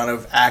YouTube kind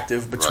of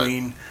active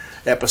between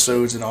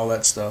episodes and all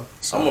that stuff.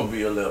 So I'm gonna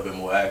be a little bit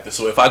more active.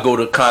 So if I go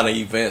to kind of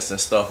events and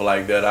stuff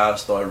like that, I'll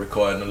start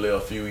recording a little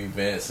few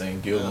events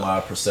and give my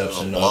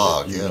perception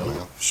Blog, of it. You yeah, know,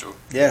 man, sure.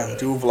 yeah,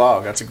 do a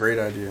vlog. That's a great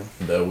idea.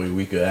 that way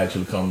we could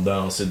actually come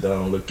down, sit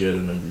down, look at it,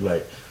 and be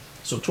like,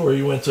 "So Tori,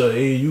 you went to an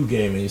AAU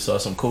game and you saw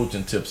some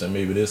coaching tips, and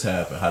maybe this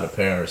happened. How the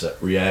parents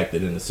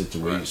reacted in the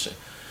situation,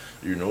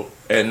 you know,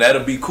 and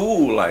that'll be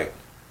cool. Like,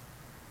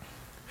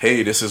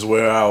 hey, this is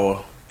where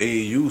our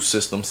AAU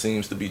system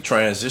seems to be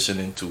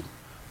transitioning to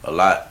a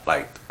lot.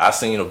 Like, I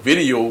seen a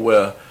video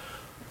where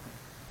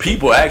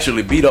people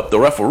actually beat up the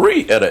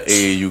referee at an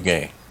AAU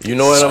game. You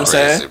know what I'm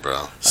saying?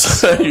 Bro.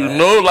 You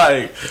know,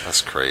 like,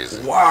 that's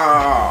crazy.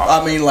 Wow.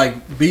 I mean,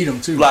 like, beat him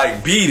too.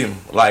 Like, beat him.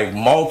 Like,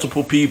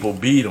 multiple people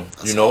beat him.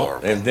 That's you know?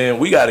 horrible. And then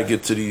we got to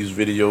get to these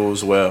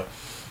videos where,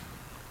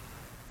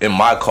 in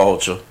my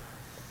culture,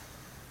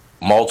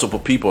 multiple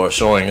people are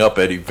showing up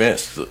at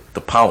events to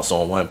pounce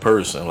on one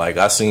person. Like,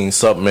 I seen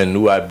something in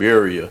New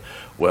Iberia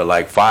where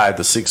like 5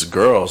 to 6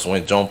 girls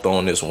jumped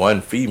on this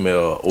one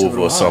female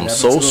over some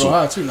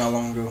social too, not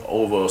long ago.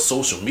 over a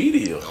social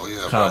media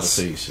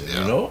conversation.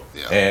 Yeah, you know,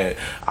 yeah. and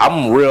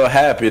I'm real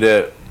happy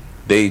that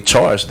they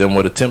charged them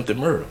with attempted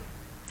murder.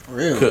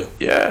 Really?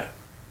 Yeah.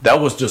 That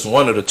was just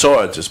one of the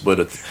charges,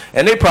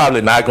 and they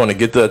probably not going to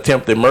get the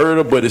attempted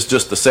murder, but it's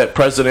just to set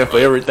precedent for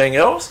everything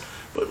else.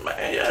 But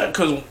man, yeah,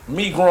 because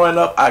me growing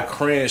up, I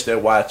cringed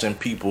at watching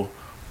people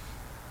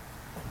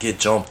get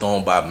jumped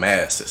on by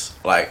masses.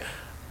 Like,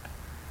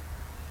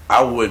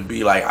 I would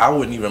be like, I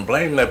wouldn't even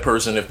blame that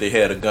person if they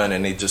had a gun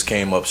and they just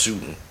came up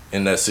shooting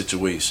in that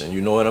situation.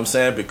 You know what I'm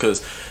saying?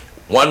 Because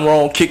one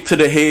wrong kick to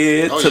the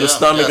head, to the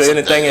stomach, or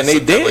anything, and they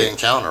dead.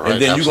 Encounter, right?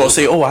 And then you gonna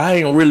say, "Oh, I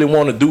ain't really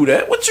want to do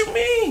that." What you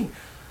mean?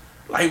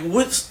 Like,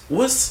 what's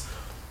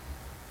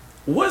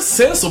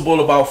sensible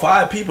about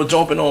 5 people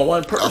jumping on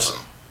one person?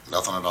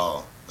 Nothing at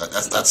all.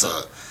 That's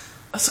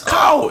a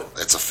coward.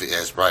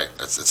 It's right.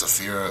 It's a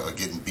fear of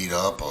getting beat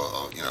up,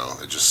 or you know,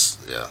 it just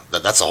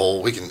That's a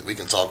whole we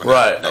can talk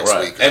about next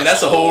week. And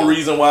that's the whole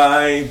reason why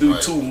I ain't do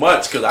too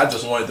much, because I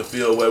just wanted to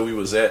feel where we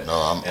was at. I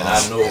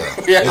know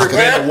it's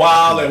been a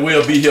while and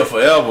we'll be here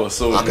forever.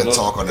 So I can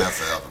talk on that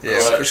forever.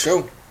 Yeah, for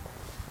sure.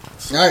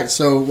 All right,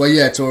 so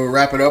to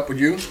wrap it up with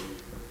you.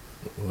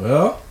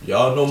 Well,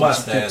 y'all know my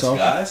stance,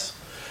 guys.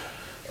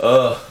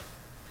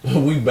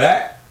 We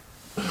back.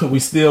 We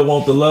still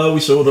want the love. We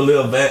showed a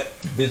little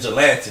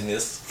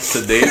vigilantiness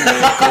today,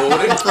 man.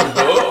 Cody,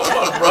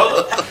 my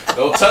brother.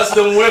 Don't touch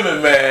them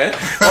women, man.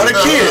 Or the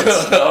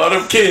kids. All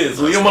them kids.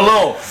 Leave them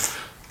alone.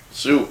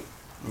 Shoot.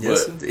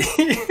 Yes,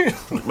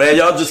 indeed. Man,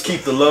 y'all just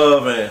keep the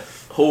love, and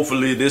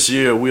hopefully this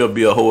year we'll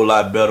be a whole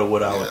lot better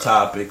with our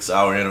topics,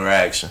 our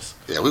interactions.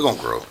 Yeah, we're going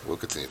to grow. We'll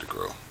continue to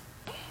grow.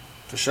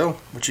 For sure.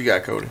 What you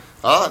got, Cody?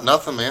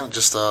 Nothing, man.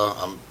 Just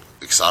I'm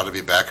excited to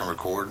be back and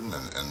recording,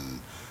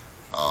 and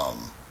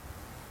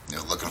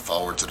looking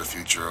forward to the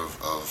future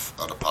of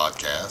the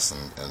podcast,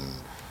 and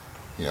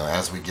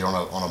as we get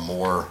on a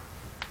more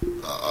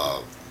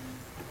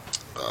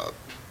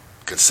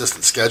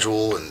consistent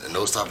schedule and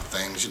those type of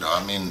things.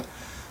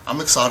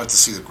 I'm excited to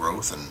see the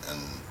growth and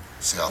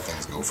see how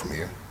things go from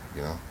here.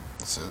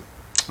 That's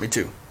it. Me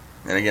too.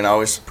 And again, I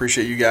always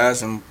appreciate you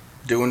guys and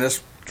doing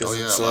this. I love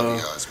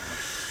you guys, man.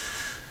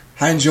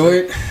 I enjoy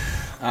it.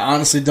 I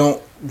honestly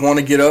don't want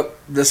to get up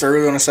this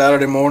early on a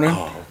Saturday morning,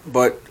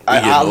 but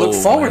I look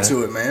forward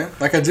to it, man.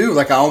 Like I do.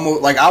 Like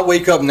I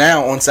wake up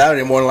now on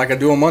Saturday morning like I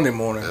do on Monday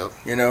morning. Yep.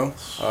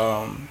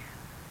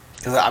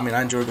 Because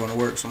I enjoy going to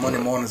work, so Monday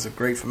mornings are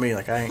great for me.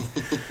 Like I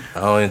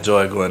don't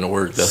enjoy going to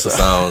work. That's the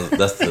sound.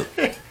 That's the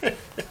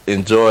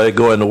enjoy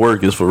going to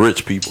work is for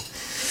rich people.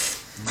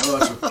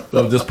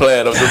 I'm just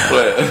playing.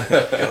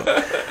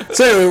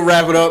 So anyway, we'll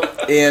wrap it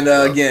up. And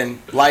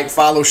again, like,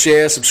 follow,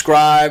 share,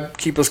 subscribe.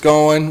 Keep us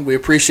going. We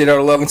appreciate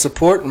our love and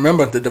support.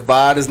 Remember, the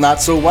divide is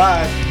not so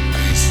wide.